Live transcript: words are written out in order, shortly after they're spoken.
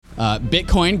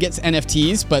Bitcoin gets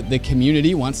NFTs, but the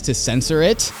community wants to censor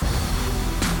it.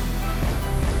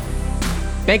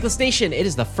 Bankless Nation, it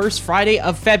is the first Friday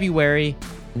of February,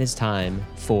 and it's time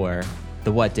for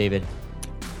the what, David?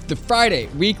 The Friday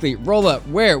weekly roll-up,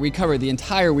 where we cover the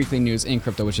entire weekly news in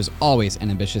crypto, which is always an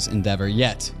ambitious endeavor,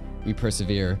 yet we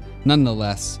persevere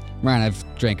nonetheless. Ryan,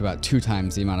 I've drank about 2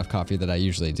 times the amount of coffee that I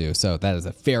usually do, so that is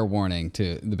a fair warning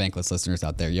to the Bankless listeners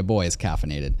out there. Your boy is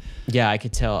caffeinated. Yeah, I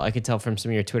could tell from some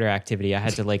of your Twitter activity. I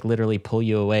had to literally pull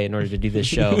you away in order to do this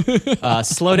show.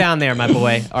 Slow down there, my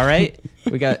boy. All right,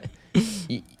 we got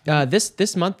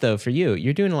this month though. For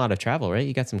you're doing a lot of travel, right?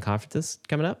 You got some conferences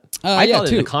coming up. I call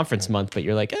it a conference month, but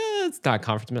you're like, it's not a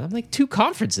conference month. I'm like, 2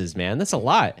 conferences, man. That's a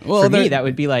lot. Well, for me, that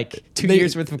would be like 2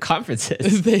 years worth of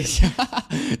conferences.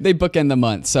 They bookend the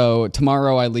month. So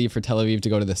tomorrow I leave for Tel Aviv to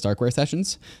go to the Starkware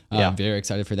sessions. I'm very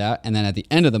excited for that. And then at the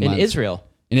end of the month, in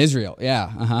Israel,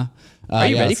 yeah. Are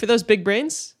you ready for those big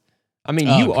brains? I mean,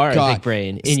 you are a big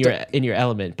brain in your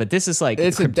element, but this is like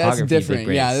cryptography that's different. Big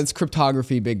brains. Yeah, it's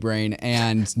cryptography big brain,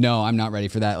 and no, I'm not ready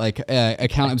for that. Like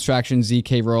account abstraction,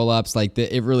 ZK rollups,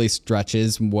 it really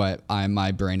stretches what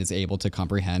my brain is able to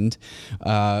comprehend.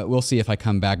 We'll see if I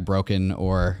come back broken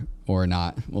or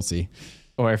not. We'll see.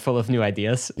 Or full of new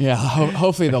ideas. Yeah,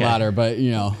 hopefully the latter, but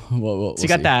we'll so you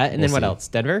got see. that, and then what else?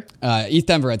 Denver? East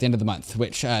Denver at the end of the month,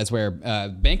 which is where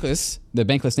the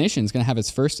Bankless Nation is going to have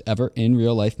its first ever in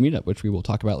real life meetup, which we will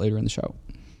talk about later in the show.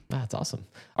 That's awesome.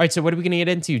 All right, so what are we going to get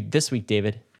into this week,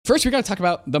 David? First, we got to talk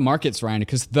about the markets, Ryan,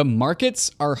 because the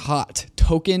markets are hot.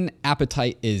 Token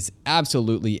appetite is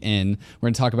absolutely in. We're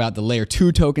going to talk about the layer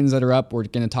 2 tokens that are up. We're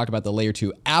going to talk about the layer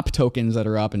 2 app tokens that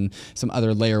are up and some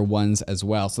other layer 1s as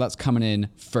well. So that's coming in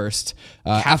first.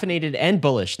 Caffeinated and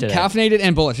bullish today. Caffeinated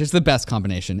and bullish. It's the best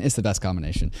combination.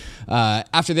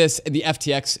 After this, the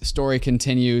FTX story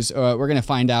continues. We're going to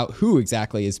find out who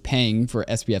exactly is paying for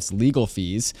SBF's legal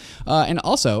fees. And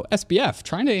also, SBF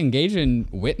trying to engage in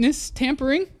witness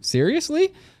tampering.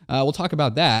 Seriously? We'll talk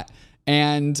about that.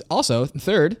 And also,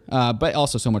 third, but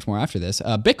also so much more after this,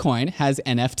 Bitcoin has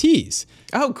NFTs.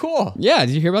 Oh, cool. Yeah,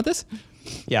 did you hear about this?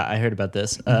 Yeah, I heard about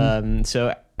this.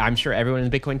 So I'm sure everyone in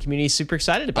the Bitcoin community is super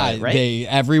excited about it, right?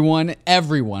 Everyone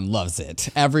loves it.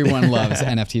 Everyone loves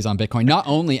NFTs on Bitcoin. Not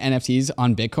only NFTs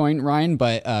on Bitcoin, Ryan,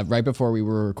 but right before we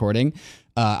were recording,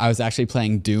 I was actually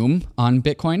playing Doom on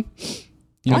Bitcoin.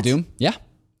 You know Doom? Yeah,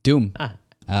 Doom.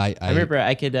 I remember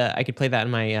I could play that on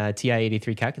my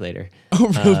TI-83 calculator. Oh,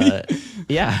 really?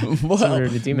 Yeah. Similar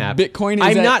to the Doom app.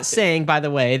 I'm not saying, by the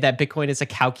way, that Bitcoin is a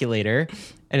calculator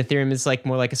and Ethereum is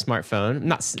more like a smartphone. I'm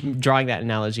not drawing that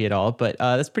analogy at all, but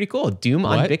that's pretty cool. Doom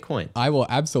on Bitcoin. I will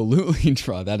absolutely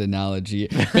draw that analogy.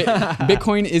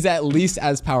 Bitcoin is at least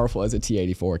as powerful as a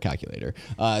T84 calculator.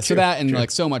 So that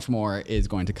and so much more is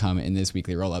going to come in this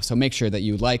weekly roll-up. So make sure that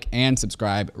you like and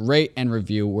subscribe, rate and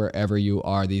review wherever you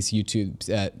are. These YouTube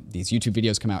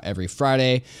videos come out every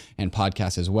Friday and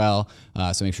podcasts as well.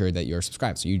 So make sure that you're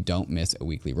subscribed so you don't miss a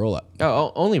weekly roll-up.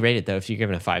 Oh, only rate it though if you're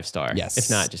giving a 5-star. Yes. If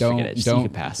not, just forget it. You can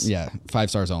pass. Yeah, 5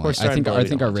 stars only. I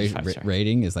think our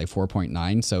rating is like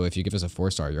 4.9. So if you give us a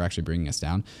 4-star, you're actually bringing us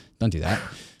down. Don't do that.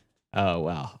 Oh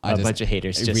wow! A bunch of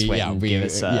haters just went and gave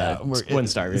us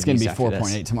 1-star reviews. It's going to be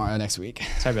 4.8 tomorrow next week.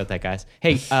 Sorry about that, guys.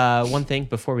 Hey, one thing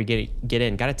before we get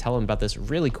in, got to tell them about this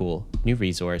really cool new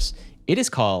resource. It is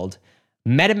called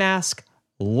MetaMask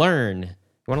Learn. You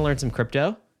want to learn some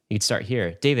crypto? You could start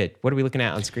here. David, what are we looking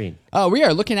at on screen? We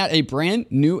are looking at a brand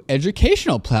new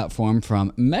educational platform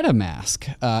from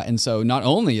MetaMask. And so not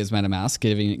only is MetaMask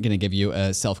going to give you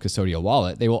a self-custodial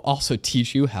wallet, they will also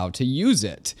teach you how to use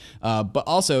it. But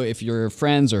also if your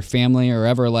friends or family are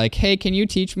ever like, hey, can you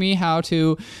teach me how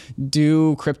to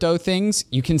do crypto things?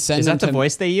 You can send them to... Is that the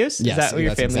voice they use? Yes, is that what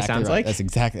your family sounds like? That's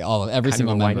exactly every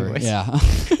single member. Yeah.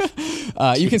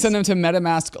 You can send them to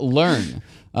MetaMask Learn.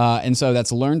 And so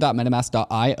that's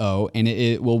learn.metamask.io, and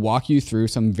it will walk you through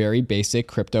some very basic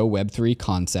crypto Web3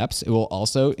 concepts. It will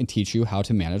also teach you how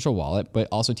to manage a wallet, but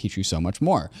also teach you so much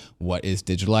more. What is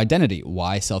digital identity?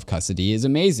 Why self-custody is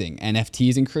amazing?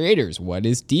 NFTs and creators? What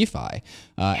is DeFi?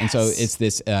 And so it's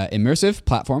this immersive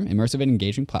and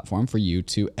engaging platform for you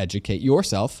to educate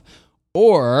yourself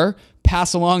or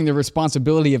pass along the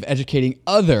responsibility of educating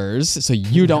others so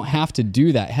you don't have to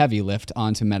do that heavy lift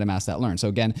onto MetaMask.Learn. So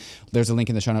again, there's a link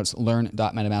in the show notes,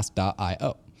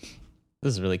 learn.metamask.io.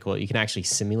 This is really cool. You can actually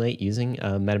simulate using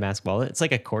a MetaMask wallet. It's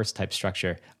like a course type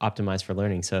structure optimized for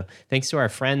learning. So thanks to our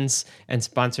friends and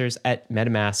sponsors at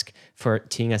MetaMask for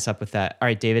teeing us up with that. All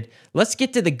right, David, let's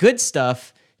get to the good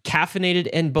stuff. Caffeinated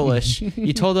and bullish.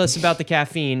 You told us about the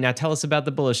caffeine. Now tell us about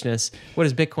the bullishness. What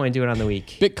is Bitcoin doing on the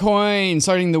week? Bitcoin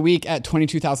starting the week at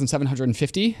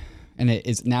 22,750. and it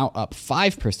is now up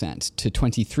 5% to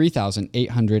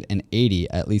 23,880,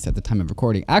 at least at the time of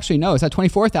recording. Actually, no, it's at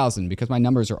 24,000 because my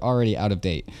numbers are already out of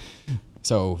date.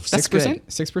 So 6%?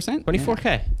 6%? 24K.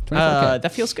 Yeah. 24K.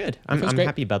 That feels good. I'm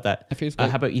happy about that. That feels good.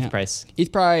 How about ETH price?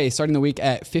 ETH price starting the week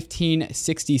at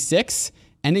 1566,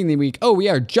 ending the week. We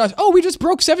just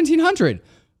broke 1,700.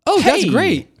 Hey, that's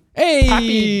great. Hey,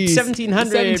 happy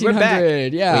 1,700. We're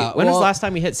back. Yeah. Wait, when was the last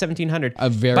time we hit 1,700? A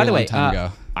very long time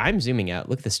ago. I'm zooming out.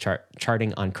 Look at this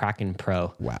charting on Kraken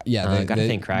Pro. Wow. Yeah. Gotta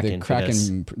thank Kraken for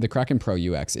this. The Kraken Pro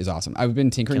UX is awesome. I've been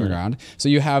tinkering around. So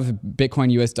you have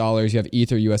Bitcoin US dollars, you have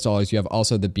Ether US dollars, you have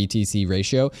also the BTC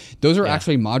ratio. Those are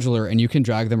actually modular, and you can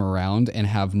drag them around and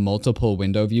have multiple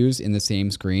window views in the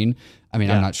same screen. I mean,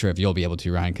 I'm not sure if you'll be able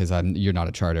to, Ryan, because you're not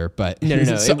a charter, but no.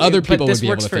 So other people would be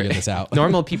able to figure this out.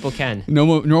 Normal people can.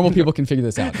 Normal people can figure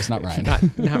this out, just not Ryan.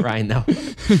 not Ryan, though.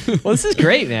 Well, this is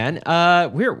great, man.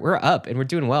 We're up and we're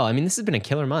doing well. I mean, this has been a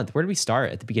killer month. Where did we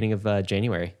start at the beginning of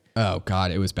January? Oh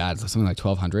God, it was bad. Something like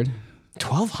 1,200.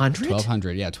 1,200?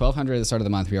 1,200, yeah. 1,200 at the start of the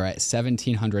month. We were at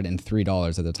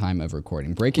 $1,703 at the time of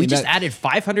recording. We just added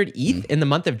 500 ETH in the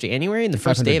month of January, in the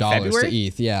first day of February? to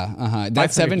ETH, yeah.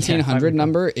 That 1,700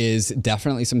 number is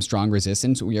definitely some strong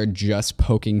resistance. We are just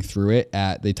poking through it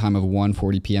at the time of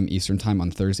 1:40 p.m. Eastern time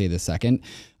on Thursday the 2nd.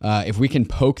 If we can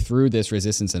poke through this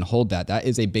resistance and hold that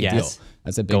is a big deal.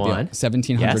 That's a big deal.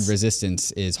 1,700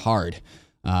 resistance is hard.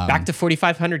 Back to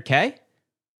 4,500K?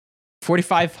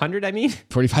 4,500, I mean?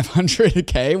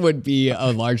 4,500K would be a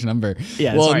large number.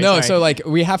 Yeah. Well, sorry. So like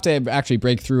we have to actually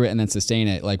break through it and then sustain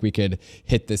it. Like we could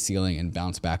hit the ceiling and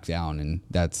bounce back down, and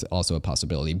that's also a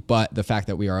possibility. But the fact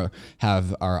that we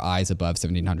have our eyes above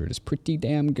 1,700 is pretty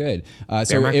damn good.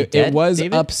 So it was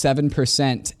David? Up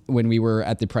 7% when we were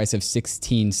at the price of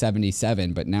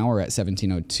 1,677, but now we're at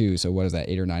 1,702. So what is that,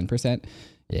 8 or 9%?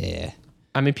 Yeah.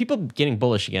 I mean, people getting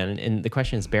bullish again, and the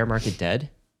question is, bear market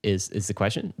dead? Is the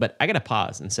question, but I gotta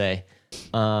pause and say,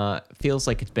 feels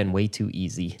like it's been way too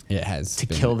easy. It has to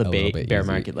kill the bear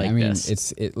market like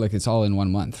this. It's all in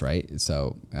 1 month, right?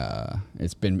 So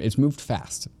it's moved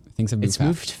fast. Things have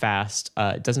moved fast.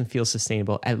 It doesn't feel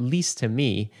sustainable, at least to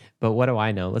me. But what do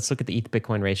I know? Let's look at the ETH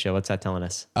Bitcoin ratio. What's that telling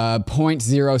us?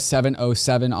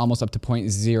 0.0707, almost up to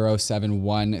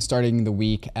 0.071. Starting the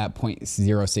week at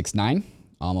 0.069.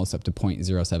 Almost up to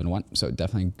 0.071. So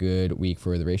definitely a good week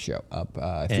for the ratio, up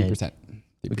 3%.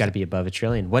 We got to be above $1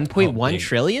 trillion. 1.1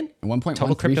 trillion?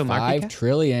 1.135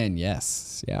 trillion,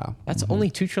 yes. Yeah. That's only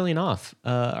 $2 trillion off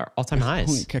our all-time highs.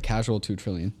 Only a casual $2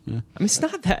 trillion. Yeah. I mean, it's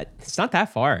not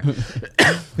that far.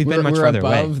 We've been much further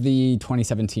away. We're above the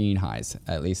 2017 highs.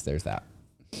 At least there's that.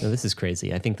 No, this is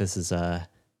crazy. I think this is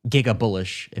giga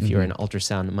bullish if you're an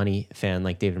ultrasound money fan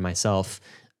like David and myself.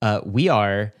 We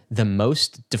are the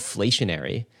most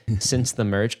deflationary since the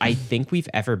merge I think we've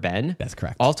ever been. That's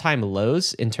correct. All-time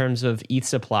lows in terms of ETH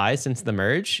supply since the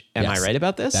merge. Am I right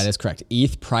about this? That is correct.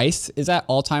 ETH price is at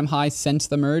all-time high since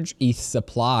the merge. ETH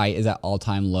supply is at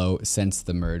all-time low since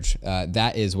the merge.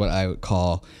 That is what I would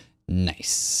call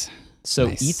nice. So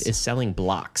ETH is selling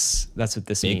blocks. That's what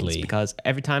this means. Because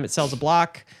every time it sells a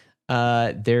block,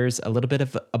 there's a little bit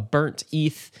of a burnt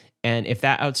ETH. And if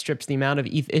that outstrips the amount of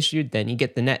ETH issued, then you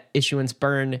get the net issuance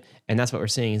burn. And that's what we're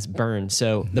saying is burn.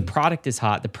 So the product is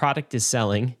hot. The product is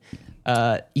selling.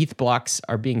 ETH blocks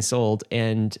are being sold.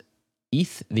 And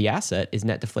ETH, the asset, is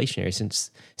net deflationary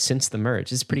since the merge.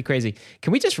 This is pretty crazy.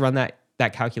 Can we just run that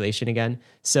calculation again?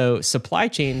 So supply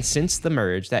chain since the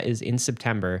merge, that is in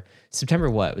September. September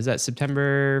what? Was that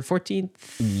September 14th?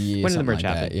 Yeah, when did the merge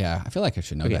happen? Yeah, I feel like I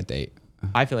should know that date.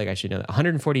 I feel like I should know that.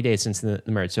 140 days since the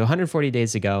merge. So 140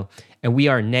 days ago, and we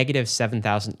are negative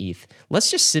 7,000 ETH. Let's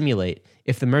just simulate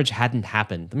if the merge hadn't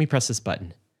happened. Let me press this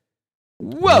button.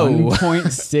 Whoa!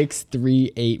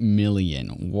 1.638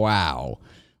 million. Wow.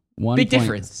 Big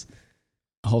difference.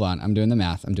 Hold on. I'm doing the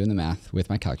math with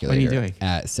my calculator. What are you doing?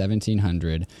 At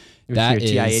 1,700. That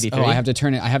is TI-83? I have to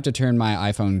turn it. I have to turn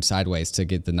my iPhone sideways to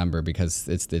get the number because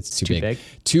it's too big.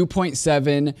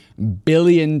 $2.7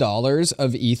 billion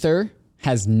of Ether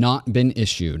has not been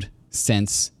issued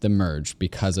since the merge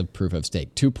because of proof of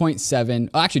stake.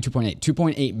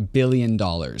 2.8 billion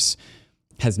dollars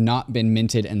has not been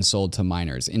minted and sold to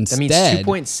miners. Instead, that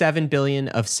means 2.7 billion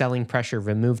of selling pressure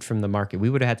removed from the market. We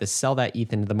would have had to sell that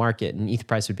ETH into the market, and ETH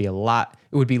price would be lower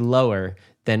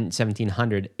than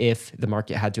 1,700 if the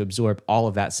market had to absorb all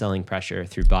of that selling pressure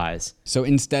through buys. So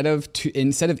instead of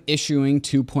issuing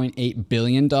 $2.8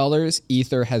 billion,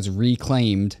 Ether has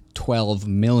reclaimed $12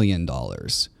 million.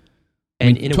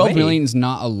 And in $12 million is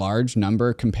not a large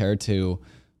number compared to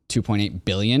 2.8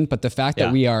 billion, but the fact Yeah.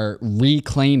 that we are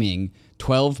reclaiming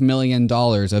 $12 million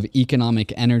of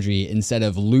economic energy instead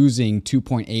of losing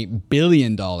 $2.8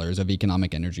 billion of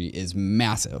economic energy is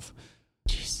massive.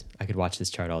 Jeez, I could watch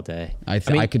this chart all day. I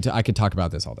could talk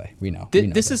about this all day. We know.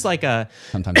 This is like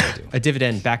sometimes I do. a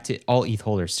dividend back to all ETH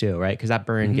holders too, right? Because that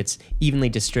burn gets evenly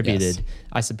distributed,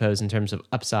 I suppose, in terms of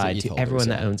upside to everyone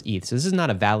that owns ETH. So this is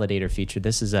not a validator feature.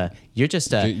 This is you're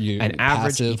just an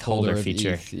average ETH holder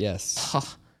feature. ETH, yes.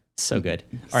 So good.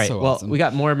 All right. So well, awesome. we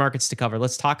got more markets to cover.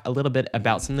 Let's talk a little bit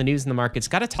about some of the news in the markets.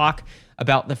 Got to talk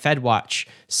about the Fed watch.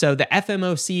 So the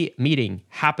FOMC meeting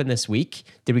happened this week.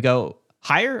 Did we go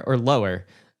higher or lower?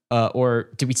 Or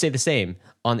did we stay the same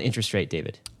on the interest rate,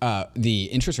 David? The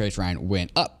interest rates, Ryan,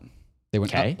 went up. They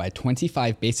went Okay. up by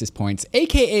 25 basis points,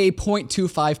 aka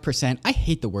 0.25%. I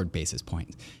hate the word basis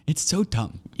point. It's so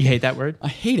dumb. You hate that word? I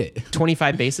hate it.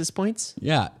 25 basis points?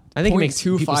 Yeah. I think it makes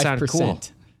people sound cool.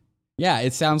 Yeah,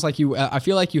 it sounds like you. I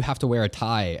feel like you have to wear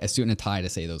a suit and a tie to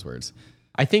say those words.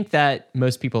 I think that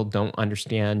most people don't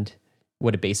understand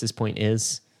what a basis point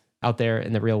is out there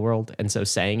in the real world, and so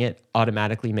saying it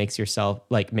automatically makes you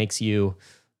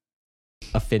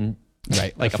a fin,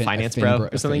 right? like a finance bro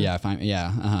or something. Yeah,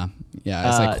 yeah.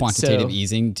 It's like quantitative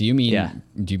easing. Do you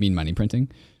mean money printing?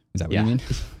 Is that what you mean?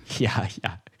 Yeah.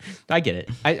 I get it.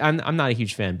 I'm not a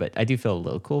huge fan, but I do feel a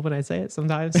little cool when I say it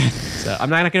sometimes. So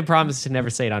I'm not going to promise to never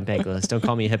say it on Bankless. Don't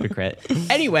call me a hypocrite.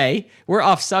 Anyway, we're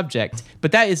off subject,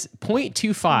 but that is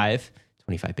 0.25,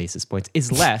 25 basis points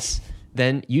is less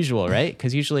than usual, right?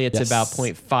 Because usually it's about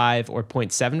 0.5 or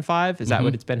 0.75. Is that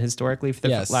what it's been historically for the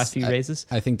last few raises?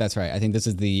 I think that's right. I think this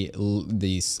is the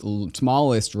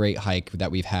smallest rate hike that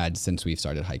we've had since we've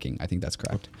started hiking. I think that's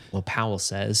correct. Well, Powell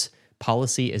says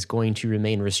policy is going to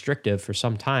remain restrictive for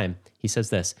some time. He says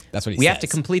this. That's what he says. We have to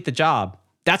complete the job.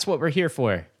 That's what we're here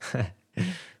for.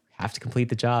 Have to complete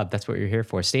the job. That's what you're here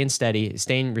for. Staying steady,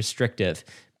 staying restrictive.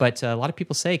 But a lot of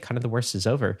people say kind of the worst is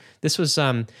over. This was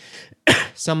some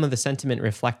of the sentiment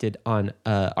reflected on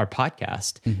our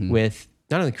podcast with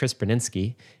not only Chris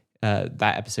Berninsky,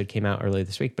 that episode came out earlier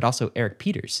this week, but also Eric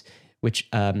Peters, which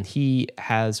he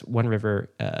has One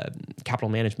River Capital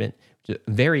Management,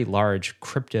 very large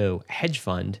crypto hedge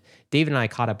fund. David and I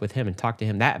caught up with him and talked to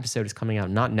him. That episode is coming out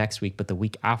not next week, but the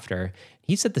week after.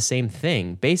 He said the same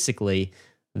thing. Basically,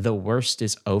 the worst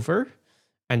is over.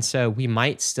 And so we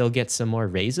might still get some more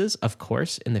raises, of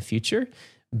course, in the future,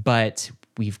 but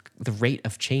the rate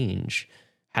of change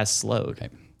has slowed.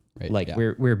 Right.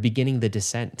 We're beginning the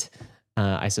descent,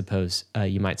 I suppose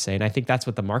you might say. And I think that's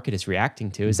what the market is reacting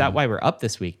to. Is that why we're up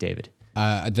this week, David?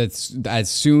 That's as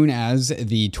soon as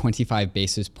the 25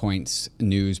 basis points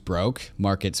news broke,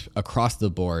 markets across the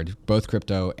board, both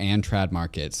crypto and trad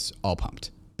markets, all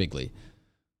pumped bigly.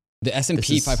 The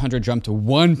S&P 500 jumped to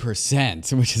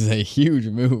 1%, which is a huge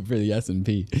move for the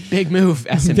S&P. Big move,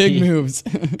 S&P. Big moves.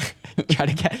 Try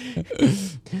to get.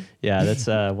 Yeah, that's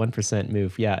a 1%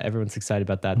 move. Yeah, everyone's excited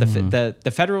about that.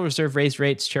 The Federal Reserve raised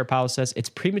rates. Chair Powell says it's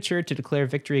premature to declare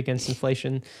victory against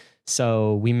inflation.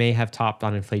 So we may have topped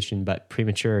on inflation, but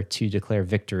premature to declare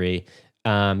victory.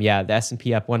 The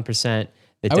S&P up 1%.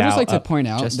 The Dow I would just like to point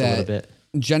out just a little bit.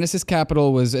 Genesis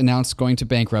Capital was announced going to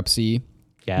bankruptcy.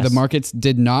 Yes. The markets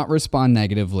did not respond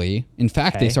negatively. In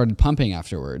fact, they started pumping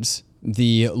afterwards.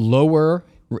 The lower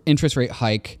interest rate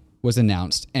hike was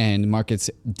announced, and markets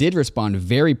did respond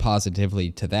very positively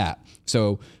to that.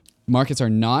 So markets are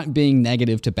not being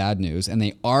negative to bad news, and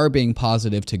they are being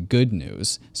positive to good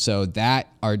news. So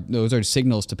those are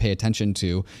signals to pay attention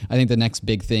to. I think the next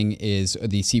big thing is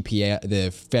the CPI,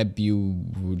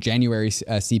 the January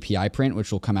CPI print,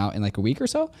 which will come out in like a week or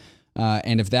so.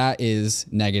 And if that is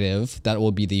negative, that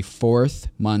will be the fourth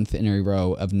month in a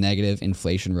row of negative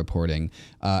inflation reporting.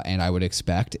 And I would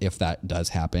expect if that does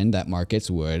happen, that markets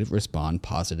would respond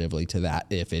positively to that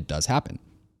if it does happen.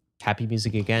 Happy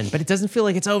music again. But it doesn't feel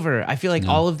like it's over. I feel like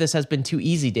all of this has been too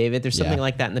easy, David. There's something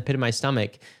like that in the pit of my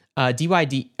stomach.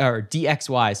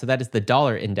 DXY, so that is the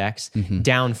dollar index,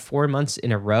 down 4 months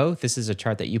in a row. This is a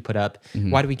chart that you put up.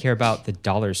 Why do we care about the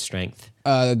dollar's strength?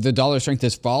 The dollar strength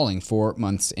is falling 4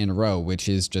 months in a row, which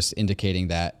is just indicating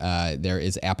that there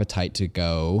is appetite to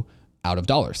go out of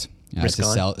dollars,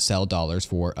 to sell dollars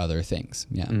for other things.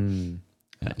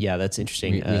 Yeah, that's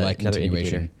interesting. We like another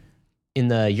continuation. Indicator. In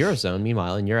the Eurozone,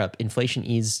 meanwhile, in Europe, inflation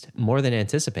eased more than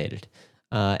anticipated.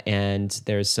 And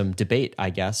there's some debate, I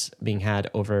guess, being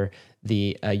had over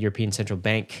the European Central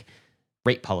Bank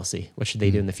rate policy. What should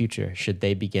they do in the future? Should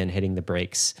they begin hitting the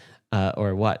brakes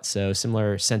or what? So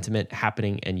similar sentiment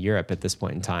happening in Europe at this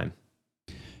point in time.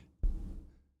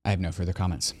 I have no further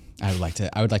comments. I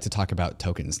would like to talk about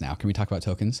tokens now. Can we talk about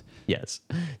tokens? Yes.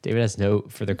 David has no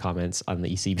further comments on the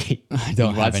ECB. I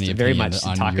don't have any very opinion much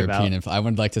on to talk European. about. I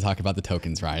would like to talk about the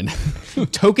tokens, Ryan.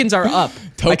 Tokens are up.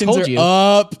 Tokens I told are you.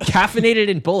 up. Caffeinated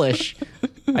and bullish.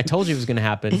 I told you it was going to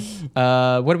happen.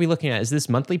 What are we looking at? Is this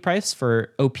monthly price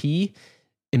for OP,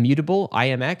 Immutable,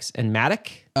 IMX, and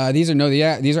Matic? These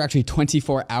are actually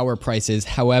 24-hour prices.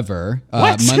 However,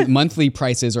 monthly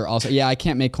prices are also. Yeah, I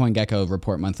can't make CoinGecko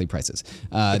report monthly prices.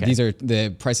 Okay. These are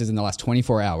the prices in the last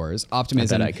 24 hours.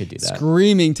 Optimism I could do that.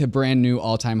 Screaming to brand new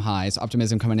all-time highs.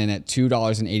 Optimism coming in at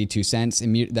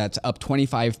 $2.82. That's up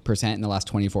 25% in the last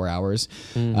 24 hours.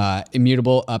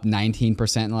 Immutable up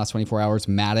 19% in the last 24 hours.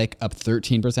 Matic up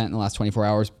 13% in the last 24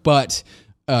 hours. But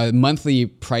monthly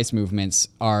price movements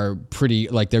are pretty,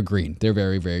 like, they're green. They're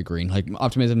very, very green. Like,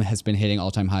 Optimism has been hitting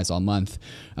all-time highs all month.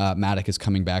 Matic is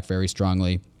coming back very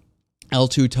strongly.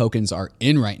 L2 tokens are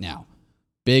in right now.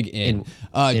 Big in.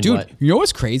 Dude, what? You know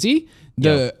what's crazy?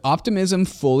 The Optimism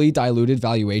fully diluted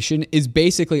valuation is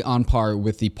basically on par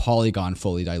with the Polygon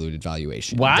fully diluted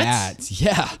valuation. What?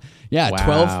 Yeah.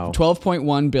 Wow.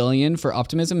 12.1 billion for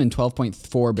Optimism and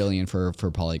 12.4 billion for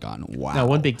Polygon. Wow. Now,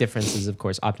 one big difference is, of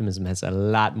course, Optimism has a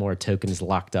lot more tokens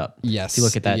locked up. Yes. If you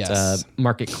look at that yes.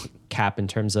 market cap in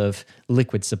terms of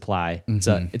liquid supply,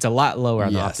 it's a lot lower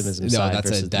on the Optimism side that's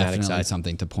versus the Matic definitely side.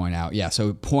 something to point out. Yeah,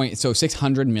 so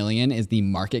 600 million is the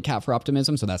market cap for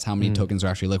Optimism, so that's how many tokens are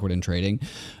actually liquid and trading.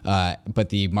 But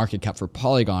the market cap for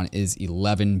Polygon is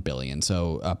 11 billion.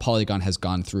 So Polygon has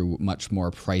gone through much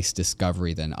more price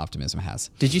discovery than Optimism has.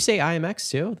 Did you say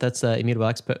IMX too? That's the Immutable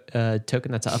X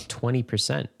token that's up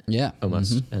 20%. Yeah,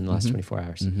 almost in the last 24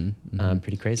 hours.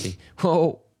 Pretty crazy.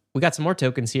 Whoa. We got some more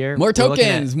tokens here. More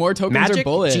tokens Magic, are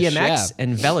bullish. GMX,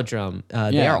 and Velodrome.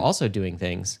 They are also doing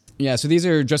things. Yeah, so these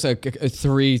are just a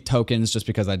 3 tokens, just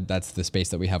because that's the space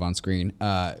that we have on screen.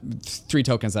 3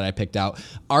 tokens that I picked out.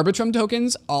 Arbitrum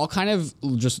tokens, all kind of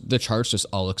just, the charts just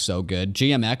all look so good.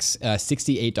 GMX,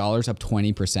 $68, up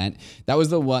 20%. That was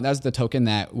the token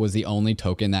that was the only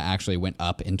token that actually went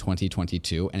up in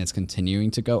 2022, and it's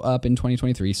continuing to go up in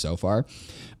 2023 so far.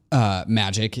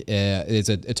 Magic is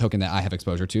a token that I have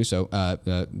exposure to, so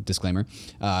disclaimer,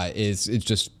 is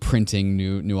just printing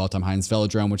new all-time highs.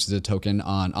 Velodrome, which is a token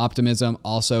on Optimism,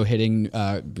 also hitting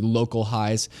local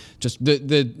highs. Just the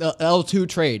L2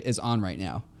 trade is on right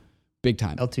now, big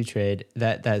time. L2 trade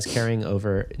that is carrying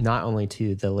over not only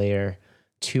to the layer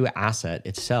 2 asset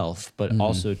itself, but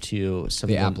also to some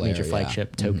of the major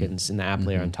flagship tokens in the app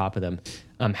layer on top of them.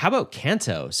 How about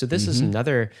Canto? So this is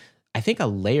another, I think, a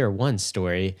layer 1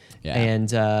 story. Yeah.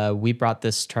 And we brought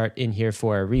this chart in here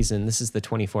for a reason. This is the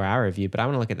 24-hour view, but I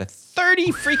want to look at the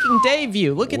 30 freaking day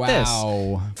view. Look at this.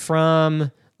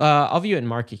 From, I'll view it in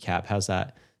market cap. How's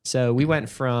that? So we went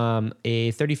from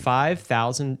a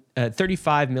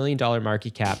 $35 million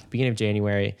market cap beginning of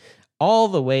January all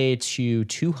the way to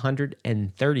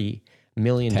 $230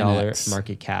 million 10x.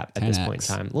 market cap at 10x. this point in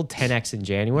time. A little 10x in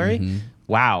January.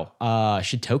 Wow.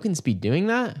 Should tokens be doing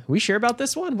that? Are we sure about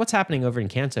this one? What's happening over in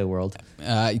Canto world?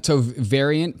 So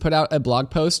Variant put out a blog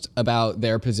post about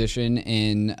their position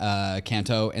in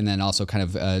Canto, and then also kind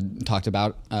of talked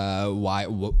about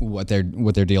what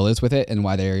their deal is with it and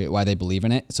why they believe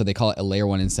in it. So they call it a layer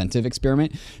 1 incentive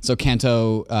experiment. So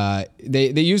Canto, they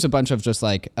use a bunch of just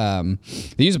like they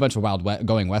use a bunch of wild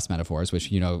going west metaphors,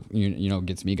 which you know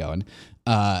gets me going.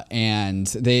 And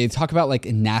they talk about like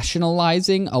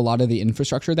nationalizing a lot of the infrastructure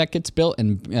that gets built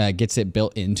and gets it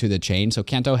built into the chain. So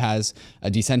Canto has a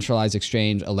decentralized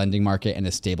exchange, a lending market, and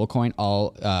a stable coin,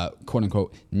 all quote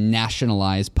unquote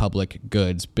nationalized public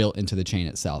goods built into the chain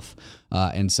itself.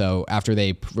 And so after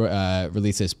they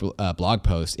released this blog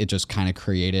post, it just kind of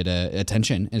created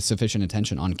sufficient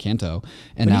attention on Canto.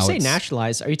 And when now you say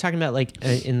nationalized, are you talking about like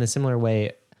in the similar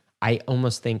way? I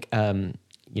almost think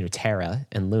Terra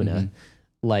and Luna.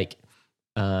 Like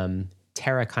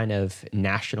Terra kind of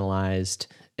nationalized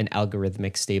an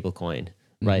algorithmic stablecoin,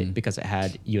 right? Because it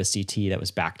had USDT that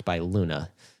was backed by Luna,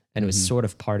 and it was sort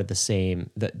of part of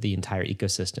the entire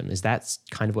ecosystem. Is that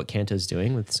kind of what Canto's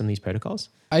doing with some of these protocols?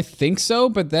 I think so,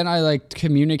 but then I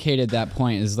communicated that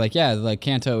point is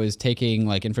Canto is taking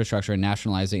like infrastructure and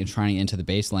nationalizing and trying it into the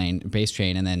base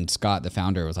chain, and then Scott, the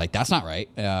founder, was like, that's not right.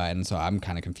 And so I'm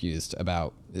kind of confused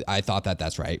about, I thought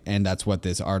that's right. And that's what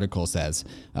this article says.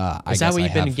 Is that what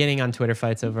you've been getting on Twitter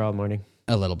fights over all morning?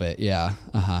 A little bit, yeah.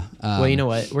 Well, you know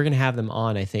what? We're going to have them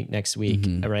on, I think, next week,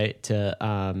 right?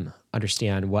 To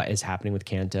understand what is happening with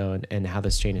Canto and how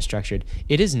this chain is structured.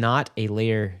 It is not a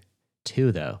layer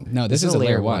 2, though. No, this is a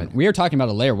layer 1. We are talking about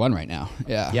a layer 1 right now.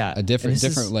 Yeah. Yeah. A different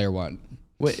layer 1.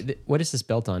 What is this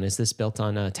built on? Is this built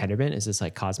on Tendermint? Is this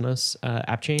like Cosmos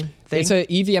app chain thing? It's a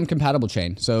EVM compatible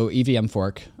chain. So EVM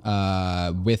fork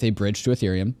with a bridge to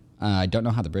Ethereum. I don't know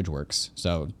how the bridge works,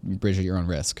 so bridge at your own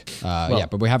risk.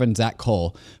 But we're having Zach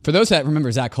Cole. For those that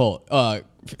remember Zach Cole,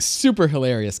 super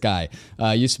hilarious guy.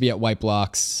 Used to be at White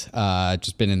Blocks,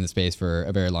 just been in the space for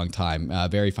a very long time.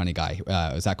 Very funny guy.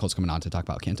 Zach Cole's coming on to talk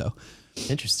about Canto.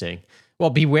 Interesting. Well,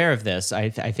 beware of this. I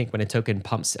think when a token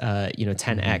pumps,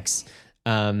 10x,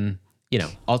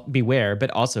 I'll beware, but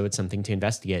also it's something to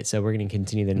investigate. So we're going to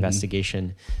continue the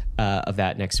investigation of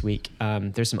that next week.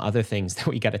 There's some other things that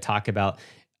we got to talk about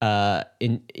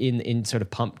in sort of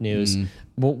pump news.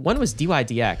 Well, one was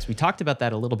DYDX. We talked about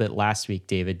that a little bit last week,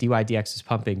 David. DYDX is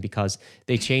pumping because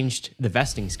they changed the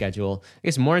vesting schedule. I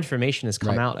guess more information has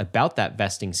come out about that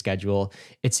vesting schedule.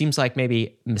 It seems like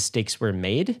maybe mistakes were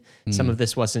made. Some of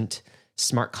this wasn't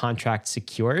smart contract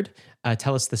secured.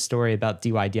 Tell us the story about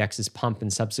DYDX's pump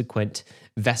and subsequent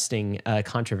vesting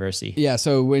controversy. Yeah,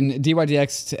 so when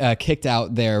DYDX kicked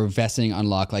out their vesting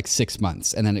unlock like 6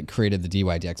 months, and then it created the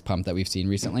DYDX pump that we've seen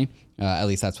recently. At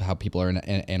least that's how people are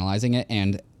analyzing it.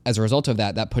 And as a result of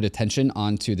that, that put attention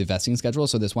onto the vesting schedule.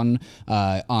 So this one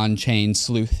on-chain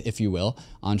sleuth, if you will,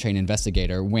 on-chain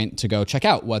investigator went to go check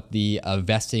out what the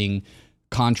vesting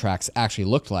contracts actually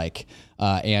looked like,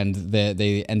 and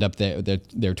they end up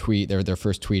their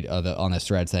first tweet on this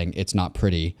thread saying it's not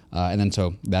pretty, and then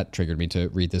so that triggered me to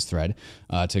read this thread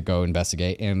to go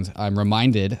investigate. And I'm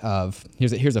reminded of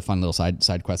here's a fun little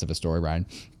side quest of a story, Ryan.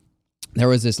 There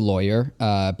was this lawyer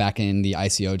back in the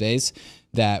ICO days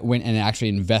that went and actually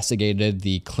investigated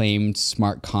the claimed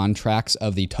smart contracts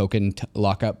of the token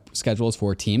lockup schedules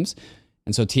for teams.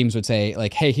 And so teams would say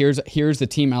like, hey, here's the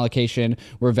team allocation.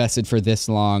 We're vested for this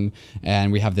long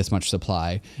and we have this much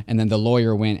supply. And then the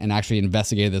lawyer went and actually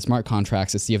investigated the smart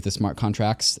contracts to see if the smart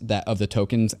contracts that of the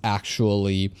tokens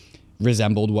actually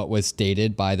resembled what was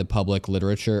stated by the public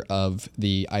literature of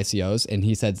the ICOs. And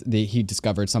he said he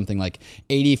discovered something like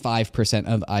 85%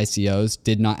 of ICOs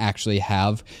did not actually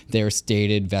have their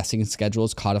stated vesting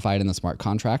schedules codified in the smart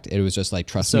contract. It was just like,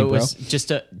 trust me, bro. So it was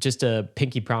just a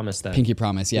pinky promise then. Pinky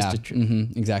promise, yeah.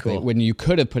 Exactly. Cool. When you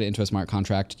could have put it into a smart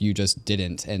contract, you just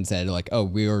didn't and said like, oh,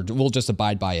 we'll just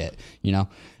abide by it, you know?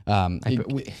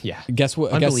 Guess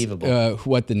what? Unbelievable. Guess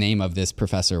what the name of this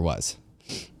professor was?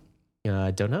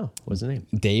 I don't know. What's his name?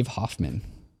 Dave Hoffman.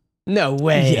 No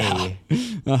way.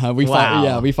 Yeah.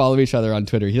 We follow each other on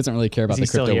Twitter. He doesn't really care about the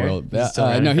crypto world. No,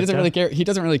 he doesn't really care. He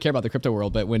doesn't really care about the crypto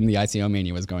world. But when the ICO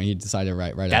mania was going, he decided to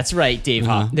write. That's right, Dave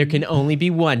Hoffman. There can only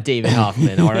be one David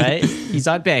Hoffman. All right, he's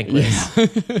on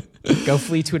Bankless. Yeah. Go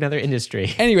flee to another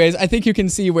industry. Anyways, I think you can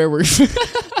see where we're.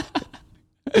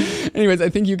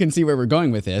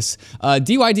 Going with this.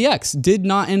 DYDX did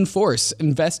not enforce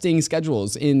investing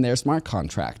schedules in their smart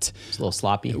contract. It's a little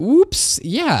sloppy. Oops.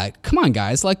 Yeah. Come on,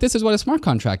 guys. Like, this is what a smart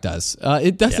contract does.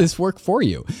 It does this work for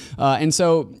you. And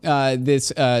so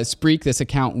this Spreak, this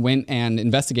account, went and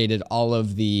investigated all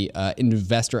of the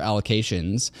investor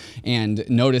allocations and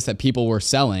noticed that people were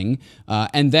selling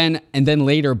and then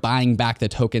later buying back the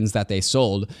tokens that they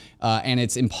sold. And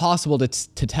it's impossible to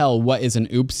tell what is an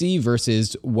oopsie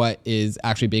versus what is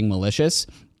actually being malicious.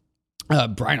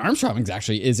 Brian Armstrong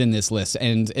is in this list,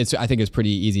 and I think it's pretty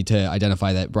easy to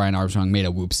identify that Brian Armstrong made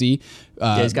a whoopsie.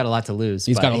 He's got a lot to lose.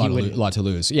 He's got a lot to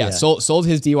lose. Yeah. Sold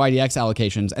his DYDX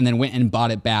allocations and then went and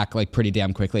bought it back like pretty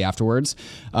damn quickly afterwards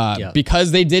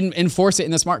because they didn't enforce it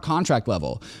in the smart contract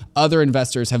level. Other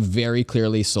investors have very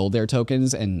clearly sold their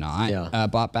tokens and not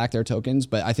bought back their tokens.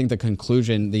 But I think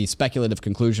the speculative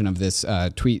conclusion of this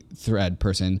tweet thread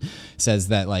person says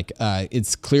that like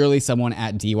it's clearly someone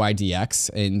at DYDX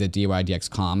in the DYDX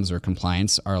comms or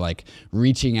compliance are like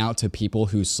reaching out to people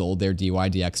who sold their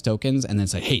DYDX tokens and then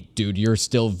say, hey, dude, you're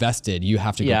still vested. You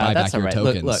have to go buy back your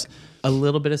tokens. Look, a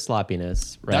little bit of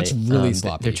sloppiness, right? That's really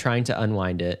sloppy. They're trying to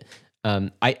unwind it.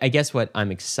 I guess what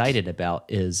I'm excited about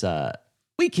is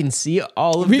we can see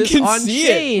all of this on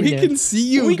chain. We can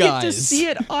see you we guys. We get to see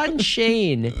it on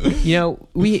chain. You know,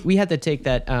 we had to take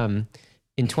that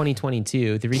in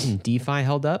 2022. The reason DeFi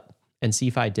held up and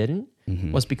CeFi didn't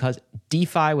was because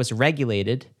DeFi was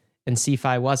regulated and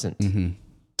CeFi wasn't.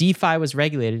 DeFi was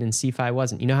regulated and CeFi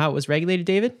wasn't. You know how it was regulated,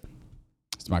 David?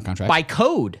 Smart contract. By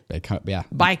code.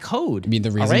 By code. You mean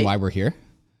the reason why we're here?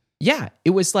 Yeah. It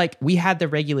was like we had the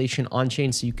regulation on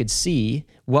chain so you could see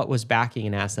what was backing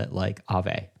an asset like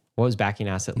Aave, what was backing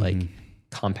an asset like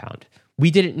Compound. We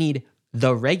didn't need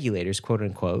the regulators, quote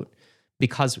unquote,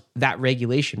 because that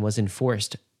regulation was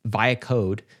enforced via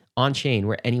code on chain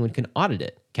where anyone can audit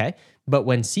it. Okay. But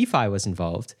when CeFi was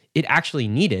involved, it actually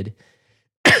needed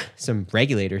some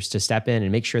regulators to step in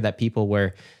and make sure that people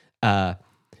were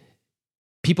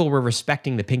people were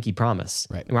respecting the pinky promise.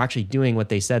 Right. And were actually doing what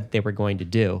they said they were going to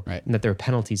do. Right. And that there were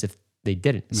penalties if they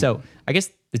didn't. So I guess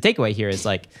the takeaway here is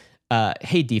like,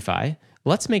 hey, DeFi,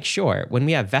 let's make sure when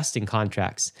we have vesting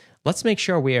contracts, let's make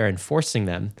sure we are enforcing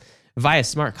them via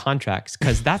smart contracts,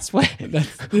 because that's what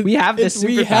we have. This superpower.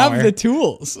 We have the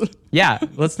tools. Yeah,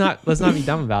 let's not be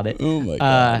dumb about it. Oh my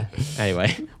god.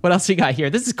 Anyway, what else we got here?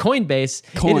 This is Coinbase.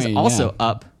 It is also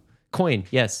up. Coin,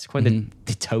 yes, Coin.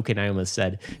 The token. I almost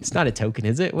said it's not a token,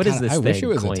 is it? What is this thing? I wish it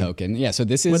was Coin? a token. Yeah. So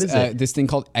this is What is this thing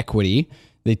called equity.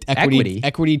 The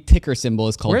equity ticker symbol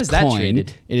is called Where is that Coin.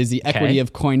 traded? It is the equity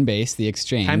of Coinbase, the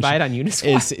exchange. Can I buy it on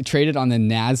Uniswap? It's traded on the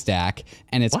NASDAQ,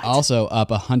 and it's What? also up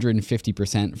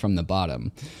 150% from the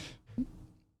bottom. There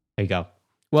you go.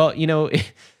 Well,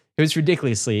 it was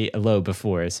ridiculously low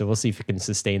before, so we'll see if it can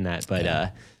sustain that.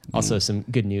 But also some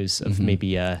good news of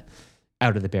maybe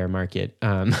out of the bear market.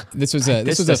 This was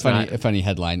a funny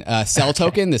headline. Cell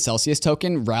token, the Celsius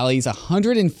token, rallies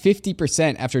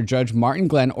 150% after Judge Martin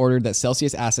Glenn ordered that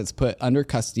Celsius assets put under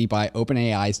custody by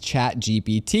OpenAI's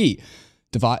ChatGPT.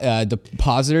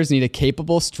 Depositors need a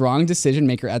capable, strong decision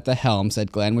maker at the helm,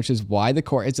 said Glenn, which is why the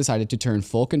court has decided to turn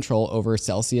full control over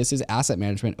Celsius's asset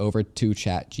management over to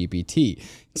ChatGPT.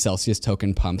 Celsius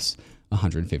token pumps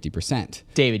 150%.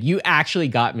 David, you actually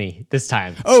got me this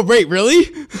time. Oh, wait, really?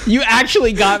 You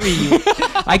actually got me.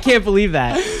 I can't believe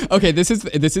that. Okay, this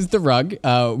is the rug.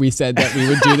 We said that we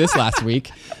would do this last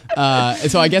week.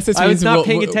 So I guess this means not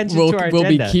paying attention to our we'll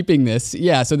be agenda. keeping this.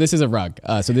 Yeah, so this is a rug.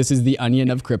 So this is the onion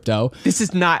of crypto. This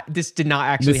did not actually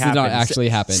happen. This did not actually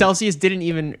happen. Celsius didn't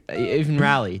even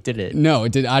rally, did it? No,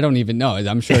 it did. I don't even know.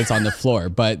 I'm sure it's on the floor,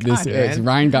 but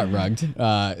Ryan got rugged.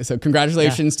 So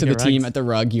congratulations to the team at the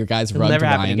rug. You guys rugged never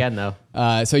happen Ryan. again, though.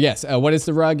 So yes, what is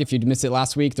the rug? If you missed it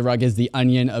last week, the rug is the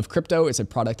onion of crypto. It's a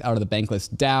product out of the Bankless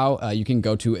DAO. You can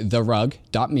go to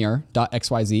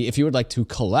therug.mirror.xyz if you would like to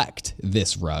collect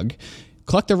this rug.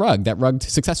 Collect the rug that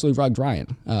successfully rugged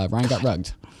Ryan. Ryan got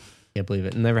rugged. Can't believe it.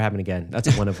 It'll never happen again. That's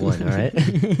a one of one. All right.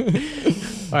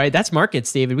 All right. That's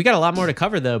markets, David. We got a lot more to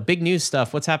cover, though. Big news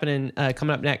stuff. What's happening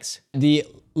coming up next? The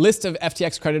list of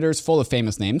FTX creditors full of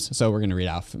famous names. So we're going to read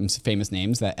out some famous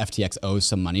names that FTX owes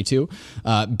some money to.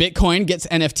 Bitcoin gets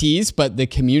NFTs, but the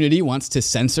community wants to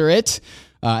censor it.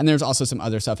 And there's also some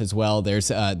other stuff as well. There's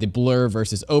the Blur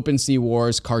versus OpenSea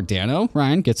wars. Cardano,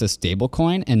 Ryan, gets a stable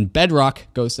coin. And Bedrock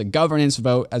goes to governance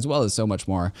vote, as well as so much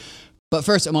more. But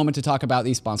first, a moment to talk about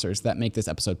these sponsors that make this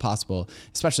episode possible,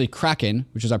 especially Kraken,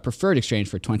 which is our preferred exchange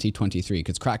for 2023,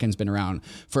 because Kraken's been around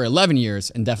for 11 years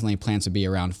and definitely plans to be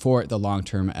around for the long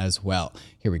term as well.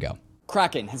 Here we go.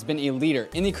 Kraken has been a leader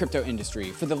in the crypto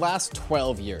industry for the last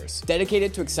 12 years.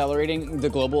 Dedicated to accelerating the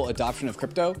global adoption of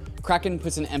crypto, Kraken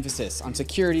puts an emphasis on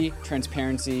security,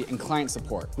 transparency, and client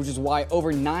support, which is why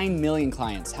over 9 million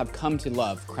clients have come to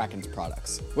love Kraken's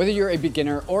products. Whether you're a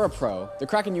beginner or a pro, the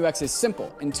Kraken UX is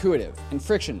simple, intuitive, and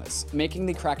frictionless, making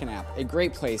the Kraken app a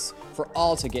great place for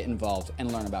all to get involved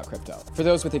and learn about crypto. For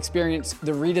those with experience,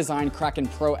 the redesigned Kraken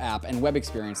Pro app and web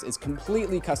experience is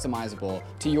completely customizable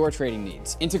to your trading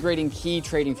needs, integrating key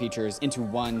trading features into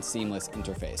one seamless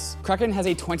interface. Kraken has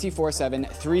a 24/7,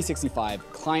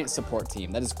 365 client support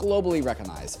team that is globally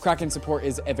recognized. Kraken support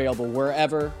is available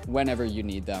wherever, whenever you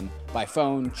need them, by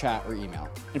phone, chat, or email.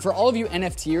 And for all of you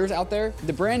NFTers out there,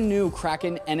 the brand new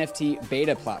Kraken NFT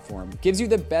beta platform gives you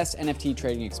the best NFT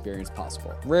trading experience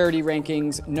possible. Rarity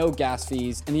rankings, no gas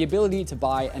fees, and the ability to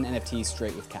buy an NFT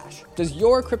straight with cash. Does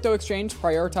your crypto exchange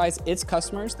prioritize its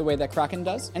customers the way that Kraken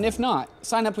does? And if not,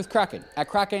 sign up with Kraken at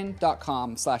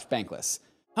kraken.com/bankless.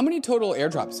 How many total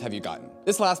airdrops have you gotten?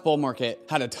 This last bull market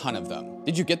had a ton of them.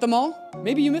 Did you get them all?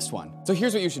 Maybe you missed one. So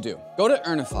here's what you should do. Go to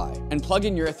Earnify and plug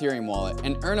in your Ethereum wallet,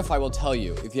 and Earnify will tell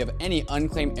you if you have any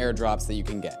unclaimed airdrops that you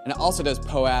can get. And it also does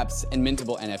POAPs and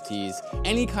mintable NFTs.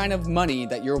 Any kind of money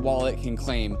that your wallet can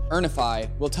claim, Earnify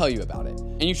will tell you about it.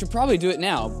 And you should probably do it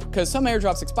now because some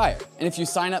airdrops expire. And if you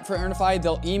sign up for Earnify,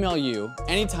 they'll email you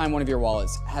anytime one of your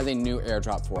wallets has a new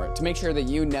airdrop for it to make sure that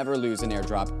you never lose an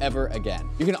airdrop ever again.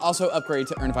 You can also upgrade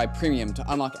to Earnify Premium to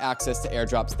unlock access to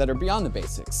airdrops that are beyond the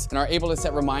basics and are able to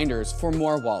set reminders for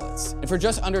more wallets. And for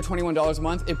just under $21 a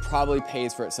month, it probably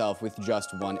pays for itself with just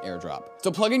one airdrop.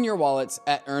 So plug in your wallets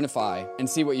at Earnify and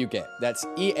see what you get. That's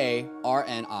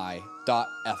EARNI.FI.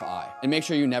 And make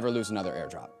sure you never lose another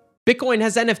airdrop. Bitcoin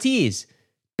has NFTs,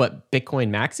 but Bitcoin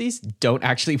maxis don't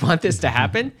actually want this to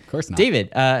happen. Of course not. David,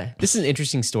 this is an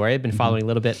interesting story. I've been following a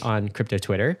little bit on crypto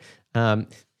Twitter,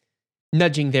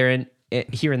 nudging there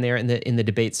here and there in the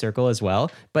debate circle as well.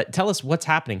 But tell us what's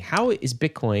happening. How is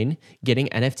Bitcoin getting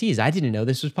NFTs? I didn't know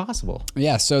this was possible.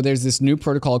 Yeah, so there's this new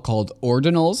protocol called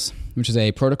Ordinals. which is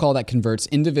a protocol that converts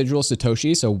individual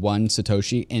Satoshi, so one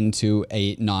Satoshi, into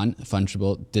a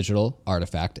non-fungible digital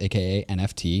artifact, aka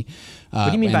NFT. What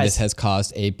do you mean by this has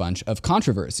caused a bunch of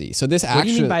controversy. So this What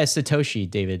do you mean by a Satoshi,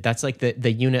 David? That's like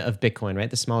the unit of Bitcoin, right?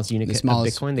 The smallest unit of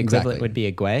Bitcoin. The equivalent would be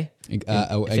a Gwei.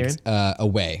 A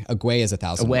Wei. A Gwei is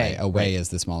 1,000 Wei. A Wei right. is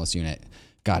the smallest unit.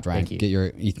 God, Ryan, get your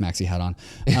ETH Maxi hat on.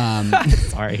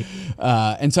 Sorry.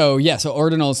 And so, so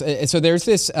ordinals. So there's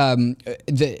this,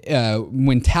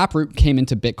 when Taproot came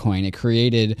into Bitcoin, it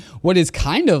created what is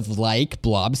kind of like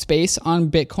blob space on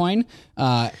Bitcoin,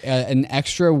 an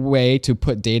extra way to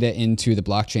put data into the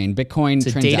blockchain. Bitcoin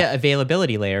It's a data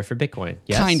availability layer for Bitcoin.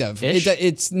 Yes? Kind of.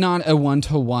 It's not a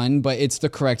one-to-one, but it's the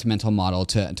correct mental model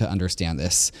to understand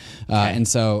this. And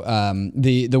so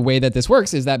the way that this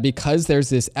works is that because there's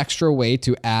this extra way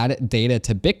to add data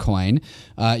to Bitcoin,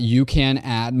 you can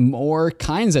add more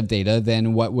kinds of data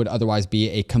than what would otherwise be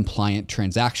a compliant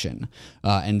transaction.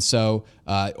 And so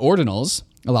ordinals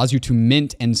allows you to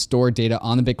mint and store data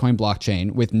on the Bitcoin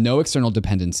blockchain with no external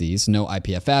dependencies, no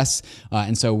IPFS.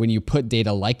 And so when you put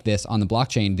data like this on the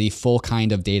blockchain, the full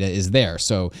kind of data is there.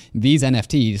 So these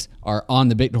NFTs are on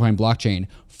the Bitcoin blockchain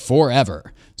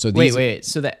forever. So these wait.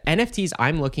 So the NFTs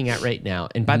I'm looking at right now,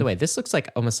 and by the way, this looks like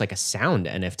almost like a sound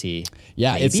NFT.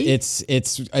 Yeah, maybe?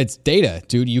 it's data,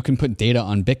 dude. You can put data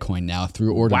on Bitcoin now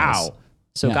through ordinals. Wow.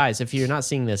 So guys, if you're not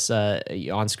seeing this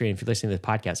on screen, if you're listening to the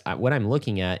podcast, what I'm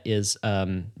looking at is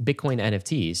Bitcoin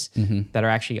NFTs that are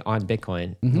actually on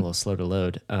Bitcoin. A little slow to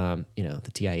load.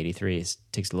 The TI-83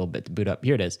 takes a little bit to boot up.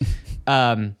 Here it is.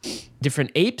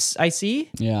 Different apes I see.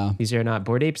 Yeah. These are not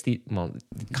bored apes. Kind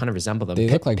of resemble them. They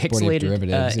look like Bored Ape pixelated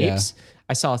derivatives. apes.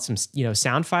 I saw some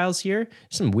sound files here.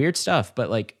 Some weird stuff, but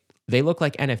like they look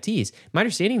like NFTs. My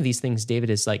understanding of these things, David,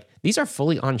 is like these are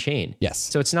fully on chain. Yes.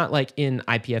 So it's not like in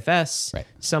IPFS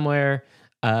somewhere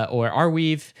or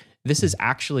Arweave. This is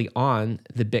actually on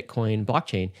the Bitcoin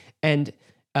blockchain, and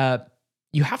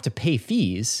you have to pay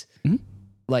fees,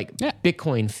 like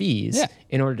Bitcoin fees,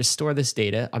 in order to store this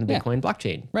data on the Bitcoin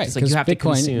blockchain. Right. It's like you have to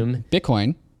consume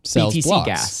Bitcoin sells BTC blocks.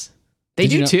 gas. They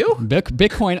do too?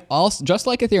 Bitcoin also, just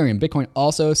like Ethereum, Bitcoin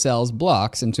also sells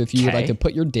blocks. And so if you would like to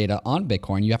put your data on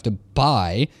Bitcoin, you have to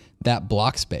buy that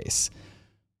block space.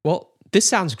 Well, this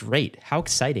sounds great. How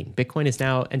exciting. Bitcoin is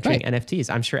now entering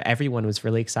NFTs. I'm sure everyone was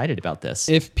really excited about this.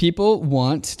 If people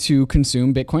want to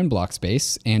consume Bitcoin block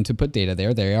space and to put data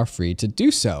there, they are free to do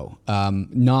so.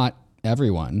 Not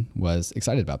everyone was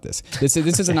excited about this. This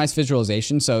is a nice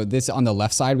visualization. So this on the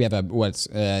left side, we have this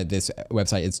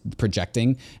website is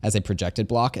projecting as a projected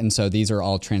block. And so these are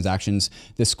all transactions.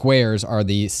 The squares are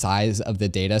the size of the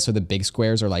data. So the big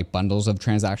squares are like bundles of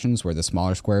transactions where the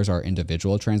smaller squares are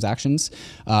individual transactions.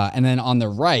 And then on the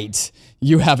right,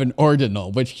 you have an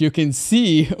ordinal, which you can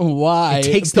see why. It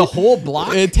takes the whole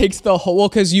block? It takes the whole, well,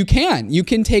 because you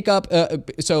can take up,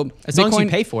 so as long as you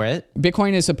pay for it.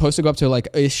 Bitcoin is supposed to go up to like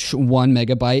 1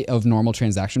 megabyte of normal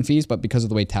transaction fees, but because of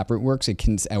the way Taproot works, it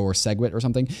can, or Segwit or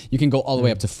something, you can go all the way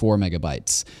up to 4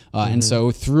 megabytes. And so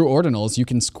through ordinals, you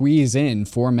can squeeze in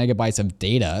 4 megabytes of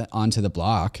data onto the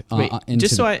block.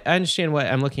 Just so I understand what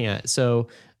I'm looking at. So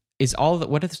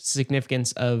what is the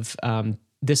significance of,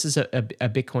 this is a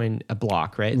Bitcoin, a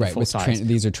block, right? Right. Full size.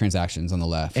 These are transactions on the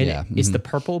left. And is the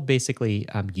purple basically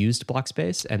used block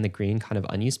space and the green kind of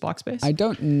unused block space? I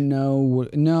don't know.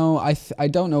 No, I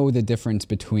don't know the difference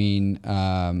between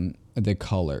the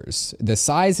colors. The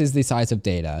size is the size of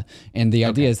data, and the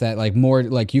idea is that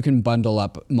you can bundle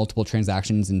up multiple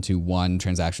transactions into one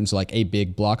transaction. So like a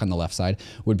big block on the left side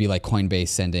would be like Coinbase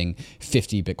sending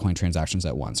 50 Bitcoin transactions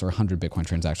at once or 100 Bitcoin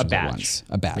transactions at once.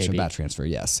 A batch transfer,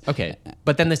 yes. Okay,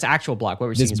 but then this actual block, what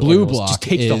we're seeing this is blue block just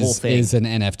takes the whole thing. Is an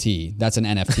NFT. That's an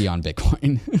NFT on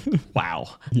Bitcoin. Wow.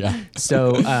 Yeah.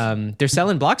 So they're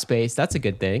selling block space. That's a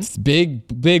good thing. It's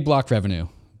big block revenue.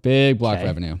 Big block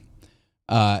revenue.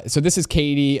 So this is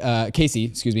Casey,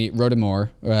 Rodemore,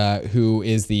 who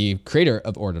is the creator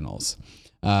of ordinals.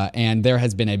 And there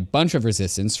has been a bunch of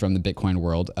resistance from the Bitcoin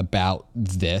world about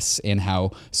this and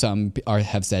how some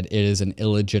have said it is an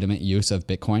illegitimate use of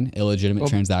Bitcoin. Illegitimate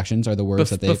transactions are the words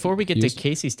that they Before we get to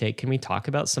Casey's take, can we talk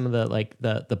about some of the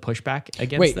the pushback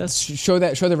against this? Show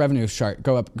the revenue chart.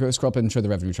 Go scroll up and show the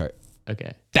revenue chart.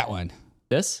 Okay. That one.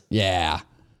 This? Yeah.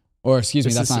 Or excuse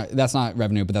me, that's not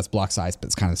revenue, but that's block size, but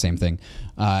it's kind of the same thing.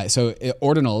 So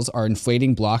ordinals are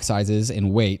inflating block sizes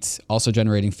and weights, also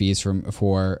generating fees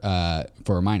for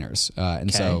miners.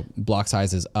 So block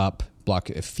size is up, block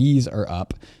fees are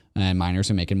up, and miners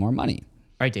are making more money.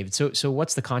 All right, David. So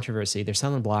what's the controversy? They're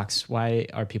selling blocks. Why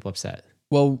are people upset?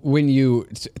 Well, when you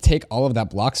take all of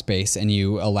that block space and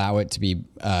you allow it to be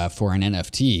for an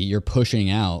NFT, you're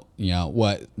pushing out,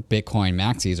 what Bitcoin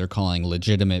maxis are calling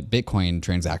legitimate Bitcoin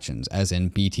transactions, as in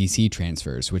BTC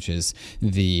transfers, which is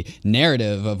the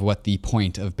narrative of what the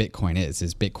point of Bitcoin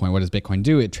is Bitcoin. What does Bitcoin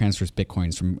do? It transfers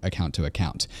Bitcoins from account to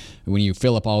account. When you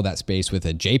fill up all that space with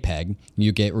a JPEG,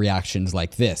 you get reactions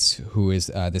like this.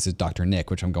 This is Dr. Nick,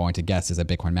 which I'm going to guess is a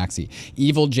Bitcoin maxi.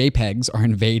 Evil JPEGs are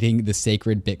invading the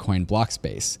sacred Bitcoin block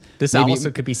space. This also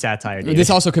could be satire. Dude.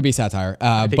 This also could be satire.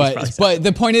 But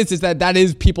the point is that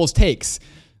is people's takes.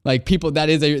 Like that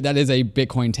is a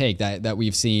Bitcoin take that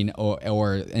we've seen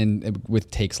and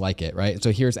with takes like it, right?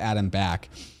 So here's Adam back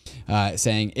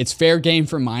saying it's fair game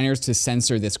for miners to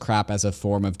censor this crap as a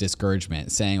form of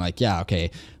discouragement, saying like, yeah,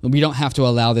 okay, we don't have to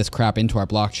allow this crap into our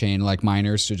blockchain, like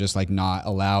miners to just like not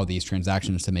allow these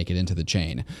transactions to make it into the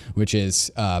chain, which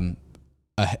is a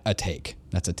take.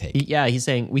 That's a take. Yeah, he's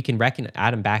saying we can recognize,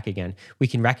 Adam back again, we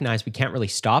can recognize we can't really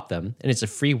stop them, and it's a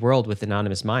free world with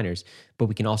anonymous miners, but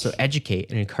we can also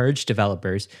educate and encourage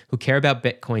developers who care about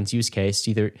Bitcoin's use case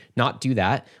to either not do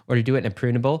that or to do it in a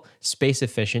prunable,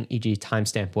 space-efficient, e.g.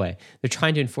 timestamp way. They're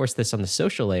trying to enforce this on the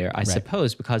social layer, I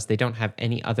suppose, because they don't have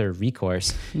any other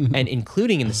recourse, and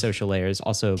including in the social layers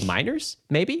also miners,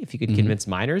 maybe? If you could convince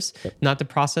miners not to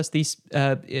process these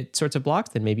sorts of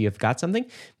blocks, then maybe you've got something.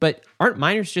 But aren't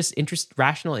miners just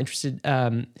rationally interested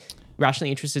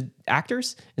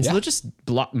actors, and so they'll just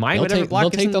mine whatever block.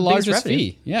 They'll take the largest revenue.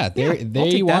 fee. Yeah, they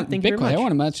want Bitcoin. They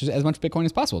want as much Bitcoin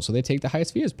as possible, so they take the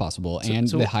highest fee as possible, and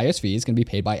the highest fee is going to be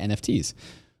paid by NFTs.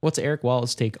 What's Eric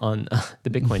Wall's take on the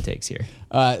Bitcoin takes here?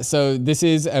 So this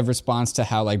is a response to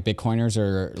how like Bitcoiners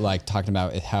are like talking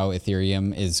about how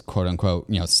Ethereum is quote unquote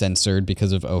censored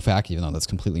because of OFAC, even though that's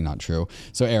completely not true.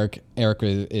 So Eric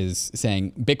is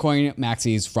saying Bitcoin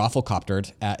maxis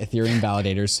rafflecoptered at Ethereum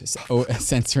validators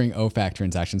censoring OFAC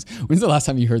transactions. When's the last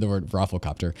time you heard the word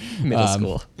rafflecopter? Middle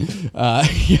school.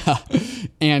 Yeah,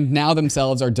 and now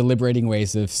themselves are deliberating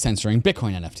ways of censoring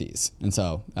Bitcoin NFTs, and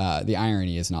so the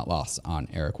irony is not lost on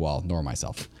Eric Wall nor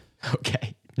myself.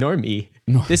 Okay, nor me.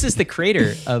 This is the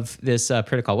creator of this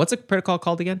protocol. What's the protocol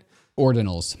called again?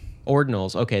 Ordinals.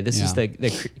 Ordinals. Okay, this is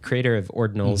the creator of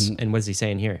Ordinals, and what is he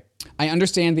saying here? I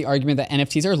understand the argument that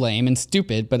NFTs are lame and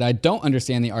stupid, but I don't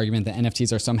understand the argument that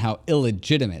NFTs are somehow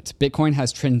illegitimate. Bitcoin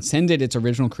has transcended its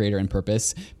original creator and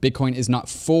purpose. Bitcoin is not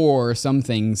for some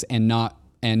things and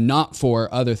not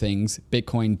for other things.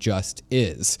 Bitcoin just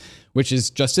is, which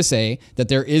is just to say that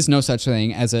there is no such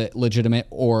thing as a legitimate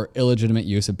or illegitimate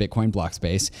use of Bitcoin block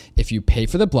space. If you pay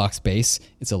for the block space,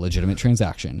 it's a legitimate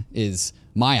transaction, is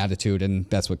my attitude, and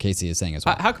that's what Casey is saying as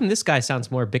well. How come this guy sounds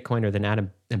more Bitcoiner than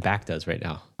Adam and Back does right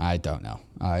now? I don't know,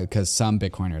 because some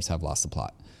Bitcoiners have lost the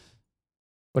plot.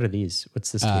 What are these?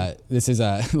 What's this? This is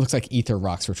it looks like Ether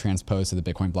rocks were transposed to the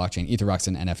Bitcoin blockchain. Ether rocks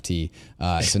an NFT.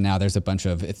 So now there's a bunch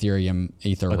of Ethereum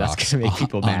Ether rocks that's gonna make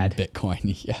people mad.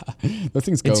 Bitcoin. Yeah, those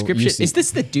things go. Inscription. Is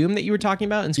this the Doom that you were talking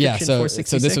about? Inscription 466?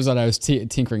 So this was what I was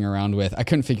tinkering around with. I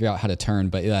couldn't figure out how to turn,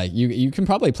 but like you can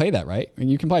probably play that, right?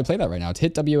 You can probably play that right now.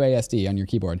 Hit WASD on your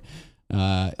keyboard.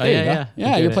 Yeah.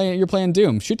 You're playing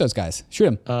Doom. Shoot those guys. Shoot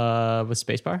them. With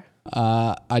spacebar?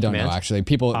 I don't know actually.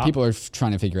 People are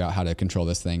trying to figure out how to control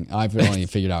this thing. I've only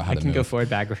figured out how to move. I can go forward,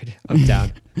 backward, up,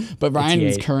 down. But Ryan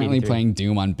is currently playing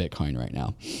Doom on Bitcoin right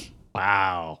now.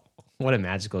 Wow. What a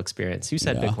magical experience. Who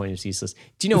said Bitcoin is useless?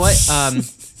 Do you know what?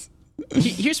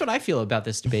 Here's what I feel about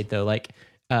this debate though. Like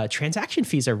transaction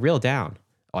fees are real down.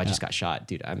 Oh, I just got shot.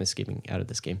 Dude, I'm escaping out of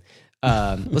this game.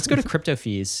 Let's go to crypto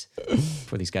fees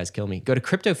before these guys kill me. Go to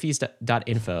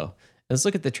cryptofees.info. Let's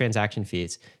look at the transaction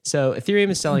fees. So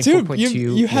Ethereum is selling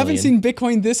 4.2 you haven't seen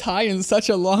Bitcoin this high in such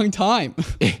a long time.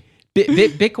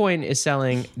 Bitcoin is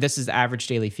selling, this is the average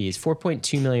daily fees,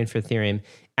 4.2 million for Ethereum.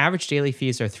 Average daily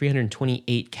fees are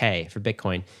 328K for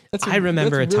Bitcoin. I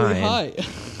remember a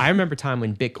time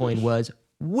when Bitcoin was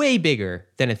way bigger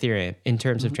than Ethereum in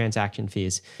terms of transaction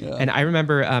fees. Yeah. And I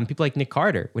remember people like Nick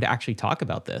Carter would actually talk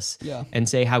about this and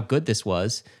say how good this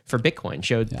was for Bitcoin,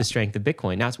 showed the strength of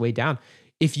Bitcoin. Now it's way down.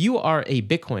 If you are a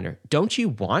Bitcoiner, don't you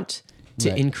want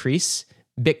to increase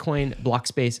Bitcoin block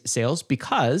space sales?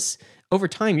 Because over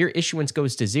time, your issuance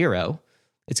goes to zero.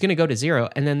 It's going to go to zero.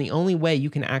 And then the only way you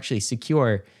can actually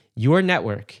secure your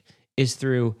network is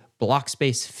through block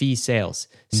space fee sales.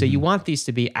 So you want these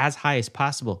to be as high as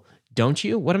possible, don't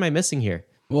you? What am I missing here?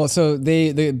 Well, so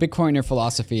the Bitcoiner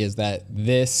philosophy is that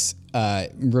this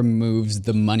removes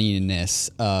the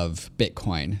moneyness of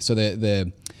Bitcoin. So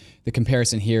the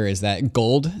comparison here is that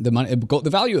the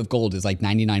value of gold is like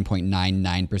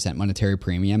 99.99% monetary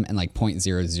premium and like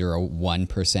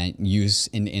 0.001% use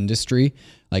in industry,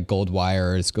 like gold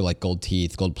wires, like gold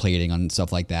teeth, gold plating on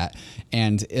stuff like that.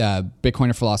 And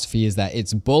Bitcoiner philosophy is that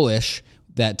it's bullish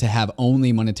that to have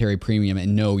only monetary premium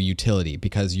and no utility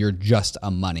because you're just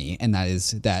a money. And that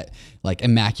is that like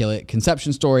immaculate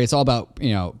conception story. It's all about,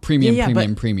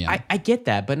 premium. I get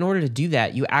that. But in order to do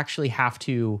that, you actually have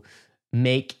to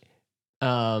win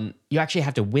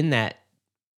that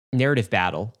narrative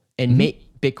battle and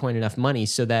make Bitcoin enough money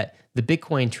so that the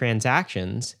Bitcoin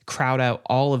transactions crowd out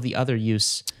all of the other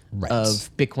use of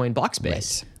Bitcoin block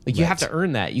space. Like you have to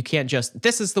earn that. You can't just,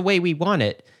 this is the way we want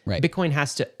it. Right. Bitcoin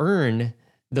has to earn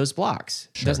those blocks,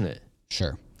 doesn't it?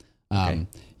 Sure.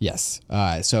 Yes.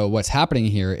 So what's happening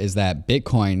here is that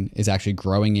Bitcoin is actually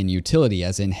growing in utility,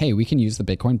 as in, hey, we can use the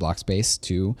Bitcoin block space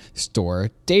to store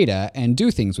data and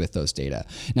do things with those data.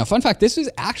 Now, fun fact, this is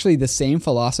actually the same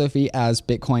philosophy as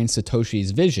Bitcoin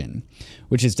Satoshi's vision,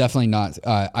 which is definitely not,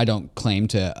 I don't claim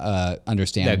to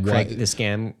understand. The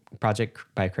scam project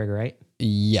by Craig Wright?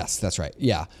 Yes, that's right.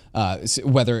 Yeah.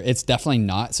 Whether it's definitely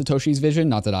not Satoshi's vision,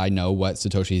 not that I know what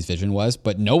Satoshi's vision was,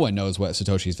 but no one knows what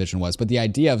Satoshi's vision was. But the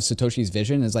idea of Satoshi's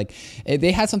vision is like,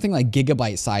 they had something like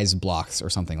gigabyte size blocks or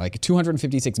something like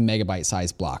 256 megabyte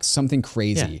size blocks, something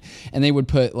crazy. Yeah. And they would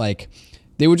put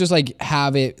they would just like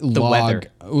have it log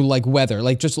weather,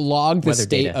 like just log the weather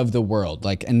state data of the world.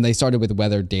 Like, and they started with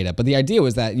weather data, but the idea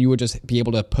was that you would just be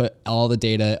able to put all the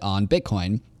data on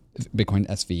Bitcoin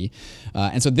SV.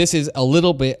 And so this is a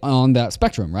little bit on that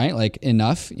spectrum, right? Like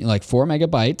enough, like 4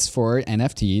 megabytes for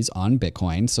NFTs on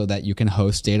Bitcoin so that you can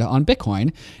host data on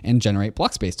Bitcoin and generate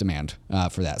block space demand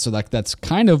for that. So like that's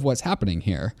kind of what's happening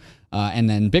here. And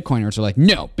then Bitcoiners are like,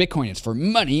 no, Bitcoin is for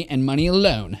money and money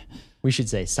alone. We should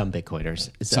say some Bitcoiners.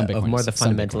 Some Bitcoiners. More the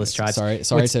fundamentalist tribes.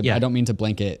 I don't mean to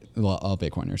blanket all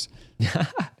Bitcoiners.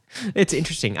 It's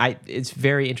interesting. It's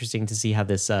very interesting to see how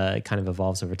this kind of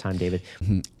evolves over time, David.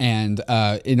 And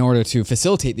in order to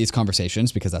facilitate these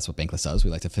conversations, because that's what Bankless does, we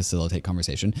like to facilitate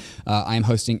conversation, I am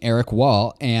hosting Eric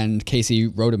Wall and Casey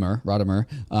Rodimer.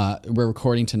 We're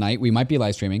recording tonight. We might be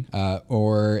live streaming,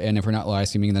 and if we're not live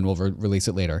streaming, then we'll release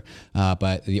it later.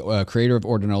 But the creator of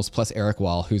Ordinals plus Eric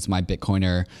Wall, who's my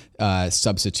Bitcoiner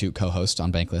substitute co-host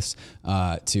on Bankless,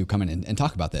 to come in and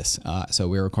talk about this. So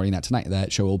we're recording that tonight.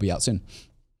 That show will be out soon.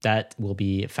 That will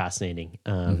be fascinating.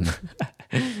 All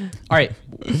right,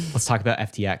 let's talk about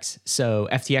FTX. So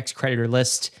FTX creditor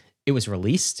list, it was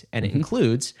released, and it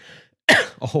includes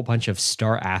a whole bunch of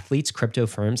star athletes, crypto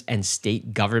firms, and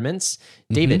state governments.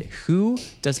 David, who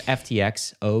does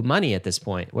FTX owe money at this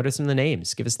point? What are some of the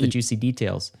names? Give us the juicy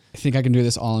details. I think I can do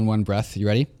this all in one breath. You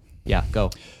ready? Yeah, go.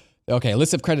 Okay,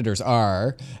 list of creditors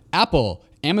are Apple,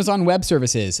 Amazon Web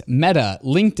Services, Meta,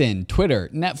 LinkedIn, Twitter,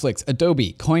 Netflix,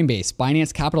 Adobe, Coinbase,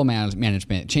 Binance Capital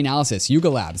Management, Chainalysis, Yuga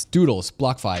Labs, Doodles,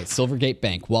 BlockFi, Silvergate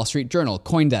Bank, Wall Street Journal,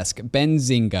 CoinDesk,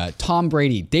 Benzinga, Tom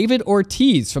Brady, David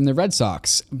Ortiz from the Red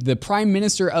Sox, the Prime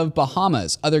Minister of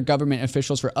Bahamas, other government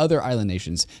officials for other island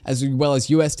nations, as well as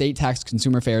U.S. state tax,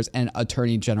 consumer affairs, and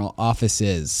attorney general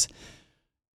offices.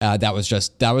 That was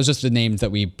just the names that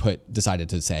we decided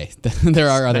to say. There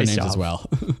are other names as well.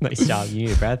 Nice job. You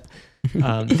need a breath.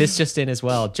 This just in as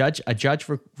well. A judge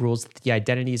rules that the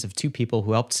identities of two people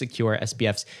who helped secure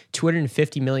SBF's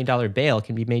 $250 million bail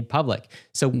can be made public.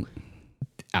 So,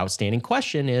 outstanding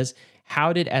question is,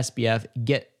 how did SBF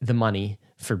get the money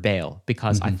for bail?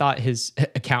 Because I thought his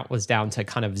account was down to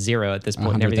kind of zero at this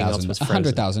point, and everything else was frozen.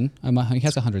 100,000. He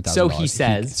has 100,000. So he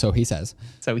says. So he says.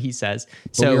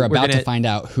 So we're about to find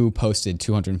out who posted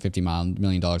 $250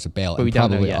 million of bail, and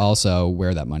probably also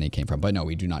where that money came from. But no,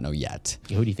 we do not know yet.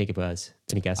 Who do you think it was?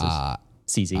 Any guesses?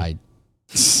 CZ.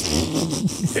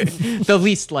 The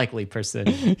least likely person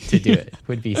to do it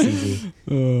would be CZ.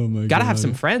 Oh my god! Gotta have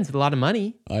some friends with a lot of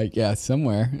money. Yeah,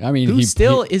 somewhere. I mean, who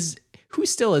still is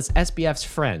SBF's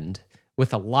friend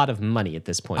with a lot of money at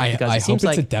this point? Because I hope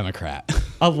it's a Democrat.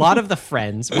 A lot of the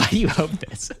friends. Why do you hope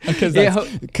this?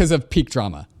 Because of peak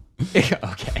drama.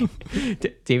 Okay.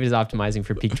 David is optimizing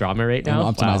for peak drama right now.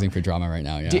 I'm optimizing for drama right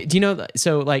now. Yeah. Do you know?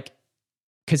 So like,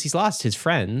 because he's lost his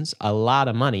friends a lot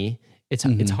of money.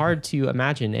 It's hard to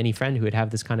imagine any friend who would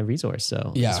have this kind of resource.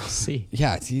 So yeah, we'll see.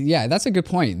 Yeah, that's a good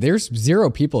point. There's zero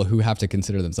people who have to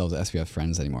consider themselves SBF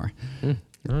friends anymore. I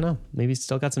don't know. Maybe he's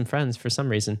still got some friends for some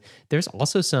reason. There's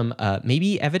also some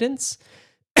maybe evidence.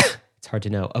 It's hard to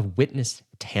know, of witness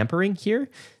tampering here.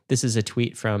 This is a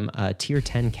tweet from Tier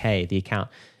 10K, the account.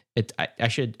 I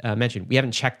should mention, we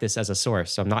haven't checked this as a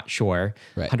source, so I'm not sure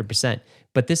 100%.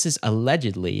 But this is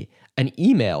allegedly an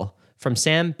email from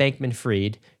Sam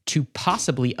Bankman-Fried to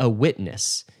possibly a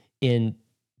witness in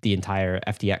the entire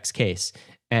FTX case.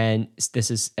 And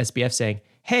this is SBF saying,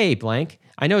 hey, blank,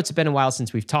 I know it's been a while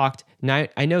since we've talked. Now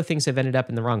I know things have ended up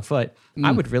in the wrong foot.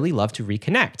 I would really love to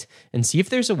reconnect and see if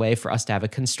there's a way for us to have a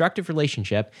constructive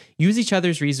relationship, use each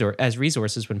other's as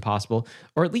resources when possible,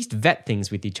 or at least vet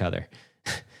things with each other.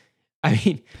 I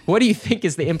mean, what do you think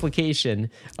is the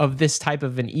implication of this type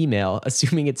of an email,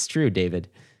 assuming it's true, David?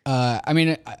 I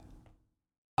mean,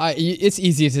 it's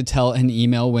easy to tell an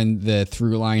email when the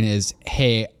through line is,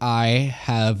 hey, I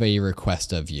have a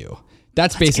request of you.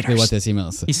 That's basically what this email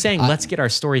is. He's saying, let's get our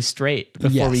story straight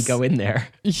before we go in there.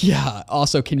 Yeah.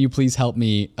 Also, can you please help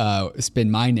me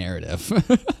spin my narrative?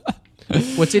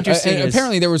 What's interesting is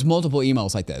apparently there was multiple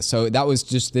emails like this. So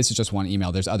this is just one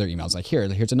email. There's other emails like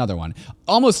here's another one.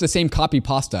 Almost the same copy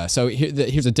pasta. So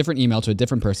here's a different email to a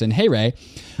different person. Hey, Ray.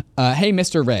 Hey,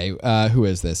 Mr. Ray. Who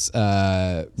is this?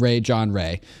 John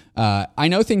Ray. I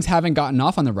know things haven't gotten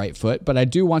off on the right foot, but I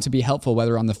do want to be helpful,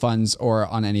 whether on the funds or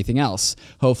on anything else.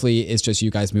 Hopefully it's just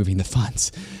you guys moving the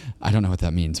funds. I don't know what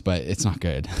that means, but it's not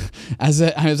good. As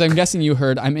I'm guessing you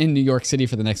heard, I'm in New York City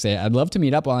for the next day. I'd love to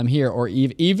meet up while I'm here, or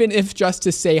even if just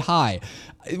to say hi.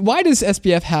 Why does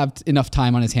SBF have enough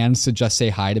time on his hands to just say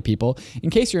hi to people? In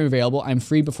case you're available, I'm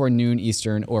free before noon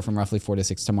Eastern or from roughly 4 to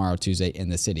 6 tomorrow, Tuesday in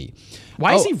the city.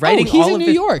 Why is he writing he's in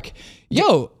New York.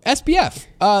 Yo, SBF,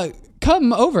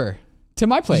 come over to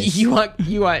my place. You want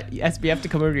SBF to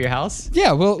come over to your house?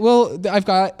 Yeah, well, I've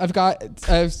got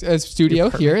a studio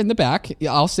here in the back.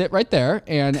 I'll sit right there,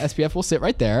 and SBF will sit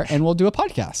right there, and we'll do a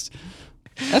podcast.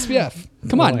 SBF,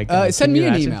 come on, send me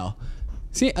an email.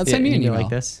 Send me an email like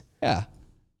this. Yeah,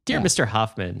 dear Mr.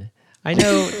 Hoffman, I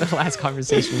know the last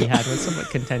conversation we had was somewhat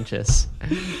contentious.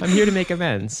 I'm here to make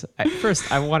amends. First,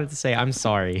 I wanted to say I'm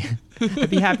sorry. I'd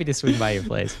be happy to swing by your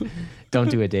place. Don't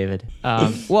do it, David.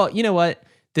 Well, you know what?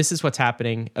 This is what's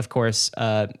happening. Of course,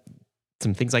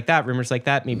 some things like that, rumors like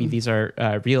that. Maybe these are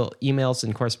real emails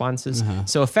and correspondences.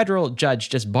 So a federal judge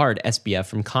just barred SBF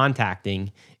from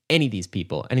contacting any of these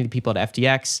people, any of the people at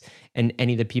FTX and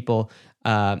any of the people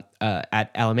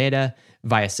at Alameda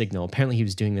via Signal. Apparently he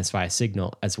was doing this via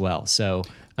Signal as well. So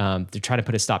they're trying to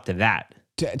put a stop to that.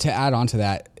 To add on to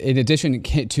that, in addition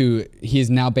to he is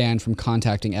now banned from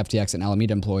contacting FTX and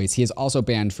Alameda employees, he is also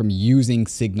banned from using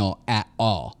Signal at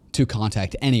all to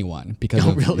contact anyone because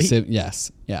really?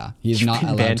 Yes. Yeah. He's not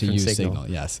allowed to use Signal.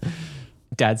 Yes.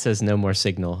 Dad says no more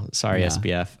Signal. Sorry,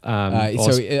 SBF.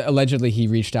 So allegedly he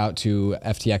reached out to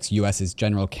FTX US's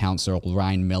general counsel,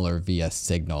 Ryan Miller, via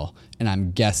Signal. And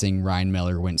I'm guessing Ryan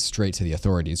Miller went straight to the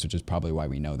authorities, which is probably why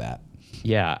we know that.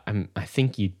 Yeah, I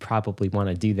think you'd probably want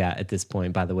to do that at this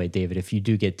point. By the way, David, if you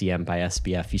do get DM'd by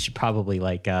SBF, you should probably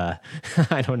I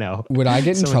don't know. Would I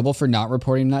get in trouble for not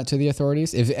reporting that to the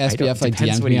authorities? If SBF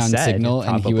DM'd me on Signal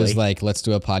and he was like, let's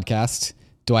do a podcast,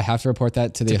 do I have to report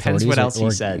that to the authorities? Depends what else he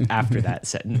said after that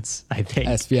sentence, I think.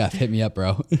 SBF, hit me up,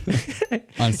 bro.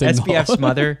 On Signal. SBF's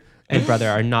mother and brother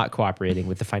are not cooperating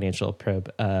with the financial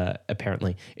probe,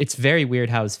 apparently. It's very weird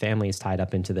how his family is tied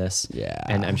up into this. Yeah.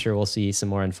 And I'm sure we'll see some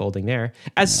more unfolding there.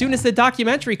 As soon as the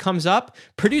documentary comes up,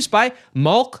 produced by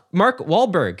Mark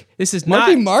Wahlberg. This is not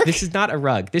a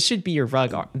rug. This should be your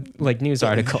rug news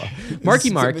article. Marky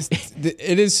Mark.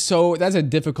 It is so, that's a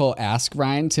difficult ask,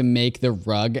 Ryan, to make the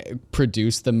rug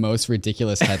produce the most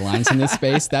ridiculous headlines in this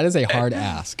space. That is a hard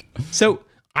ask. So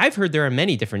I've heard there are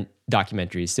many different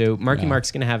documentaries. So Marky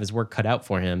Mark's going to have his work cut out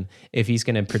for him if he's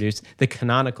going to produce the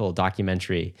canonical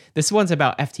documentary. This one's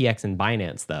about FTX and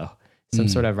Binance, though. Some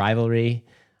sort of rivalry.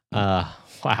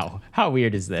 Wow. How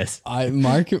weird is this?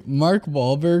 Mark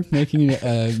Wahlberg making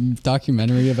a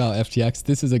documentary about FTX.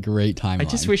 This is a great timeline. I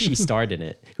just wish he starred in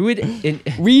it. Who would?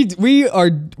 We deserve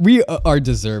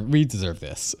this. We deserve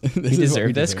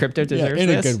this. Crypto deserves this in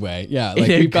a good way. Yeah, like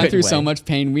we've gone through so much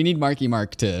pain. We need Marky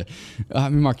Mark to.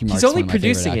 Marky Mark. He's only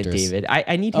producing it, David.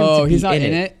 I need him to be in it. Oh, he's not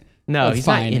in it. No, he's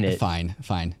not in it. Fine.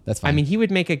 That's fine. I mean, he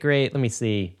would make a great. Let me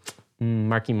see.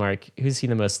 Marky Mark. Who's he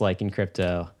the most like in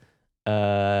crypto?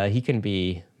 He can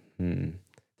be.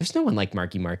 There's no one like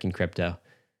Marky Mark in crypto.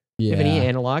 Yeah. You have any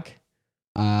analog?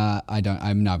 I don't.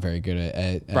 I'm not very good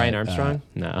at Brian Armstrong.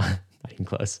 No, not even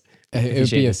close. It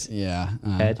would be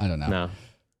I don't know. No.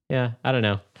 Yeah, I don't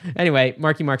know. Anyway,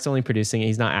 Marky Mark's only producing it.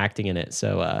 He's not acting in it.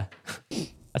 So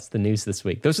that's the news this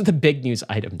week. Those are the big news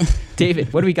items.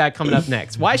 David, what do we got coming up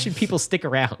next? Why should people stick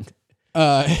around?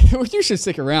 You should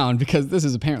stick around because this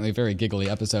is apparently a very giggly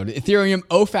episode. Ethereum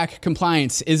OFAC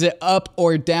compliance. Is it up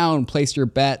or down? Place your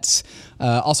bets.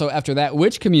 Also, after that,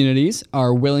 which communities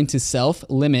are willing to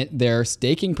self-limit their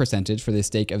staking percentage for the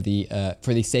sake of the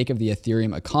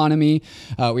Ethereum economy?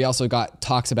 We also got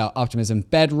talks about Optimism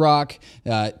Bedrock,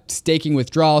 staking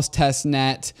withdrawals,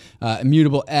 testnet,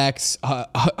 Immutable X,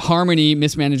 Harmony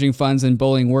mismanaging funds and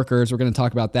bullying workers. We're going to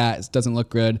talk about that. It doesn't look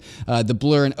good. The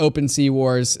Blur and OpenSea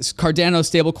wars, Cardano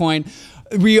stablecoin.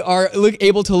 We are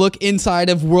able to look inside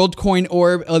of WorldCoin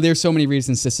Orb. There's so many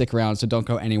reasons to stick around, so don't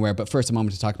go anywhere. But first, a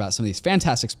moment to talk about some of these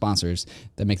fantastic sponsors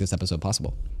that make this episode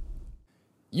possible.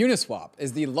 Uniswap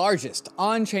is the largest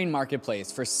on-chain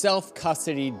marketplace for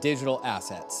self-custody digital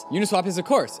assets. Uniswap is, of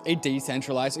course, a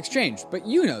decentralized exchange, but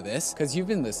you know this because you've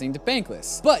been listening to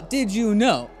Bankless. But did you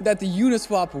know that the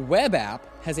Uniswap web app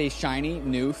has a shiny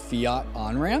new fiat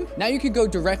on-ramp? Now you can go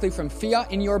directly from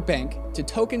fiat in your bank to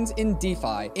tokens in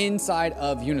DeFi inside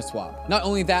of Uniswap. Not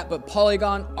only that, but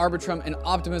Polygon, Arbitrum, and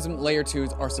Optimism Layer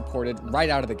 2s are supported right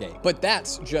out of the gate. But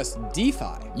that's just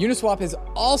DeFi. Uniswap is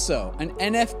also an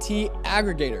NFT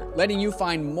aggregator, letting you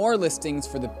find more listings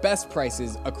for the best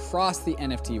prices across the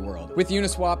NFT world. With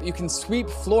Uniswap, you can sweep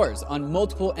floors on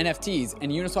multiple NFTs,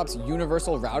 and Uniswap's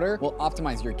universal router will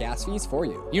optimize your gas fees for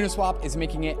you. Uniswap is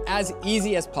making it as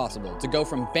easy as possible to go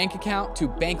from bank account to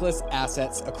bankless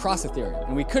assets across Ethereum,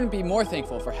 and we couldn't be more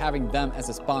thankful for having them as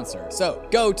a sponsor. So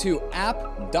go to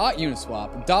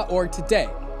app.uniswap.org today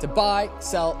to buy,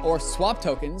 sell, or swap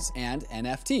tokens and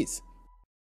NFTs.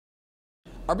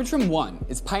 Arbitrum One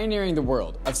is pioneering the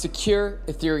world of secure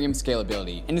Ethereum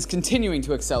scalability and is continuing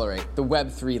to accelerate the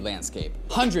Web3 landscape.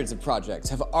 Hundreds of projects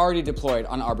have already deployed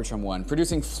on Arbitrum One,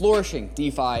 producing flourishing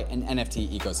DeFi and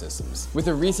NFT ecosystems. With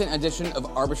the recent addition of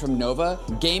Arbitrum Nova,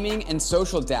 gaming and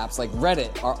social dApps like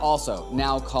Reddit are also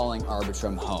now calling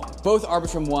Arbitrum home. Both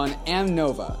Arbitrum One and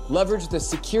Nova leverage the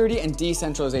security and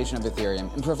decentralization of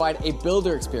Ethereum and provide a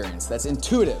builder experience that's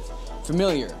intuitive,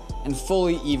 familiar, and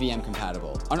fully EVM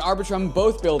compatible. On Arbitrum,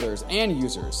 both builders and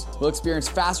users will experience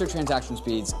faster transaction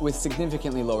speeds with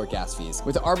significantly lower gas fees.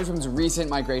 With Arbitrum's recent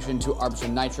migration to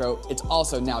Arbitrum Nitro, it's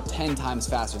also now 10 times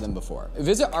faster than before.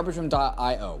 Visit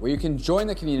arbitrum.io, where you can join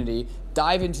the community,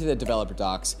 dive into the developer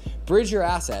docs, bridge your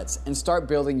assets, and start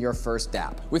building your first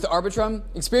dApp. With Arbitrum,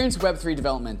 experience Web3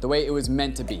 development the way it was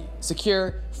meant to be: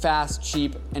 secure, fast,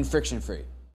 cheap, and friction-free.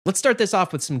 Let's start this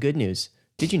off with some good news.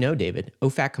 Did you know, David,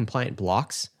 OFAC-compliant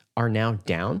blocks are now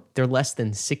down? They're less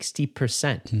than 60%.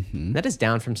 Mm-hmm. That is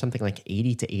down from something like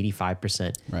 80 to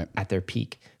 85% at their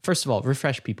peak. First of all,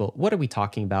 refresh people. What are we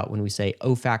talking about when we say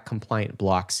OFAC compliant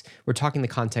blocks? We're talking the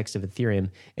context of Ethereum.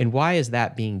 And why is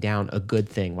that being down a good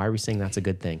thing? Why are we saying that's a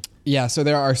good thing? Yeah, so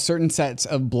there are certain sets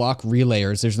of block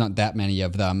relayers. There's not that many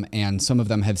of them. And some of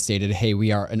them have stated, hey,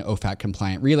 we are an OFAC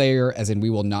compliant relayer, as in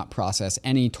we will not process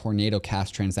any Tornado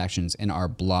Cash transactions in our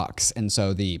blocks. And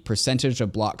so the percentage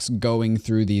of blocks going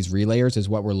through these relayers is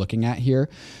what we're looking at here.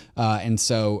 And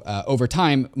so over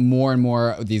time, more and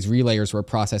more of these relayers were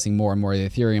processing more and more of the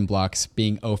Ethereum blocks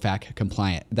being OFAC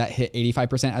compliant. That hit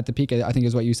 85% at the peak, I think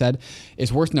is what you said.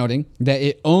 It's worth noting that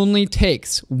it only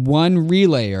takes one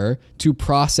relayer to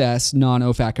process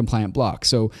non-OFAC compliant blocks.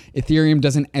 So Ethereum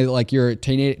doesn't, like your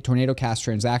Tornado Cash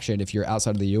transaction, if you're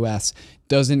outside of the US,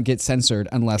 doesn't get censored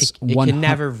unless it can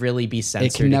never really be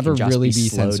censored. It can never really be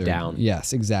slowed censored down.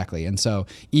 Yes, exactly. And so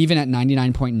even at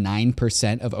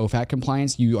 99.9% of OFAC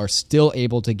compliance, you are still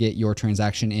able to get your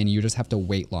transaction in. You just have to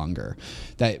wait longer.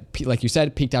 That, like you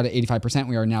said, peaked out at 85%.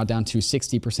 We are now down to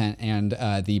 60%, and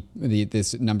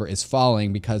this number is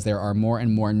falling because there are more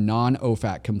and more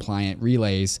non-OFAC compliant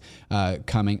relays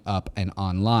coming up and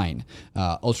online.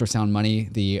 Ultrasound Money,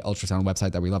 the ultrasound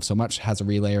website that we love so much, has a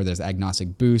relayer. There's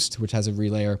Agnostic Boost, which has a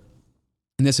relayer.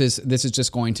 And this is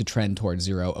just going to trend towards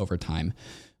zero over time.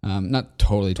 Not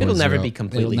totally towards zero. It'll never zero. be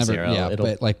completely zero. Yeah,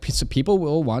 but like people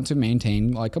will want to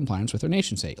maintain like compliance with their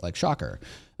nation state, like shocker.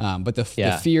 But the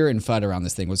fear and FUD around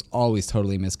this thing was always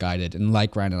totally misguided. And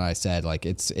like Ryan and I said, like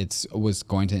it was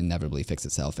going to inevitably fix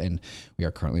itself. And we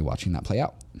are currently watching that play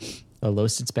out. The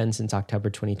lowest it's been since October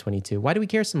 2022. Why do we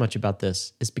care so much about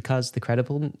this? It's because the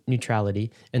credible neutrality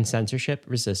and censorship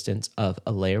resistance of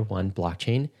a layer 1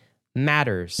 blockchain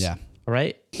matters. Yeah. All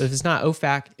right. If it's not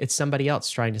OFAC, it's somebody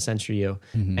else trying to censor you.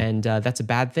 Mm-hmm. And that's a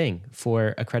bad thing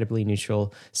for a credibly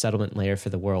neutral settlement layer for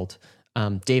the world.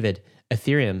 David,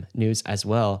 Ethereum news as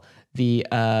well. The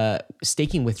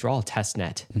staking withdrawal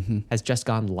testnet has just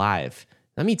gone live.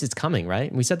 That means it's coming,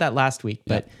 right? We said that last week,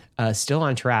 but still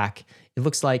on track. It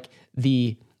looks like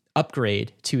the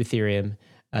upgrade to Ethereum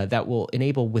that will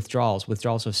enable withdrawals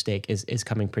of stake is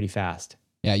coming pretty fast.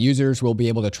 Yeah, users will be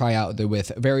able to try out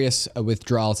with various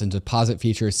withdrawals and deposit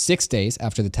features 6 days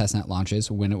after the testnet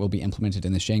launches, when it will be implemented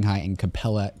in the Shanghai and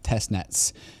Capella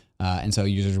testnets. And so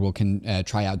users can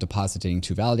try out depositing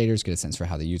to validators, get a sense for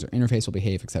how the user interface will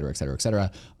behave, et cetera, et cetera, et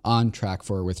cetera. On track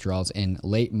for withdrawals in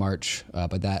late March.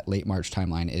 But that late March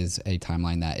timeline is a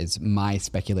timeline that is my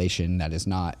speculation. That is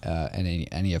not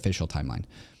any official timeline.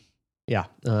 Yeah,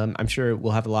 I'm sure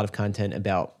we'll have a lot of content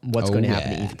about what's going to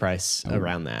happen to ETH price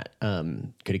around that.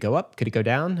 Could it go up? Could it go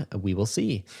down? We will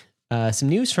see. Some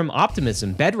news from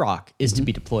Optimism. Bedrock is to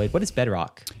be deployed. What is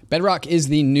Bedrock? Bedrock is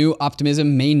the new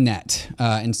Optimism mainnet.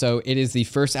 And so it is the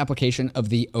first application of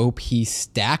the OP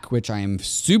stack, which I am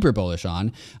super bullish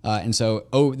on. And so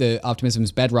the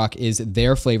Optimism's Bedrock is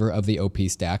their flavor of the OP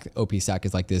stack. OP stack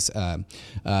is like this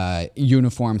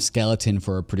uniform skeleton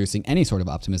for producing any sort of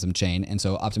Optimism chain. And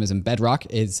so Optimism Bedrock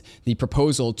is the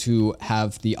proposal to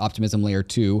have the Optimism Layer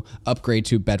 2 upgrade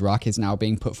to Bedrock is now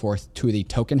being put forth to the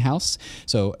token house.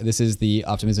 So this is the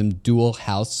Optimism dual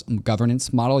house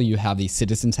governance model. You have the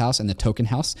citizens house and the token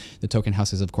house. The token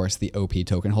house is, of course, the OP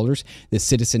token holders. The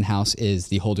citizen house is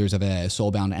the holders of a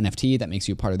soulbound NFT that makes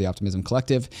you part of the Optimism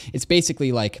collective. It's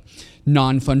basically like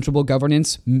non-fungible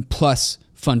governance plus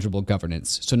fungible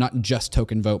governance. So not just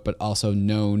token vote, but also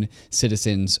known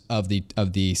citizens of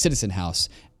the citizen house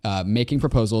making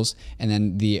proposals, and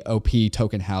then the OP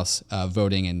token house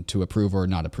voting and to approve or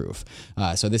not approve.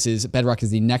 So Bedrock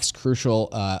is the next crucial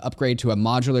upgrade to a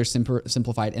modular,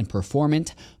 simplified, and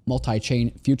performant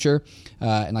multi-chain future.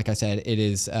 And like I said, it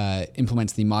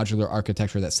implements the modular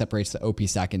architecture that separates the OP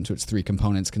stack into its three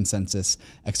components: consensus,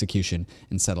 execution,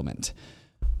 and settlement.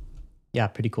 Yeah,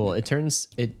 pretty cool.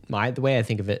 The way I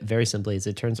think of it very simply is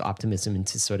it turns Optimism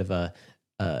into sort of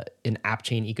an app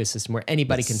chain ecosystem where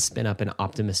anybody can spin up an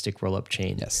optimistic rollup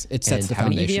chain. Yes, it sets the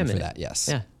foundation for that. Yes.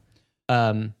 Yeah.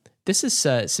 This is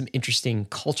some interesting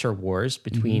culture wars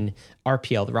between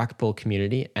RPL, the Rocket Pool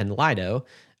community, and Lido.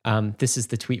 This is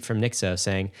the tweet from Nixo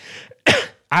saying,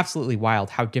 absolutely wild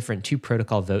how different two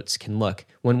protocol votes can look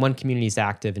when one community is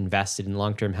active, invested in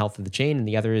long-term health of the chain, and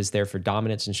the other is there for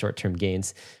dominance and short-term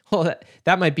gains. Well,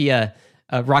 that might be a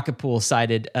Rocket Pool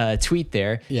sided tweet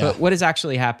there. Yeah. But what is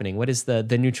actually happening? What is the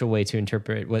neutral way to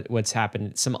interpret what's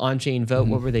happened? Some on-chain vote.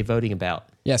 What were they voting about?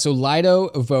 Yeah, so Lido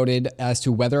voted as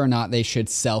to whether or not they should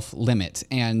self-limit.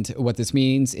 And what this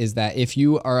means is that if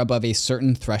you are above a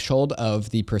certain threshold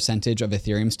of the percentage of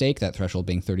Ethereum stake, that threshold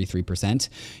being 33%,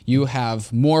 you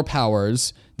have more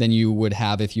powers than you would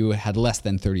have if you had less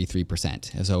than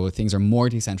 33%. And so things are more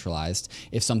decentralized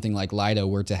if something like Lido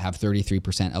were to have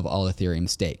 33% of all Ethereum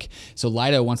stake. So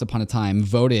Lido, once upon a time,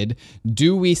 voted,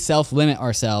 do we self-limit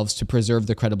ourselves to preserve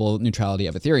the credible neutrality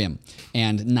of Ethereum?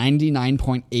 And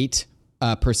 99.8%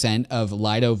 of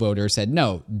Lido voters said,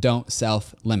 no, don't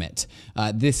self-limit.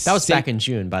 That was back in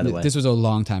June, by the way. This was a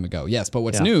long time ago, yes. But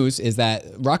what's news is that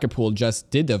Rocket Pool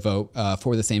just did the vote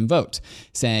for the same vote,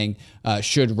 saying,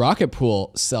 should Rocket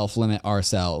Pool self-limit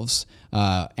ourselves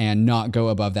and not go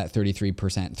above that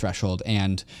 33% threshold?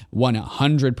 And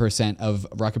 100% of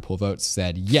Rocket Pool votes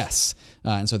said yes.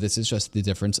 And so this is just the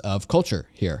difference of culture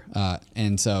here.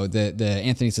 And so the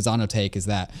Anthony Cesano take is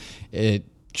that it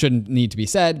shouldn't need to be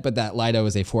said, but that Lido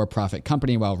is a for-profit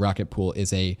company while Rocket Pool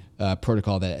is a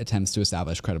protocol that attempts to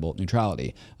establish credible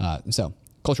neutrality. So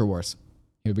culture wars.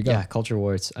 Here we go. Yeah, culture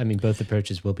wars. I mean, both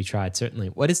approaches will be tried, certainly.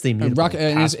 What is the immutable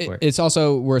passport? It's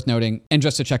also worth noting, and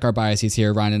just to check our biases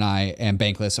here, Ryan and I and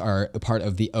Bankless are a part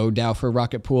of the ODAO for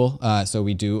Rocket Pool. So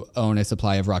we do own a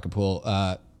supply of Rocket Pool.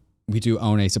 We do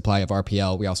own a supply of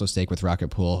RPL. We also stake with Rocket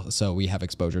Pool, so we have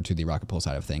exposure to the Rocket Pool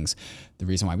side of things. The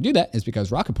reason why we do that is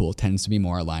because Rocket Pool tends to be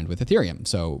more aligned with Ethereum.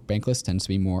 So Bankless tends to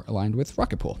be more aligned with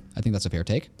Rocket Pool. I think that's a fair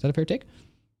take. Is that a fair take?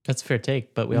 That's a fair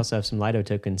take, but we also have some Lido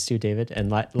tokens too, David. And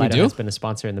Lido has been a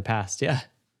sponsor in the past. Yeah.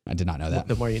 I did not know that.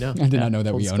 The more you know. I did not know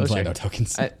that we owned Lido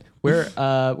tokens. We're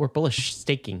bullish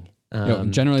staking.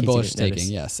 Generally bullish staking,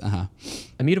 yes.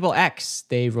 Immutable X,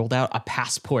 they rolled out a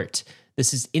passport.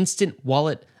 This is instant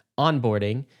wallet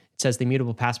onboarding. It says the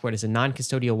Immutable Passport is a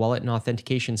non-custodial wallet and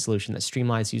authentication solution that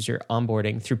streamlines user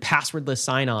onboarding through passwordless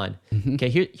sign-on. Okay,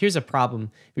 here's a problem.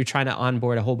 If you're trying to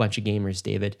onboard a whole bunch of gamers,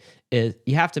 David, is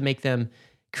you have to make them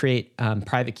create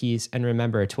private keys and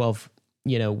remember a 12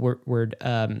 word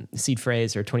seed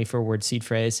phrase or 24-word seed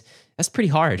phrase. That's pretty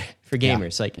hard for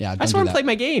gamers. I just want to play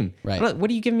my game. Right. What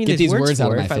are you giving me these words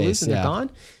for? If I lose them, they're gone.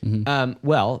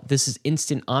 Well, this is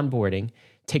instant onboarding.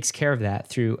 Takes care of that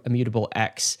through Immutable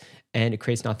X, and it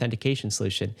creates an authentication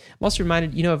solution. I'm also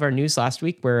reminded, of our news last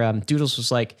week where Doodles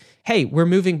was like, hey, we're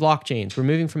moving blockchains. We're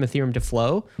moving from Ethereum to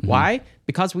Flow. Why?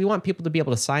 Because we want people to be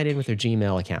able to sign in with their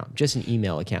Gmail account, just an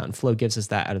email account. And Flow gives us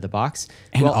that out of the box.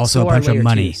 And also a bunch of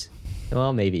money.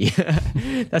 Well, maybe.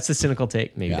 That's the cynical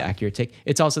take, maybe the accurate take.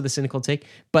 It's also the cynical take.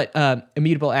 But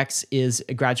Immutable X is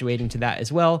graduating to that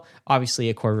as well. Obviously,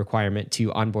 a core requirement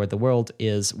to onboard the world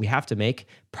is we have to make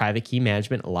private key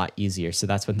management a lot easier. So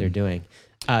that's what they're doing.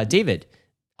 David,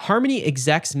 Harmony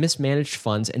execs mismanaged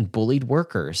funds and bullied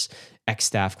workers.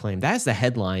 Ex-staff claim. That is the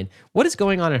headline. What is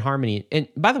going on in Harmony? And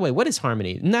by the way, what is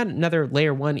Harmony? Isn't that another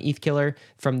layer 1 ETH killer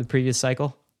from the previous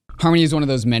cycle? Harmony is one of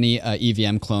those many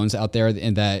EVM clones out there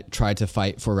that tried to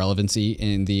fight for relevancy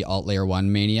in the alt layer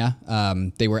 1 mania.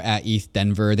 They were at ETH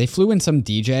Denver. They flew in some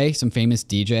famous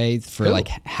DJ for like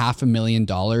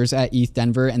 $500,000 at ETH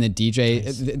Denver. And the DJ,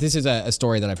 this is a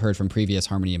story that I've heard from previous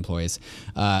Harmony employees.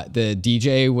 The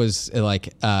DJ was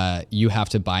like, you have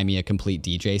to buy me a complete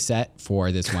DJ set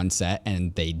for this one set.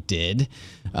 And they did.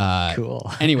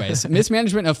 Cool. Anyways,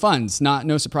 mismanagement of funds,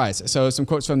 no surprise. So some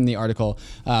quotes from the article.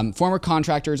 Former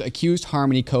contractors accused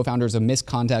Harmony co-founders of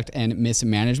misconduct and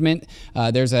mismanagement.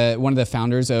 There's one of the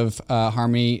founders of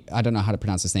Harmony, I don't know how to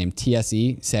pronounce his name,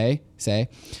 TSE,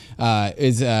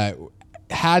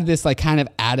 had this like kind of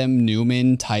Adam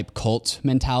Newman type cult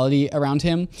mentality around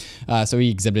him. So he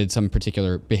exhibited some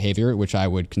particular behavior, which I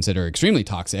would consider extremely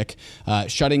toxic,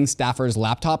 shutting staffers'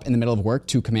 laptop in the middle of work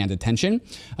to command attention.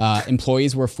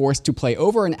 Employees were forced to play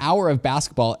over an hour of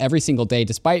basketball every single day,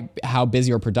 despite how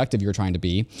busy or productive you're trying to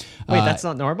be. Wait, that's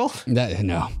not normal?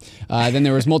 No. Then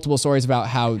there was multiple stories about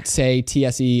how, say,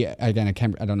 TSE, again,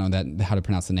 I don't know how to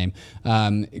pronounce the name,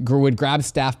 would grab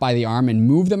staff by the arm and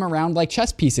move them around like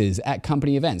chess pieces at company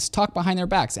events, talk behind their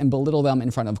backs and belittle them in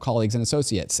front of colleagues and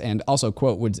associates. And also,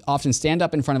 quote, would often stand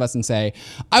up in front of us and say,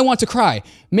 "I want to cry,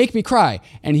 make me cry."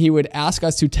 And he would ask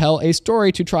us to tell a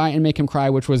story to try and make him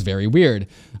cry, which was very weird.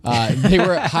 They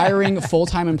were hiring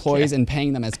full-time employees and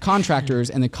paying them as contractors,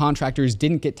 and the contractors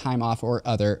didn't get time off or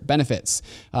other benefits.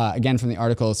 Again, from the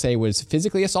article, Say was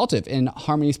physically assaulted in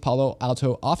Harmony's Palo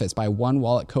Alto office by One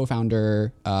Wallet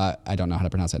co-founder, I don't know how to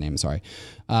pronounce that name, sorry.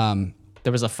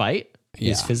 There was a fight?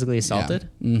 He's physically assaulted?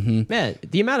 Yeah. Mm-hmm. Man,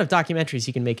 the amount of documentaries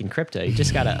you can make in crypto, you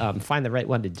just got to find the right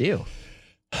one to do.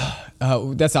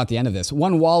 That's not the end of this.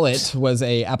 One Wallet was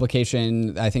a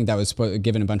application, I think that was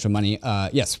given a bunch of money.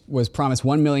 Was promised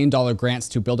 $1 million grants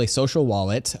to build a social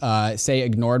wallet. Say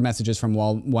ignored messages from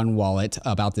One Wallet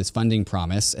about this funding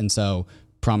promise. And so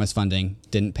promised funding,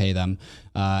 didn't pay them.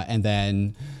 And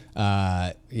then...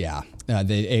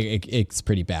 it's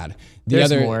pretty bad.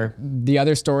 The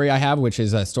other story I have, which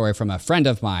is a story from a friend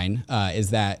of mine, is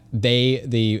that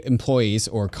the employees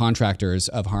or contractors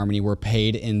of Harmony were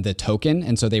paid in the token.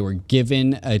 And so they were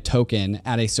given a token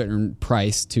at a certain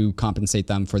price to compensate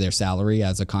them for their salary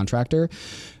as a contractor.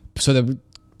 So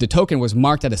the token was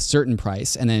marked at a certain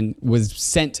price and then was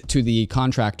sent to the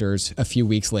contractors a few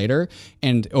weeks later.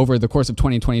 And over the course of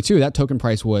 2022, that token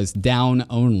price was down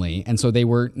only. And so they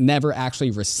were never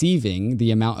actually receiving the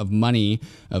amount of money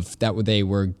that they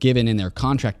were given in their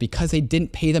contract because they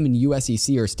didn't pay them in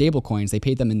USDC or stablecoins. They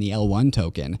paid them in the L1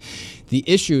 token. The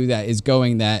issue that is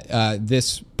going that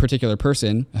this particular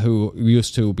person who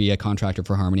used to be a contractor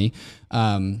for Harmony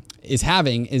is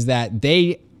having is that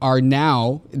they are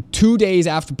now 2 days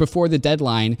before the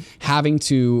deadline having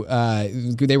to,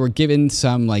 they were given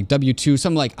some like W-2,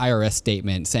 some like IRS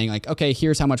statement saying like, okay,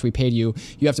 here's how much we paid you.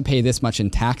 You have to pay this much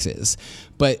in taxes.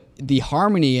 But the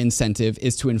Harmony incentive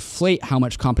is to inflate how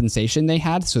much compensation they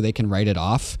had so they can write it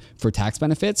off for tax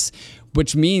benefits,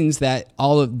 which means that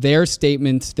all of their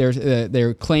statements,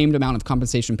 their claimed amount of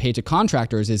compensation paid to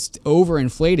contractors is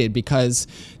overinflated because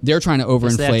they're trying to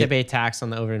overinflate. So they have to pay tax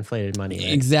on the overinflated money,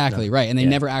 right? Exactly, right. And they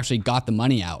never actually got the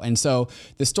money out. And so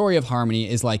the story of Harmony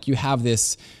is like you have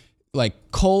this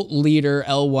like cult leader,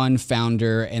 L1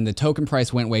 founder, and the token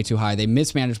price went way too high. They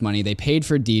mismanaged money. They paid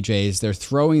for DJs. They're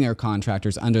throwing their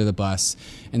contractors under the bus.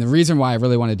 And the reason why I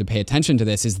really wanted to pay attention to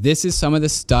this is some of the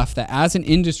stuff that as an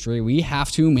industry, we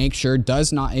have to make sure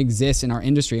does not exist in our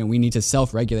industry, and we need to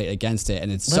self-regulate against it. And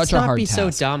it's such a hard task. Let's not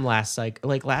be so dumb last cycle.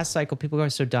 Like last cycle, people were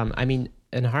so dumb. I mean,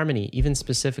 in Harmony, even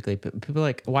specifically, people are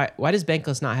like, why does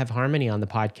Bankless not have Harmony on the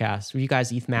podcast? Were you guys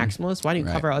ETH maximalists? Why don't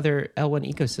you cover other L1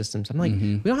 ecosystems? I'm like,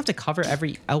 we don't have to cover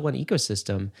every L1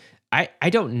 ecosystem. I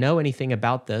don't know anything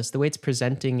about this. The way it's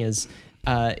presenting is,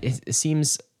 it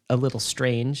seems a little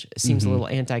strange. It seems a little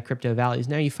anti-crypto values.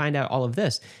 Now you find out all of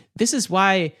this. This is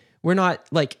why we're not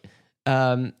like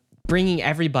bringing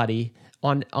everybody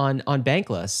on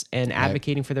Bankless and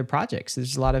advocating for their projects.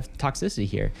 There's a lot of toxicity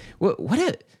here. What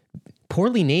a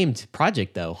poorly named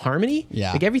project though. Harmony?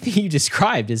 Yeah. Like everything you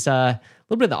described is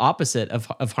little bit of the opposite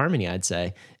of Harmony, I'd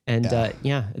say. And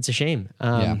it's a shame.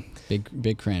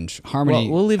 Big cringe. Harmony.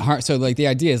 We'll leave. So like the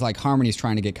idea is like Harmony's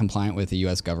trying to get compliant with the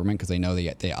U.S. government because they know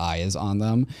the eye is on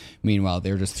them. Meanwhile,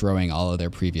 they're just throwing all of their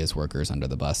previous workers under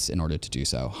the bus in order to do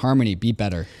so. Harmony, be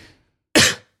better.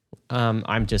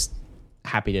 I'm just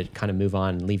happy to kind of move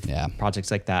on and leave projects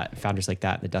like that, founders like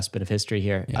that in the dustbin of history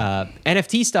here.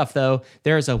 NFT stuff, though,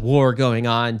 there's a war going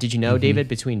on. Did you know, David,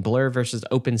 between Blur versus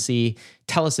OpenSea?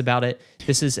 Tell us about it.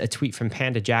 This is a tweet from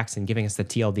Panda Jackson giving us the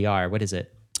TLDR. What is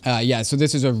it? So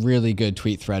this is a really good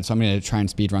tweet thread. So I'm going to try and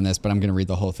speed run this, but I'm going to read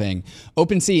the whole thing.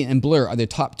 OpenSea and Blur are the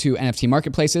top 2 NFT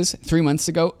marketplaces. 3 months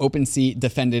ago, OpenSea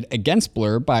defended against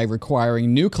Blur by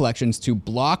requiring new collections to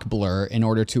block Blur in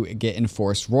order to get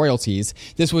enforced royalties.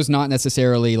 This was not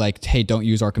necessarily like, hey, don't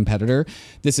use our competitor.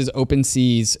 This is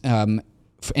OpenSea's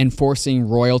enforcing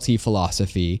royalty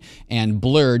philosophy, and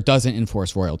Blur doesn't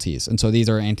enforce royalties, and so these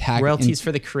are royalties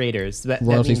for the creators.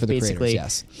 Royalties for the creators.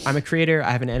 Yes, I'm a creator. I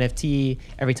have an NFT.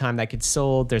 Every time that gets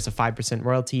sold, there's a 5%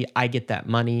 royalty. I get that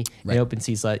money. Right. And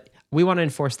OpenSea's like, we want to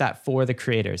enforce that for the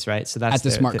creators, right? So that's at the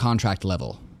smart contract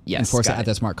level. Yes, enforce it at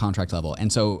the smart contract level,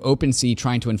 and so OpenSea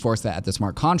trying to enforce that at the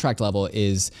smart contract level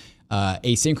is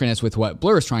asynchronous with what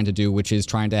Blur is trying to do, which is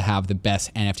trying to have the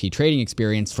best NFT trading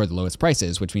experience for the lowest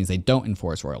prices, which means they don't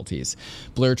enforce royalties.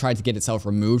 Blur tried to get itself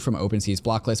removed from OpenSea's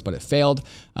block list, but it failed.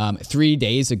 3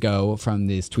 days ago from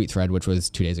this tweet thread, which was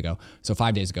 2 days ago, so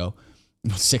 5 days ago,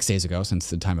 6 days ago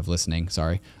since the time of listening,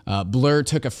 Blur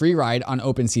took a free ride on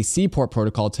OpenSea's Seaport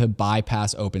protocol to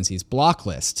bypass OpenSea's block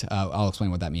list. I'll explain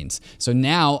what that means. So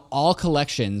now all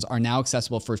collections are now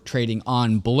accessible for trading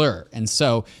on Blur. And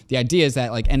so the idea is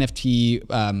that like NFT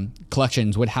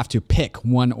collections would have to pick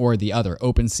one or the other,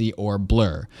 OpenSea or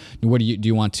Blur. What do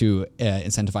you want to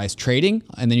incentivize trading?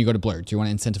 And then you go to Blur. Do you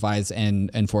want to incentivize and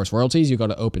enforce royalties? You go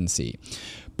to OpenSea.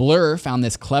 Blur found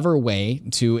this clever way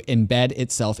to embed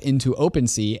itself into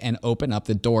OpenSea and open up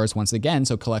the doors once again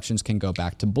so collections can go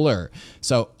back to Blur.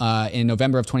 So in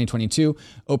November of 2022,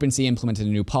 OpenSea implemented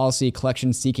a new policy.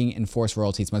 Collections seeking enforced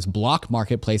royalties must block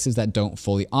marketplaces that don't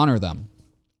fully honor them.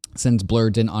 Since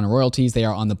Blur didn't honor royalties, they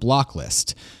are on the block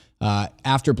list.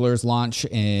 After Blur's launch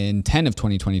in 10 of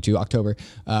 2022, October,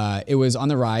 it was on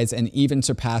the rise and even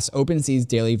surpassed OpenSea's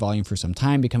daily volume for some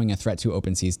time, becoming a threat to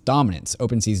OpenSea's dominance.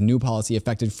 OpenSea's new policy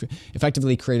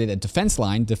effectively created a defense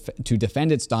line to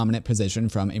defend its dominant position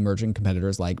from emerging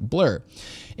competitors like Blur.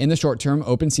 In the short term,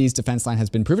 OpenSea's defense line has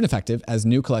been proven effective as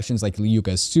new collections like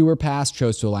Yuga's Sewer Pass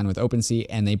chose to align with OpenSea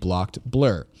and they blocked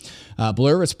Blur.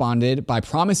 Blur responded by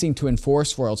promising to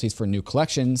enforce royalties for new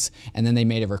collections, and then they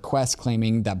made a request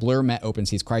claiming that Blur met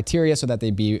OpenSea's criteria so that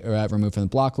they'd be removed from the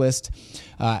block list.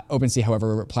 OpenSea,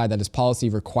 however, replied that its policy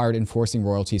required enforcing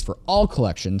royalties for all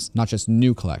collections, not just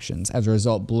new collections. As a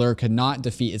result, Blur could not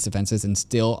defeat its offenses and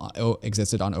still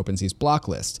existed on OpenSea's block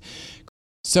list.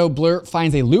 So Blur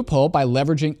finds a loophole by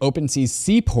leveraging OpenSea's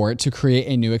Seaport to create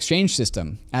a new exchange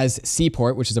system. As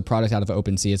Seaport, which is a product out of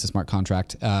OpenSea, it's a smart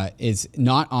contract, is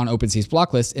not on OpenSea's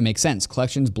block list, it makes sense.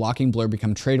 Collections blocking Blur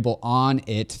become tradable on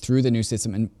it through the new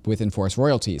system and with enforced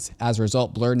royalties. As a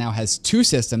result, Blur now has 2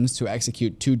 systems to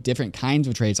execute 2 different kinds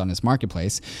of trades on its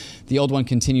marketplace. The old one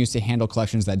continues to handle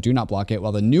collections that do not block it,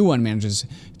 while the new one manages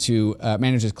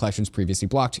collections previously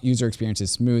blocked. User experience is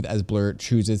smooth as Blur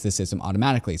chooses the system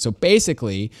automatically. So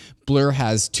basically, Blur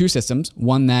has 2 systems,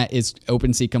 one that is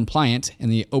OpenSea compliant,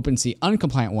 and the OpenSea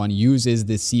uncompliant one uses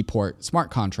the Seaport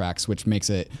smart contracts, which makes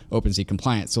it OpenSea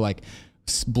compliant. So like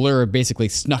Blur basically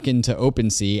snuck into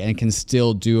OpenSea and can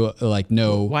still do like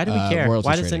no. Why do we care?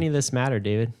 Why does trading. any of this matter,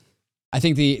 David? I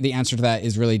think the answer to that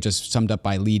is really just summed up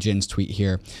by Legion's tweet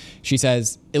here. She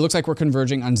says, it looks like we're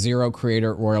converging on 0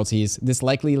 creator royalties. This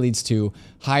likely leads to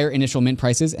higher initial mint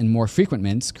prices and more frequent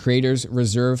mints. Creators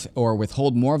reserve or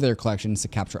withhold more of their collections to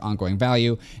capture ongoing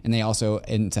value. And they also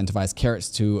incentivize carrots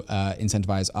to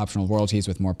incentivize optional royalties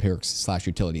with more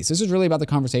perks/utilities. This is really about the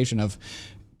conversation of,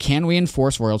 can we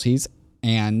enforce royalties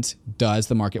and does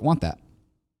the market want that?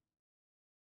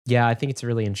 Yeah, I think it's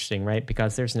really interesting, right?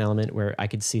 Because there's an element where I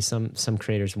could see some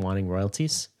creators wanting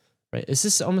royalties, right?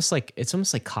 It's almost like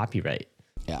copyright.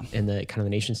 Yeah. In the kind of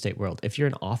the nation state world. If you're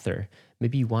an author,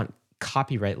 maybe you want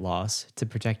copyright laws to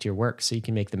protect your work so you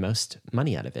can make the most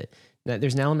money out of it. Now,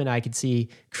 there's an element I could see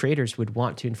creators would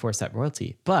want to enforce that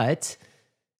royalty, but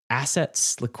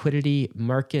assets, liquidity,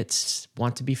 markets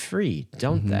want to be free,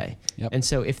 don't they? Yep. And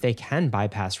so if they can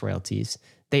bypass royalties,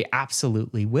 they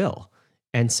absolutely will.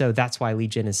 And so that's why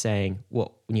Legion is saying,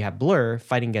 well, when you have Blur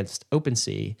fighting against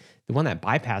OpenSea, the one that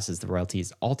bypasses the royalty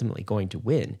is ultimately going to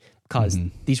win because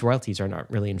these royalties are not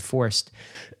really enforced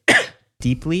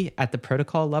deeply at the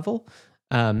protocol level.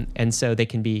 And so they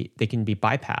can be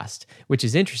bypassed, which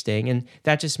is interesting. And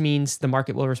that just means the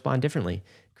market will respond differently.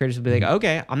 Creators will be like,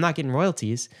 okay, I'm not getting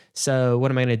royalties. So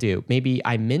what am I going to do? Maybe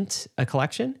I mint a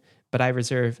collection, but I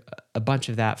reserve a bunch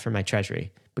of that for my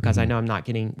treasury because I know I'm not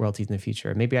getting royalties in the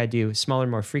future. Maybe I do smaller,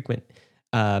 more frequent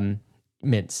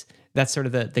mints. That's sort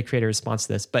of the creator response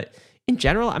to this. But in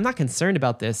general, I'm not concerned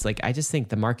about this. Like, I just think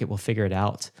the market will figure it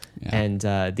out. Yeah.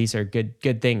 And these are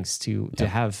good things to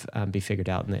have be figured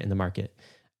out in the market.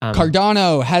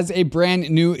 Cardano has a brand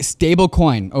new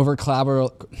stablecoin, over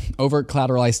collateralized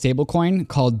stablecoin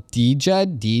called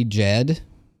DJED,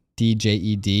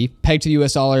 DJED, pegged to the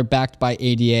US dollar, backed by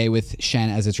ADA with Shen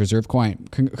as its reserve coin.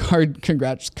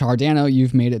 Congrats, Cardano,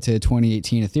 you've made it to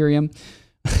 2018 Ethereum.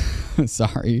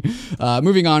 Sorry.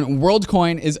 Moving on,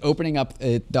 WorldCoin is opening up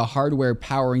the hardware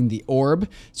powering the orb.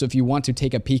 So if you want to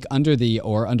take a peek under the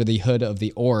hood of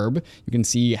the orb, you can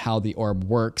see how the orb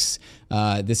works.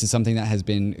 This is something that has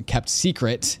been kept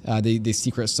secret, the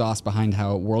secret sauce behind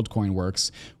how WorldCoin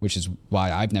works, which is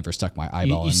why I've never stuck my eyeball in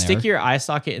there. You stick your eye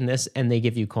socket in this and they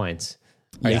give you coins.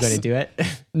 Are you going to do it?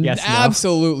 Yes,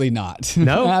 absolutely not.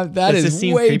 No? that is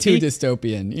way too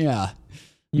dystopian. Yeah.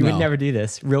 You would never do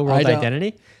this. Real world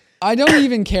identity? I don't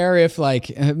even care if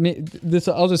this.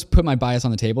 I'll just put my bias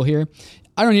on the table here.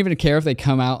 I don't even care if they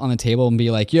come out on the table and be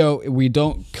like, "Yo, we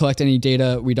don't collect any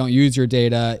data. We don't use your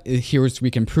data. We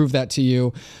can prove that to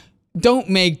you." Don't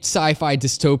make sci-fi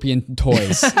dystopian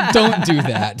toys. Don't do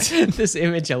that. This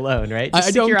image alone, right? Just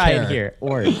stick your eye in here.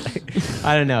 Or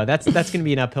I don't know. That's going to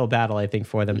be an uphill battle, I think,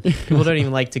 for them. People don't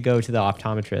even like to go to the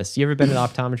optometrist. You ever been to the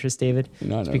optometrist, David?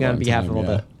 Speaking on behalf of all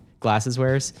the glasses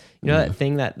wearers, that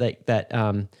thing that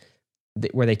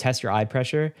where they test your eye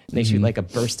pressure and they shoot like a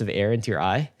burst of air into your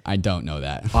eye. I don't know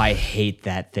that. I hate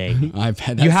that thing. I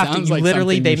bet that you have to like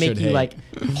literally they make you hate. like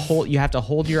hold. You have to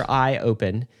hold your eye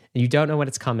open and you don't know when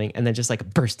it's coming, and then just like a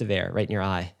burst of air right in your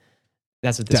eye.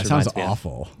 That's what this reminds me of.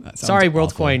 Awful. That sounds Sorry, awful.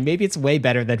 WorldCoin. Maybe it's way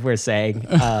better than we're saying.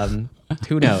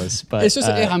 Who knows? But it's just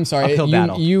I'm sorry. Uphill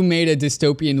battle. You made a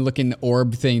dystopian looking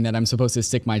orb thing that I'm supposed to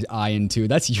stick my eye into.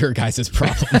 That's your guys'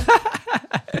 problem.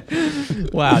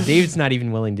 Wow, David's not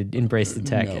even willing to embrace the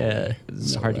tech.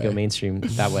 It's hard to go mainstream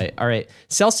that way. All right,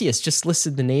 Celsius just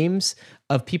listed the names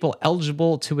of people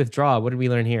eligible to withdraw. What did we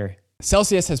learn here?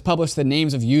 Celsius has published the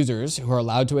names of users who are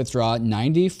allowed to withdraw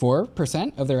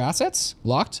 94% of their assets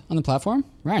locked on the platform.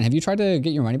 Ryan, have you tried to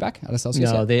get your money back out of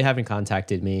Celsius? No, they haven't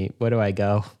contacted me. Where do I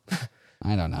go?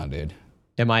 I don't know, dude.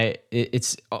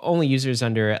 It's only users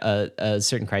under a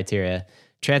certain criteria.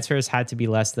 Transfers had to be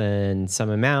less than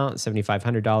some amount,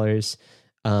 $7,500.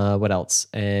 What else?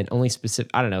 And only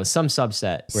specific, I don't know, some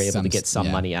subset were able to get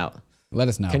some money out. Let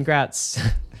us know. Congrats.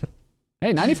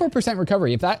 Hey, 94%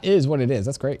 recovery. If that is what it is,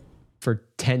 that's great. For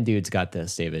 10 dudes got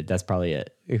this, David. That's probably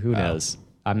it. Who knows?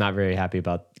 I'm not very happy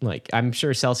about, I'm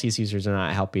sure Celsius users are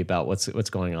not happy about what's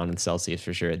going on in Celsius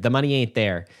for sure. The money ain't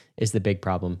there is the big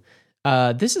problem.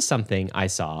 This is something I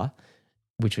saw,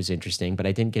 which was interesting, but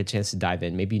I didn't get a chance to dive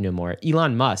in. Maybe you know more.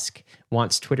 Elon Musk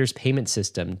wants Twitter's payment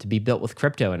system to be built with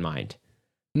crypto in mind.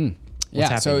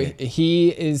 Yeah, so he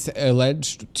is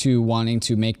alleged to wanting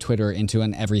to make Twitter into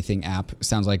an everything app.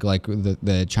 Sounds like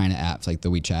the China apps, like the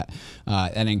WeChat.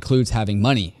 That includes having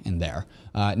money in there.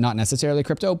 Not necessarily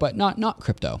crypto, but not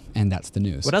crypto. And that's the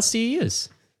news. What else do you use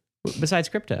besides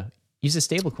crypto? Use a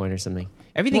stablecoin or something.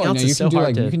 Everything else is so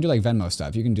hard to... You can do like Venmo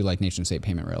stuff. You can do like nation state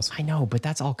payment rails. I know, but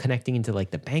that's all connecting into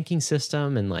like the banking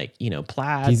system and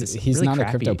Plaid. He's really not a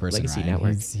crypto person,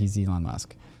 Ryan. He's Elon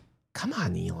Musk. Come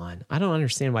on, Elon. I don't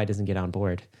understand why he doesn't get on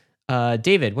board.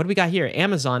 David, what do we got here?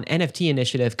 Amazon NFT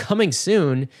initiative coming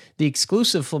soon. The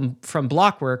exclusive from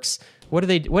Blockworks. What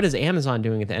is Amazon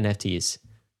doing with the NFTs?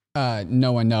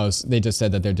 No one knows. They just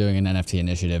said that they're doing an NFT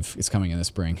initiative. It's coming in the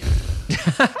spring.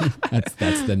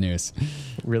 That's the news.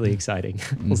 Really exciting.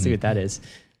 We'll see what that is.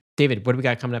 David, what do we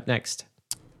got coming up next?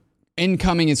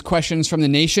 Incoming is questions from the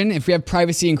nation. If we have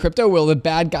privacy in crypto, will the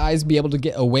bad guys be able to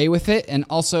get away with it? And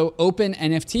also, open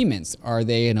NFT mints. Are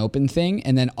they an open thing?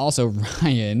 And then also,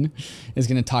 Ryan is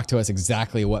going to talk to us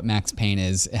exactly what Max Payne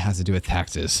is. It has to do with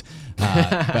taxes.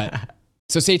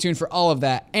 So stay tuned for all of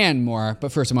that and more.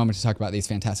 But first, a moment to talk about these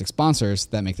fantastic sponsors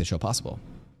that make the show possible.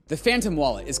 The Phantom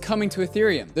Wallet is coming to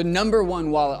Ethereum. The #1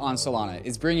 wallet on Solana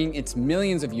is bringing its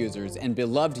millions of users and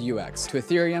beloved UX to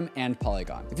Ethereum and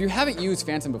Polygon. If you haven't used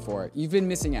Phantom before, you've been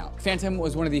missing out. Phantom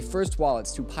was one of the first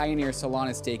wallets to pioneer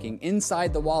Solana staking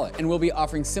inside the wallet and will be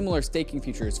offering similar staking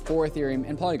features for Ethereum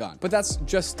and Polygon. But that's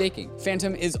just staking.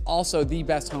 Phantom is also the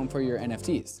best home for your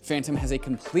NFTs. Phantom has a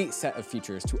complete set of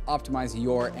features to optimize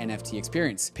your NFT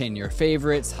experience. Pin your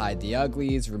favorites, hide the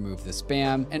uglies, remove the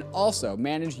spam, and also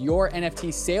manage your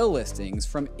NFT sales whale listings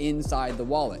from inside the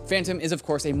wallet. Phantom is of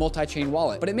course a multi-chain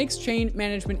wallet, but it makes chain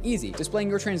management easy, displaying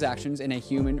your transactions in a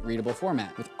human-readable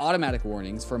format with automatic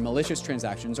warnings for malicious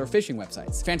transactions or phishing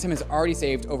websites. Phantom has already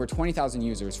saved over 20,000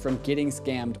 users from getting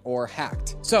scammed or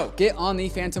hacked. So get on the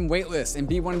Phantom waitlist and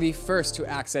be one of the first to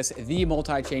access the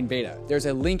multi-chain beta. There's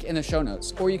a link in the show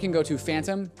notes, or you can go to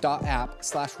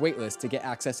phantom.app/waitlist to get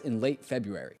access in late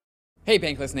February. Hey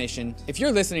Bankless Nation, if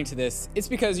you're listening to this, it's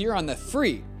because you're on the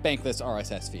free Bankless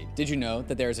RSS feed. Did you know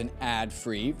that there's an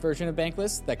ad-free version of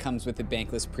Bankless that comes with the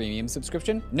Bankless Premium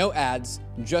subscription? No ads,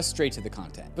 just straight to the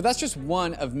content. But that's just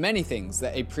one of many things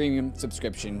that a premium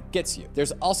subscription gets you.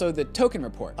 There's also the Token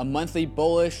Report, a monthly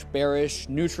bullish, bearish,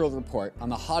 neutral report on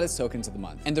the hottest tokens of the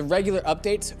month. And the regular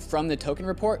updates from the Token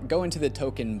Report go into the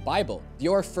Token Bible,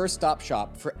 your first stop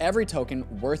shop for every token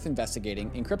worth investigating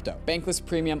in crypto. Bankless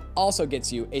Premium also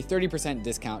gets you a 30%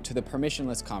 discount to the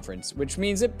permissionless conference, which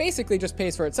means it basically just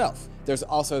pays for itself. There's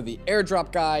also the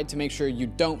airdrop guide to make sure you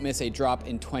don't miss a drop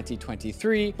in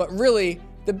 2023, but really,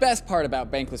 the best part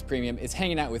about Bankless Premium is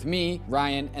hanging out with me,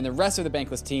 Ryan, and the rest of the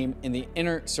Bankless team in the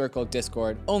Inner Circle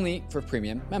Discord, only for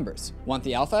premium members. Want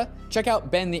the alpha? Check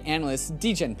out Ben the Analyst's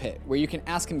Degen Pit, where you can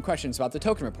ask him questions about the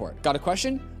Token Report. Got a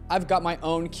question? I've got my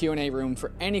own Q&A room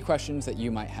for any questions that you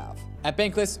might have. At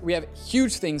Bankless, we have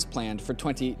huge things planned for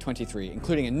 2023,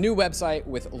 including a new website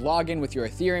with login with your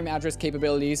Ethereum address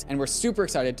capabilities, and we're super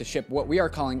excited to ship what we are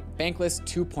calling Bankless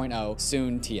 2.0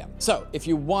 soon TM. So if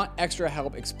you want extra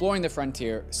help exploring the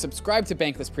frontier, subscribe to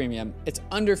Bankless Premium. It's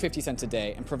under 50 cents a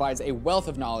day and provides a wealth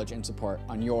of knowledge and support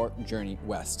on your journey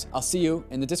west. I'll see you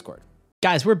in the Discord.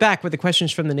 Guys, we're back with the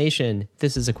questions from the nation.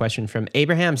 This is a question from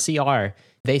Abraham CR.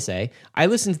 They say, I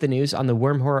listened to the news on the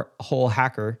wormhole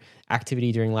hacker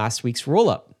activity during last week's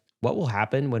rollup. What will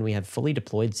happen when we have fully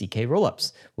deployed ZK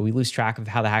rollups? Will we lose track of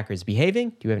how the hacker is behaving?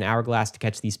 Do we have an hourglass to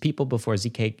catch these people before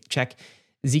ZK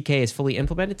is fully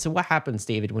implemented? So what happens,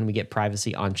 David, when we get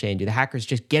privacy on chain? Do the hackers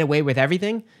just get away with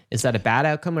everything? Is that a bad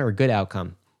outcome or a good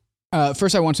outcome?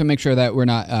 First, I want to make sure that we're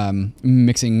not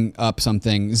mixing up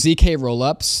something. ZK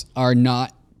rollups are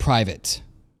not private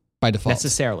by default.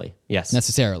 Necessarily, yes.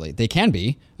 Necessarily. They can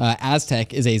be.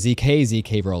 Aztec is a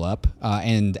ZK rollup,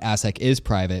 and Aztec is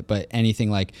private, but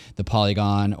anything like the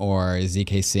Polygon or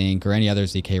ZK Sync or any other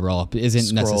ZK rollup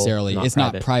isn't necessarily, it's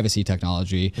not privacy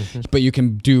technology, but you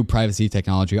can do privacy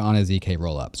technology on a ZK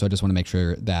rollup. So I just want to make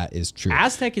sure that is true.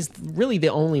 Aztec is really the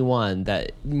only one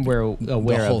that we're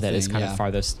aware of that is kind of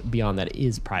farthest beyond that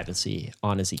is privacy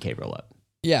on a ZK rollup.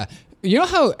 Yeah. You know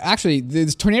how actually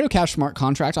this Tornado Cash smart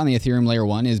contract on the Ethereum layer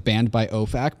 1 is banned by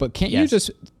OFAC, but can't you just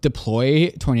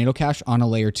deploy Tornado Cash on a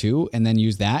layer 2 and then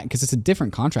use that? Because it's a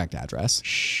different contract address.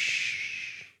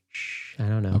 I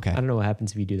don't know. Okay. I don't know what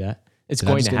happens if you do that. It's Did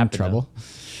going I just to get happen. In trouble?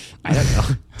 I don't know.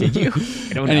 Did you?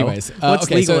 I don't know. Anyways, what's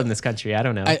legal in this country? I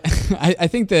don't know. I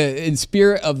think the in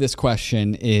spirit of this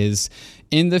question is,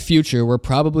 in the future, we're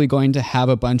probably going to have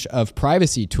a bunch of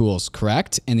privacy tools,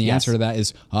 correct? And the answer to that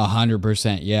is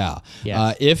 100% yeah.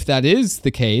 Yes. If that is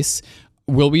the case,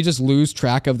 will we just lose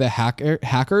track of the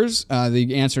hackers?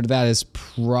 The answer to that is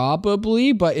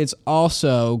probably, but it's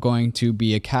also going to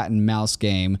be a cat and mouse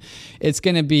game. It's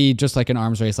going to be just like an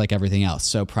arms race like everything else.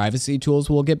 So privacy tools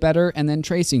will get better, and then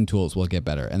tracing tools will get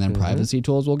better, and then privacy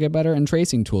tools will get better, and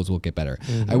tracing tools will get better.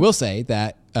 I will say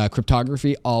that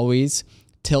cryptography always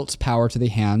tilts power to the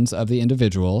hands of the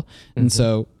individual. And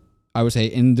so I would say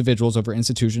individuals over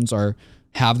institutions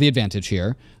have the advantage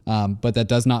here, but that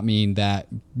does not mean that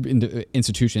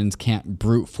institutions can't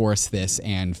brute force this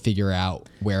and figure out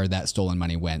where that stolen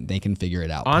money went. They can figure it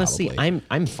out. Honestly, probably.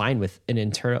 I'm fine with an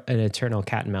eternal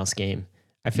cat and mouse game.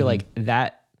 I feel like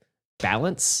that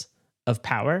balance of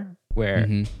power, where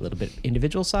a little bit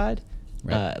individual side,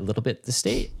 a little bit the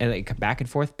state, and like back and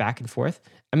forth.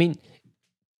 I mean,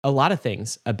 a lot of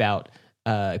things about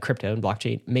crypto and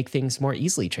blockchain make things more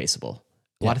easily traceable.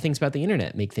 A lot of things about the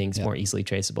internet make things more easily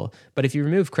traceable. But if you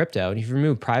remove crypto and if you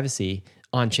remove privacy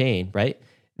on chain, right,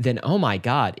 then, oh my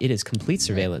God, it is complete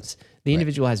surveillance. The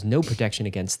individual has no protection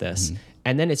against this.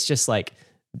 And then it's just like,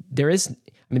 there is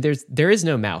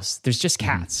no mouse. There's just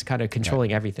cats kind of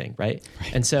controlling everything, right?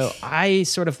 And so I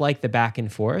sort of like the back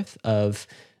and forth of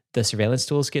the surveillance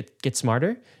tools get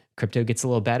smarter, crypto gets a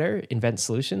little better, invent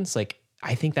solutions. Like,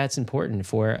 I think that's important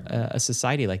for a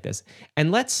society like this.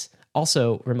 And let's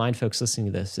also remind folks listening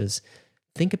to this is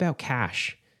think about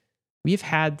cash. We've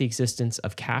had the existence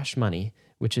of cash money,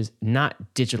 which is not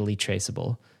digitally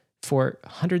traceable, for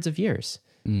hundreds of years.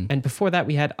 And before that,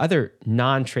 we had other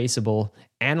non-traceable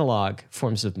analog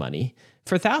forms of money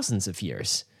for thousands of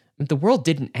years. The world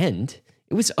didn't end.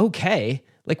 It was okay.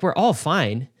 Like, we're all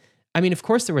fine. I mean, of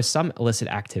course, there was some illicit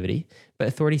activity, but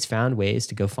authorities found ways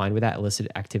to go find where that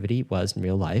illicit activity was in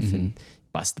real life and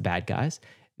bust the bad guys.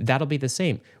 That'll be the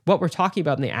same. What we're talking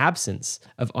about in the absence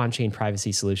of on-chain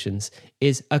privacy solutions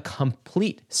is a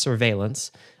complete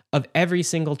surveillance of every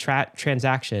single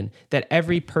transaction that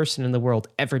every person in the world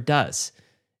ever does.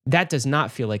 That does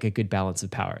not feel like a good balance of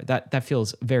power. That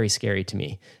feels very scary to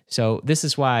me. So this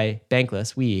is why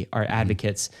Bankless, we are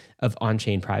advocates of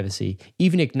on-chain privacy,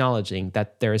 even acknowledging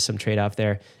that there is some trade-off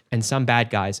there and some bad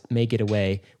guys may get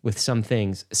away with some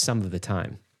things some of the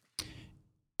time.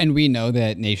 And we know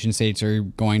that nation states are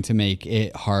going to make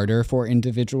it harder for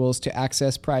individuals to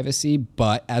access privacy,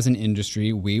 but as an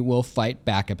industry, we will fight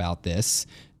back about this.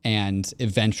 And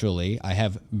eventually, I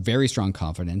have very strong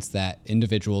confidence that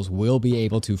individuals will be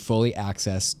able to fully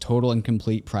access total and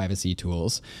complete privacy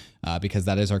tools because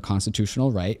that is our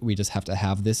constitutional right. We just have to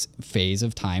have this phase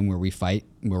of time where we fight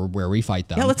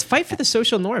them. Yeah, let's fight for the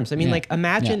social norms. I mean,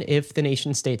 imagine if the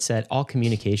nation state said all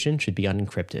communication should be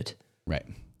unencrypted. Right.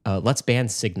 Let's ban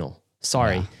Signal.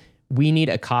 Sorry. Yeah. We need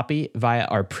a copy via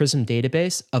our PRISM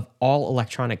database of all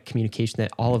electronic communication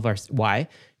that all of our... Why?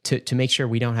 To make sure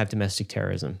we don't have domestic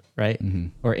terrorism, right?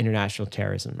 Or international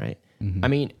terrorism, right? I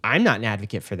mean, I'm not an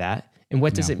advocate for that. And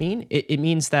what does it mean? It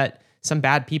means that some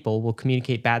bad people will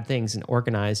communicate bad things and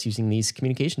organize using these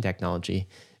communication technology.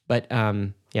 But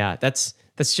that's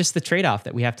just the trade-off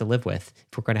that we have to live with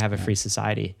if we're going to have a free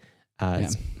society.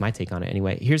 It's my take on it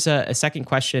anyway. Here's a second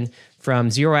question from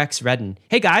 0x Redden.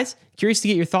 Hey guys, curious to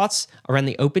get your thoughts around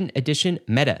the open edition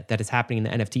meta that is happening in the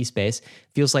NFT space.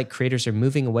 Feels like creators are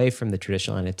moving away from the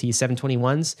traditional NFT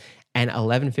 721s and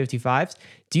 1155s.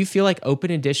 Do you feel like open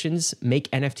editions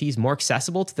make NFTs more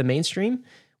accessible to the mainstream?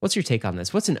 What's your take on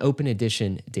this? What's an open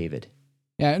edition, David?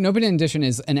 Yeah, an open edition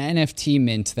is an NFT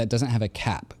mint that doesn't have a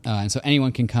cap. And so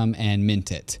anyone can come and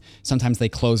mint it. Sometimes they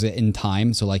close it in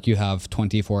time. So like you have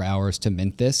 24 hours to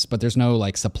mint this, but there's no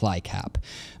like supply cap.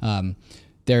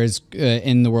 There's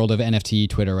in the world of NFT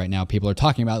Twitter right now, people are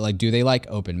talking about like, do they like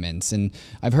open mints? And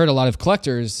I've heard a lot of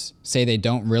collectors say they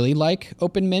don't really like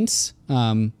open mints.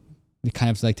 It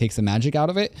kind of like takes the magic out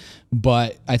of it.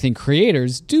 But I think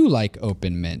creators do like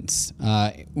open mints.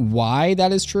 Why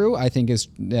that is true, I think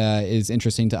is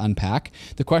interesting to unpack.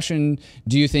 The question,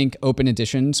 do you think open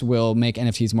editions will make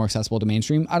NFTs more accessible to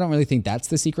mainstream? I don't really think that's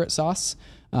the secret sauce.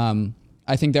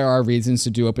 I think there are reasons to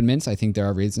do open mints. I think there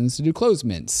are reasons to do closed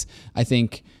mints. I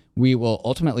think we will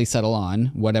ultimately settle on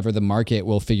whatever the market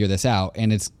will figure this out.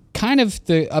 And it's kind of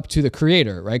up to the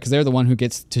creator, right? Because they're the one who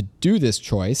gets to do this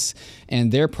choice, and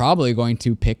they're probably going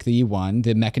to pick the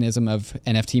mechanism of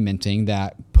NFT minting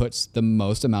that puts the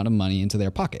most amount of money into their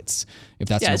pockets. If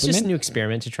that's it's just a new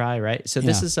experiment to try, right? So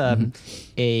this is a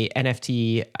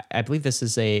NFT. I believe this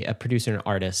is a producer and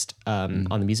artist on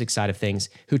the music side of things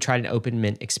who tried an open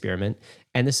mint experiment,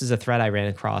 and this is a thread I ran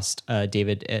across,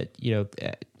 David.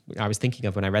 I was thinking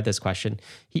of when I read this question.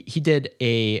 He did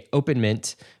a open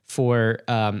mint for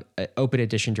an open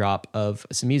edition drop of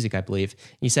some music, I believe.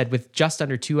 He said, with just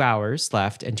under 2 hours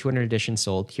left and 200 editions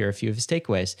sold, here are a few of his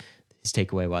takeaways. His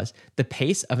takeaway was, the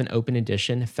pace of an open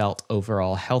edition felt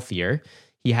overall healthier.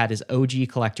 He had his OG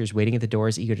collectors waiting at the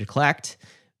doors eager to collect,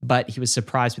 but he was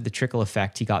surprised with the trickle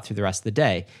effect he got through the rest of the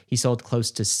day. He sold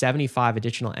close to 75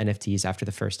 additional NFTs after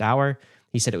the first hour.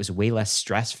 He said it was way less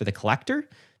stress for the collector,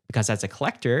 because as a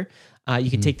collector, you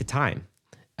can take the time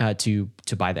to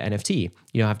buy the NFT.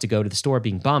 You don't have to go to the store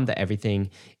being bummed that everything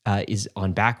is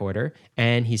on back order.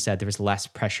 And he said there was less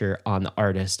pressure on the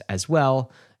artist as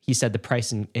well. He said the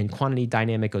price and quantity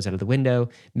dynamic goes out of the window,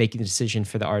 making the decision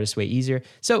for the artist way easier.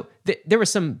 So there were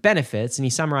some benefits, and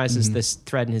he summarizes this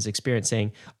thread in his experience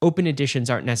saying, open editions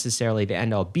aren't necessarily the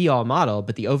end-all be-all model,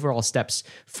 but the overall steps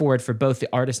forward for both the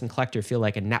artist and collector feel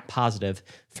like a net positive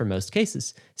for most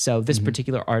cases. So this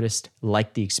particular artist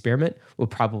liked the experiment, will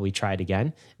probably try it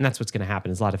again, and that's what's going to happen.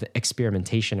 There's a lot of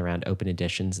experimentation around open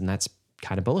editions, and that's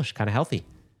kind of bullish, kind of healthy.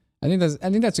 I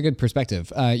think that's a good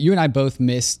perspective. You and I both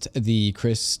missed the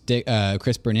Chris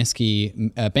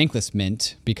Berniski Bankless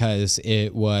mint because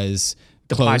it was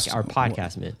closed. Our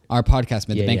podcast mint. Our podcast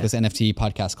mint, the Bankless NFT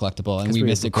podcast collectible, and we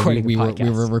missed it because we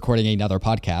were recording another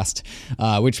podcast,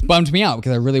 which bummed me out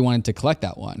because I really wanted to collect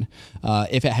that one.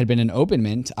 If it had been an open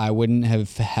mint, I wouldn't have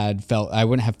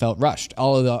felt rushed.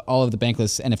 All of the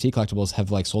Bankless NFT collectibles have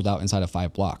like sold out inside of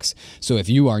 5 blocks. So if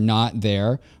you are not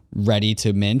there ready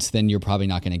to mint, then you're probably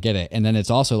not going to get it. And then it's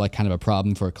also like kind of a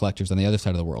problem for collectors on the other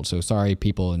side of the world. So sorry,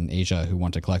 people in Asia who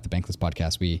want to collect the Bankless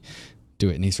podcast. We do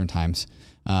it in Eastern times.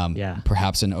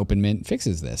 Perhaps an open mint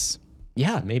fixes this.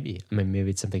 Yeah, maybe. I mean, maybe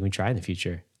it's something we try in the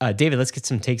future. David, let's get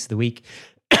some takes of the week.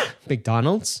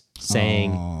 McDonald's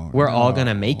saying we're all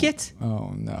gonna make it.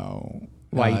 Oh no!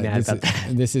 Why are you mad about that?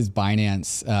 This is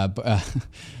Binance.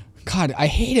 God, I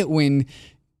hate it when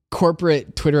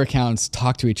corporate Twitter accounts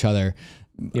talk to each other.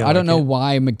 I don't know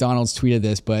why McDonald's tweeted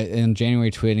this, but in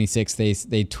January 26th,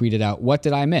 they tweeted out, "What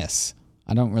did I miss?"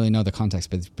 I don't really know the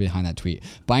context behind that tweet.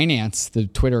 Binance, the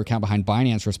Twitter account behind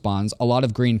Binance, responds, "A lot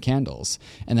of green candles."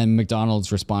 And then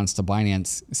McDonald's responds to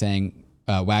Binance saying,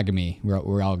 "Wagami,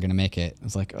 we're all gonna make it."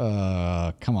 It's like,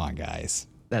 come on, guys.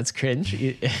 That's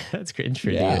cringe. That's cringe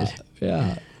for dude.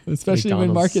 Yeah. Especially McDonald's.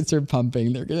 when markets are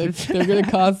pumping, they're gonna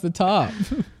cause the top.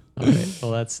 All right.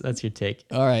 Well, that's your take.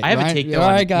 All right. I have a take. All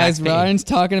right, guys. Ryan's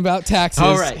talking about taxes.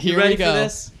 All right. Here you ready we go. for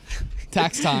this?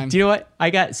 Tax time. Do you know what I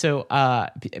got? So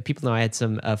people know I had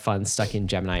some funds stuck in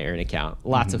Gemini Earn account.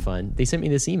 Lots of fun. They sent me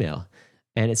this email,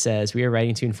 and it says, "We are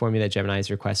writing to inform you that Gemini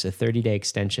has requested a 30-day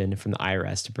extension from the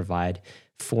IRS to provide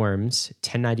forms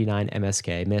 1099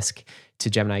 MSK to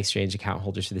Gemini Exchange account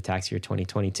holders for the tax year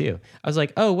 2022." I was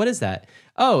like, "Oh, what is that?"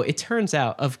 Oh, it turns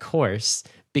out, of course,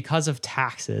 because of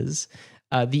taxes,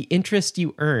 the interest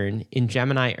you earn in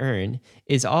Gemini Earn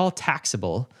is all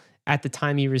taxable at the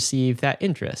time you receive that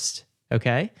interest.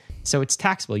 Okay, so it's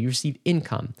taxable. You receive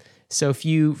income. So if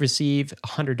you receive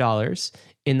 $100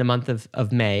 in the month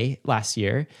of May last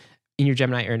year in your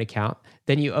Gemini Earn account,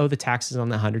 then you owe the taxes on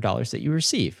the $100 that you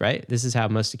receive, right? This is how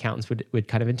most accountants would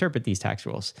kind of interpret these tax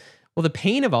rules. Well, the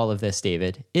pain of all of this,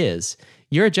 David, is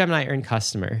you're a Gemini Earn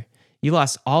customer. You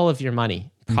lost all of your money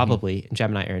probably in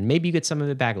Gemini Earn. Maybe you get some of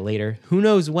it back later. Who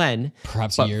knows when?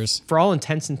 Perhaps years. For all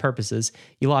intents and purposes,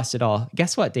 you lost it all.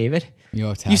 Guess what, David?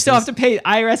 You still have to pay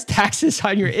IRS taxes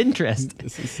on your interest.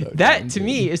 This is so that, dumb, to dude.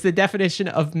 me, is the definition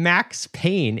of max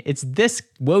pain. It's this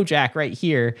Wojak right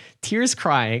here, tears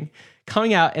crying,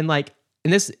 coming out and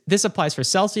this applies for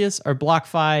Celsius or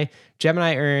BlockFi,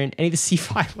 Gemini Earn, any of the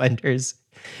C5 lenders.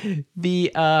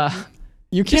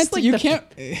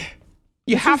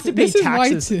 You have to pay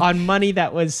taxes on money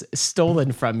that was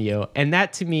stolen from you. And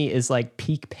that to me is like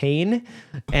peak pain.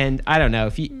 And I don't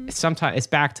know, sometimes it's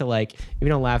back to like, if you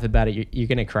don't laugh about it, you're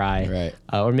going to cry. Right.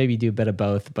 Or maybe do a bit of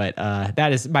both. But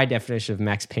that is my definition of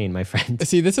max pain, my friend.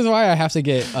 See, this is why I have to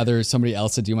get somebody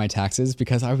else to do my taxes,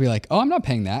 because I would be like, oh, I'm not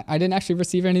paying that. I didn't actually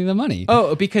receive any of the money.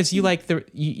 Oh, because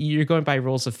you're going by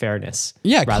rules of fairness.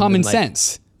 Yeah, common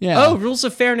sense. Yeah. Oh, rules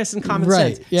of fairness and common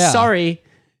sense. Yeah. Sorry.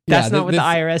 That's not what the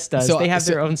IRS does. They have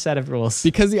their own set of rules.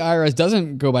 Because the IRS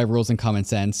doesn't go by rules and common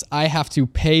sense, I have to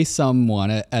pay someone,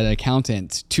 an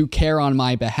accountant, to care on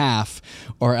my behalf,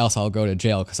 or else I'll go to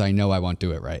jail because I know I won't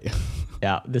do it right.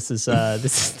 Yeah, this is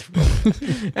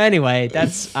anyway.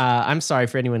 That's I'm sorry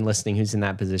for anyone listening who's in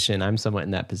that position. I'm somewhat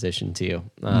in that position too,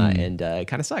 and it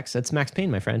kind of sucks. That's max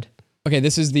pain, my friend. Okay,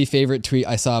 this is the favorite tweet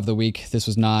I saw of the week. This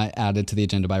was not added to the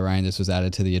agenda by Ryan. This was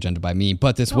added to the agenda by me,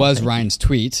 but this was Ryan's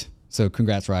tweet. So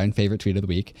congrats, Ryan. Favorite tweet of the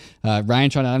week. Ryan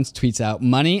Sean Adams tweets out,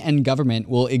 "Money and government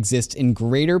will exist in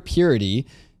greater purity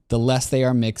the less they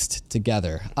are mixed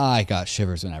together." I got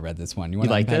shivers when I read this one. You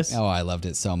like this? Oh, I loved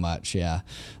it so much. Yeah.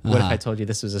 What if I told you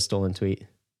this was a stolen tweet?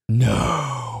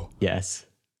 No. Yes.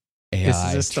 AI, this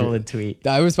is a stolen tweet.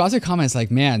 I was about to comment, it's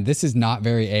like, man, this is not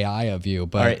very AI of you,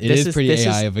 but it is pretty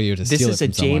AI of you to steal it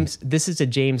from someone. This is a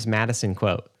James Madison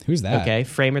quote. Who's that? Okay,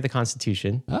 framer of the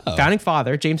Constitution. Oh. Founding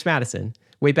father, James Madison,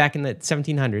 way back in the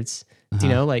 1700s. Do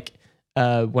you know, like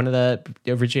one of the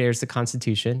originators of the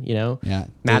Constitution, you know? Yeah.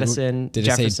 Madison, did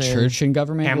Jefferson, it say church and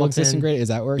government Hamilton. will exist in greater? Is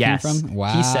that where it came from?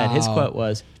 Wow. He said, his quote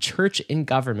was, "Church and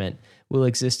government will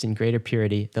exist in greater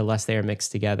purity the less they are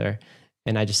mixed together."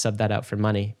 And I just subbed that out for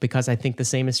money because I think the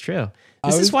same is true.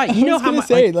 This is why, you know how much.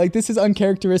 This is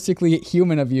uncharacteristically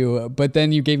human of you, but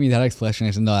then you gave me that explanation. I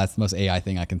said, no, that's the most AI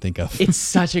thing I can think of. It's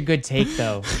such a good take,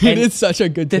 though. It is such a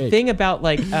good take. The thing about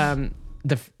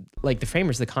the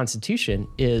framers of the Constitution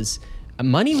is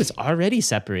money was already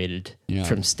separated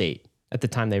from state at the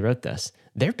time they wrote this.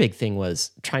 Their big thing was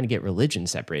trying to get religion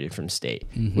separated from state,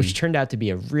 which turned out to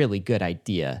be a really good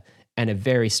idea and a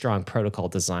very strong protocol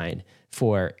design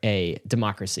for a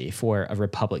democracy, for a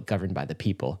republic governed by the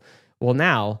people. Well,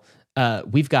 now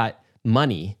we've got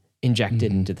money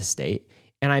injected into the state.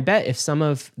 And I bet if some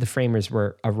of the framers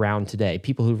were around today,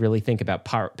 people who really think about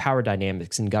power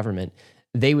dynamics in government,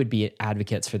 they would be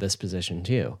advocates for this position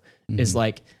too. Is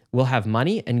like, we'll have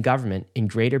money and government in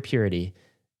greater purity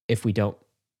if we don't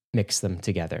mix them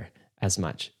together as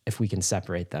much, if we can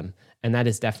separate them. And that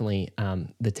is definitely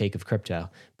the take of crypto.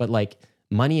 But like,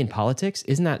 money and politics,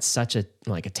 isn't that such a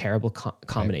terrible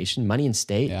combination? Right. Money and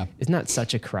state, isn't that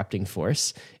such a corrupting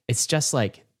force? It's just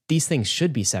like, these things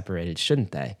should be separated,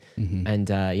 shouldn't they? And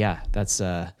that's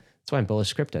why I'm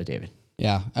bullish crypto, David.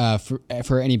 Yeah.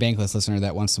 For any Bankless listener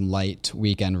that wants some light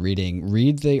weekend reading,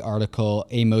 read the article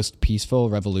 "A Most Peaceful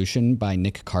Revolution" by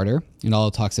Nick Carter. It all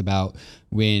talks about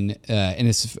when, and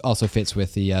this also fits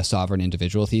with the sovereign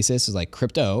individual thesis, is like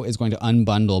crypto is going to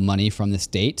unbundle money from the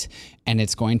state, and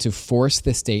it's going to force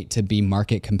the state to be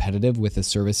market competitive with the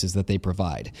services that they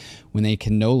provide. When they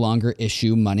can no longer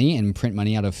issue money and print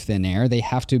money out of thin air, they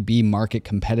have to be market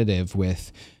competitive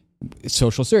with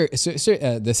social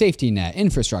the safety net,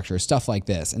 infrastructure, stuff like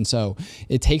this. And so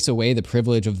it takes away the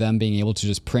privilege of them being able to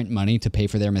just print money to pay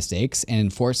for their mistakes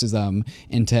and forces them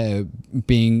into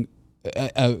being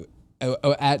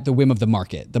at the whim of the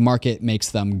market. The market makes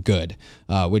them good,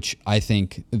 which I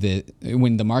think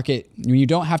when you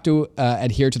don't have to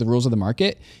adhere to the rules of the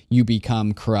market, you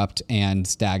become corrupt and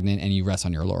stagnant, and you rest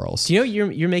on your laurels. Do you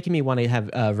know, you're making me want to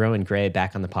have Rowan Gray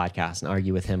back on the podcast and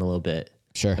argue with him a little bit.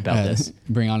 Sure. About this.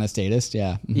 Bring on a statist.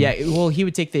 Yeah. Mm-hmm. Yeah. Well, he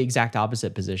would take the exact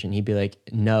opposite position. He'd be like,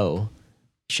 no,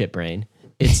 shit brain.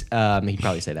 It's, he'd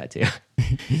probably say that too.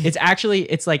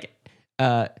 It's like,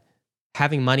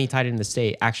 having money tied in the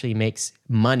state actually makes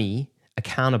money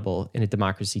accountable in a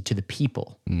democracy to the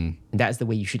people. And that's the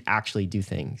way you should actually do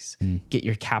things. Get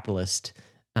your capitalist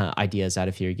ideas out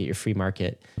of here, get your free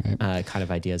market kind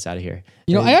of ideas out of here.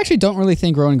 You know, I actually don't really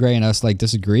think Rowan Gray and us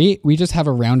disagree. We just have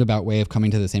a roundabout way of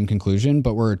coming to the same conclusion,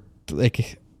 but we're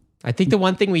like... I think the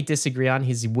one thing we disagree on,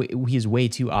 he's way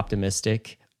too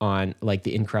optimistic on like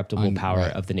the incorruptible power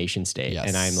of the nation state. Yes.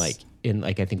 And I'm like,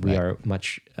 I think we are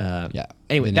much...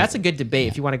 Anyway, that's a good debate.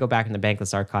 If you want to go back in the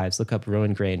Bankless archives, look up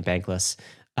Rowan Gray and Bankless.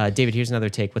 David, here's another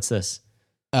take. What's this?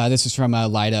 This is from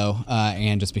Lido,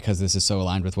 and just because this is so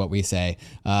aligned with what we say,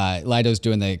 Lido's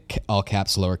doing the all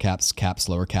caps, lower caps,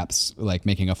 lower caps, like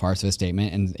making a farce of a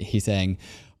statement, and he's saying,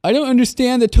 I don't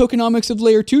understand the tokenomics of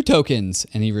layer 2 tokens.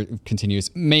 And he continues,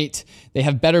 mate, they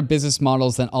have better business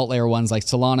models than alt layer 1s like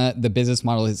Solana. The business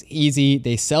model is easy.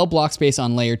 They sell block space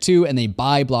on layer 2 and they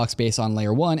buy block space on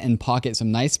layer 1 and pocket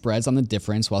some nice spreads on the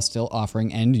difference while still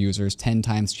offering end users 10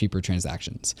 times cheaper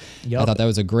transactions. Yep. I thought that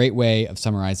was a great way of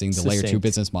summarizing the layer 2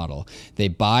 business model. They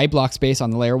buy block space on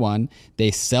the layer 1,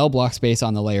 they sell block space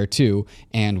on the layer 2,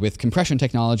 and with compression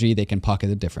technology, they can pocket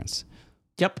the difference.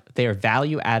 Yep, they are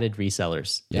value-added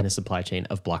resellers in a supply chain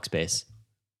of block space.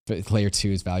 Layer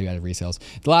 2 is value-added resales.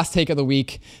 The last take of the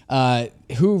week.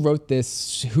 Who wrote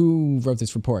this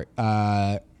report?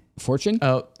 Fortune?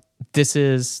 Oh, this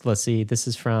is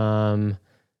from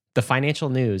the Financial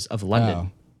News of London.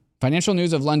 Oh. Financial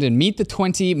News of London. Meet the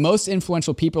 20 most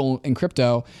influential people in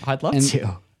crypto. I'd love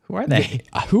to. Who are they?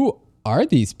 Who are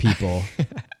these people?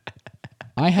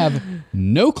 I have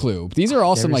no clue. These are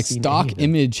all some like stock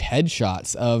image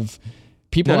headshots of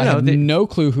people. I have no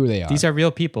clue who they are. These are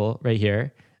real people right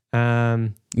here.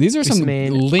 These are some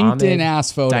LinkedIn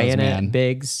ass photos, Diana man.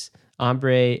 Biggs,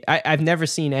 Ombre. I've never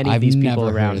seen any of these people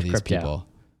around crypto.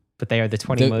 But they are the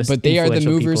 20 most But they are the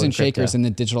movers and shakers in the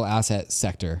digital asset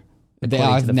sector.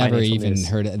 I've never even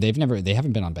heard of. They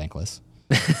haven't been on Bankless.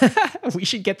 We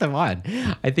should get them on.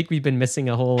 I think we've been missing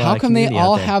a whole How come they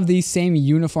all have these same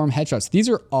uniform headshots? These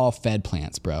are all Fed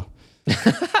plants, bro.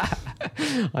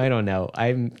 I don't know.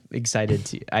 I'm excited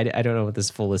to... I don't know what this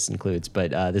full list includes,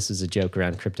 but this is a joke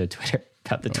around crypto Twitter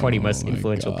about the 20 most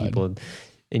influential people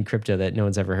in crypto that no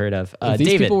one's ever heard of. If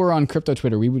these people were on crypto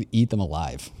Twitter, we would eat them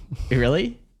alive.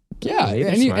 Really? Yeah,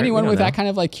 anyone with that kind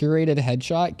of like curated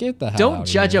headshot, get the hell Don't out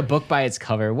judge of a book by its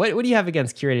cover. What do you have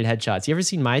against curated headshots? You ever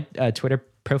seen my Twitter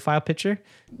profile picture?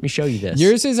 Let me show you this.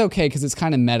 Yours is okay because it's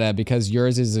kind of meta because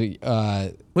yours is look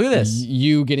at this.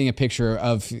 You getting a picture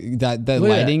of the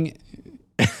lighting.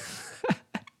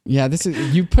 Yeah, this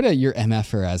is you put your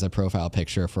MFer as a profile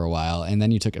picture for a while and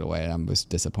then you took it away and I was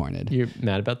disappointed. You're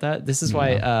mad about that? This is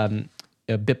why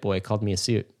BitBoy called me a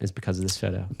suit is because of this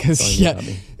photo. Because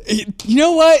you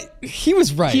know what? He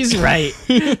was right. He's right.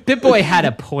 BitBoy had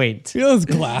a point. Those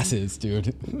glasses,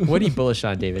 dude. What are you bullish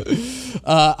on, David?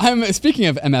 I'm speaking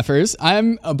of MFers.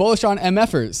 I'm bullish on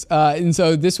MFers, and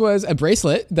so this was a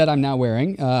bracelet that I'm now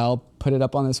wearing. I'll put it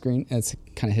up on the screen. It's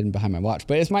kind of hidden behind my watch,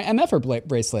 but it's my MFer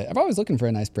bracelet. I'm always looking for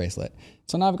a nice bracelet,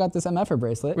 so now I've got this MFer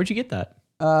bracelet. Where'd you get that?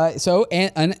 So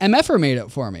an MFer made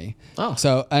it for me. Oh.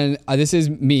 So this is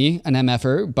me, an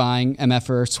MFer, buying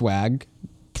MFer swag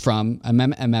from an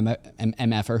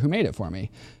MFer who made it for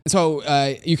me. So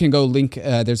you can go link.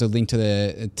 There's a link to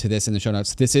this in the show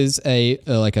notes. This is an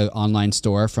online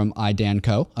store from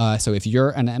iDanCo. So if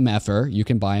you're an MFer, you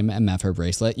can buy an MFer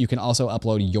bracelet. You can also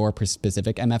upload your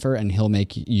specific MFer, and he'll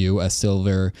make you a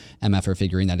silver MFer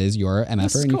figurine that is your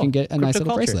MFer, and you can get a nice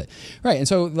little bracelet. Right. And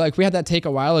so like we had that take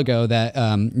a while ago that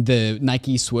the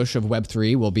Nike swoosh of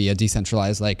Web3 will be a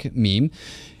decentralized like meme.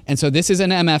 And so this is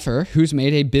an MFer who's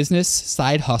made a business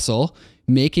side hustle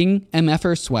making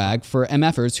MFer swag for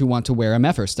MFers who want to wear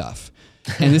MFer stuff.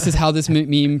 And this is how this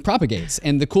meme propagates.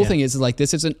 And the cool thing is like,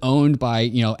 this isn't owned by,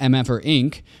 MFer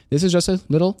Inc. This is just a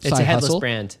little side hustle. It's a headless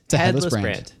brand. It's a headless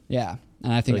brand. Yeah.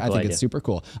 And I think it's super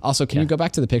cool. Also, can you go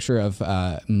back to the picture of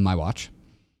my watch?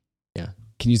 Yeah.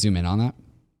 Can you zoom in on that?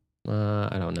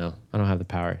 I don't know. I don't have the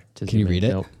power to zoom in. Can you read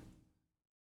it?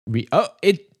 Nope.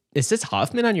 Is this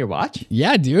Hoffman on your watch?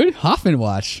 Yeah, dude. Hoffman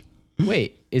watch.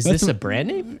 Wait, is this a brand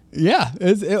name? Yeah.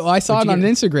 I saw it on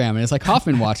Instagram and it's like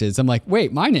Hoffman watches. I'm like,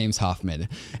 wait, my name's Hoffman.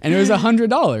 And it was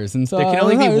 $100. And so there can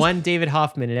only be one David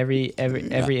Hoffman in every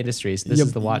industry. So this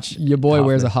is the watch. Your boy Hoffman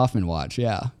wears a Hoffman watch.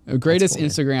 Yeah. Greatest cool,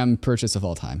 Instagram purchase of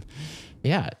all time.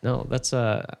 Yeah. No, that's,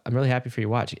 I'm really happy for your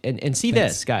watch. And see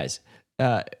this, guys.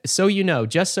 Just so you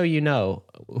know,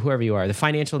 whoever you are, the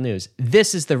financial news,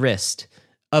 this is the wrist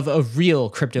of a real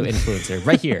crypto influencer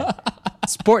right here.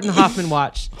 Sporting Hoffman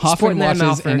watch. Hoffman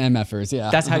watches and MFers, yeah.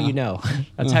 That's how you know.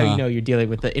 That's how you know you're dealing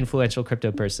with the influential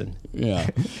crypto person. Yeah.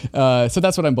 So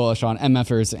that's what I'm bullish on,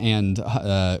 MFers and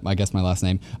I guess my last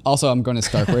name. Also, I'm going to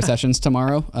Starkware Sessions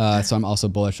tomorrow, so I'm also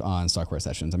bullish on Starkware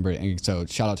Sessions. So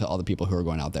shout out to all the people who are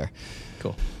going out there.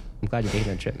 Cool. I'm glad you're taking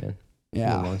that trip, man.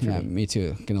 Yeah, me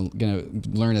too. Gonna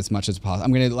learn as much as possible.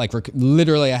 I'm gonna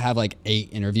literally I have 8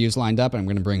 interviews lined up, and I'm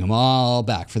gonna bring them all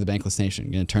back for the Bankless Nation.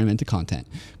 I'm gonna turn them into content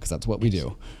because that's what we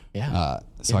do. Yeah.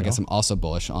 So I guess I'm also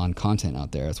bullish on content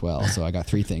out there as well. So I got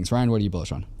 3 things. Ryan, what are you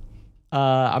bullish on?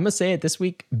 I'm gonna say it this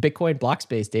week. Bitcoin block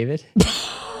space, David.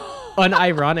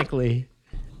 Unironically,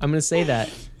 I'm gonna say that.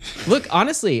 Look,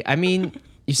 honestly, I mean,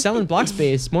 you're selling block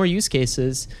space, more use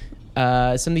cases.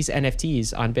 Some of these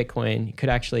NFTs on Bitcoin could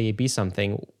actually be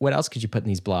something. What else could you put in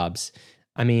these blobs?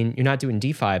 I mean, you're not doing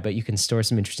DeFi, but you can store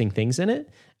some interesting things in it.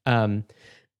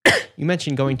 You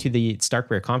mentioned going to the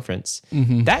Starkware conference.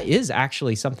 Mm-hmm. That is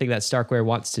actually something that Starkware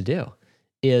wants to do.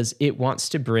 Is it wants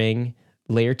to bring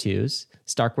layer 2s,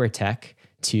 Starkware tech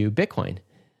to Bitcoin.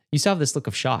 You still have this look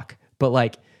of shock,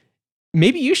 but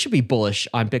maybe you should be bullish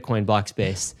on Bitcoin block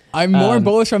space. I'm more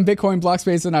bullish on Bitcoin block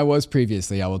space than I was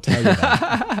previously. I will tell you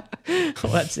that.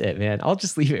 Well, that's it, man. I'll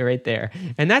just leave it right there.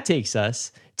 And that takes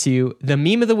us to the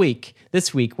meme of the week.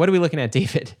 This week, what are we looking at,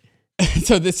 David?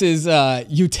 So this is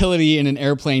utility in an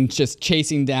airplane just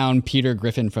chasing down Peter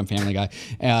Griffin from Family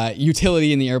Guy.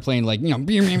 Utility in the airplane,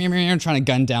 trying to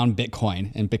gun down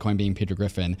Bitcoin, and Bitcoin being Peter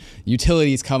Griffin.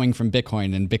 Utilities coming from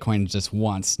Bitcoin, and Bitcoin just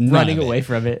wants running away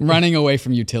from it. Running away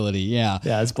from utility, yeah.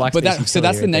 Yeah, it's block space. So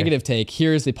that's the negative take.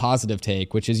 Here's the positive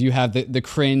take, which is you have the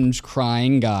cringe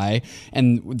crying guy,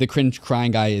 and the cringe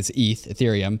crying guy is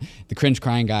Ethereum. The cringe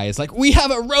crying guy is like, we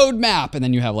have a roadmap, and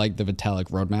then you have the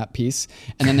Vitalik roadmap piece,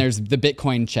 and then there's the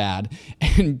Bitcoin Chad,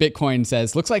 and Bitcoin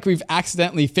says, looks like we've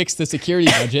accidentally fixed the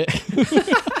security budget.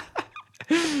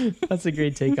 That's a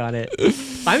great take on it.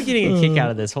 I'm getting a kick out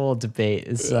of this whole debate.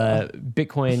 It's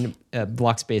Bitcoin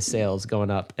block space sales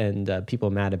going up and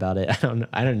people mad about it.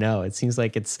 I don't know. It seems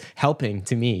like it's helping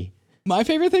to me. My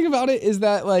favorite thing about it is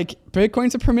that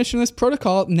Bitcoin's a permissionless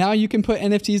protocol. Now you can put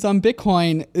NFTs on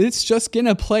Bitcoin. It's just going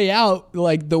to play out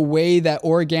the way that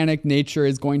organic nature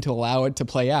is going to allow it to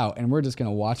play out. And we're just going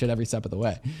to watch it every step of the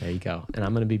way. There you go. And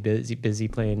I'm going to be busy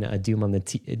playing Doom on the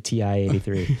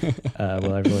TI-83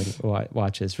 while everyone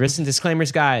watches. Risks and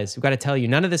disclaimers, guys. We've got to tell you,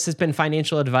 none of this has been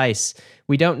financial advice.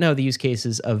 We don't know the use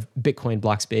cases of Bitcoin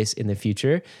block space in the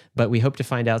future, but we hope to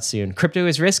find out soon. Crypto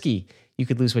is risky. You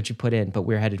could lose what you put in, but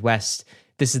we're headed west.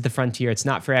 This is the frontier. It's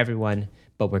not for everyone,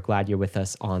 but we're glad you're with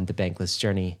us on the Bankless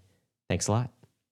journey. Thanks a lot.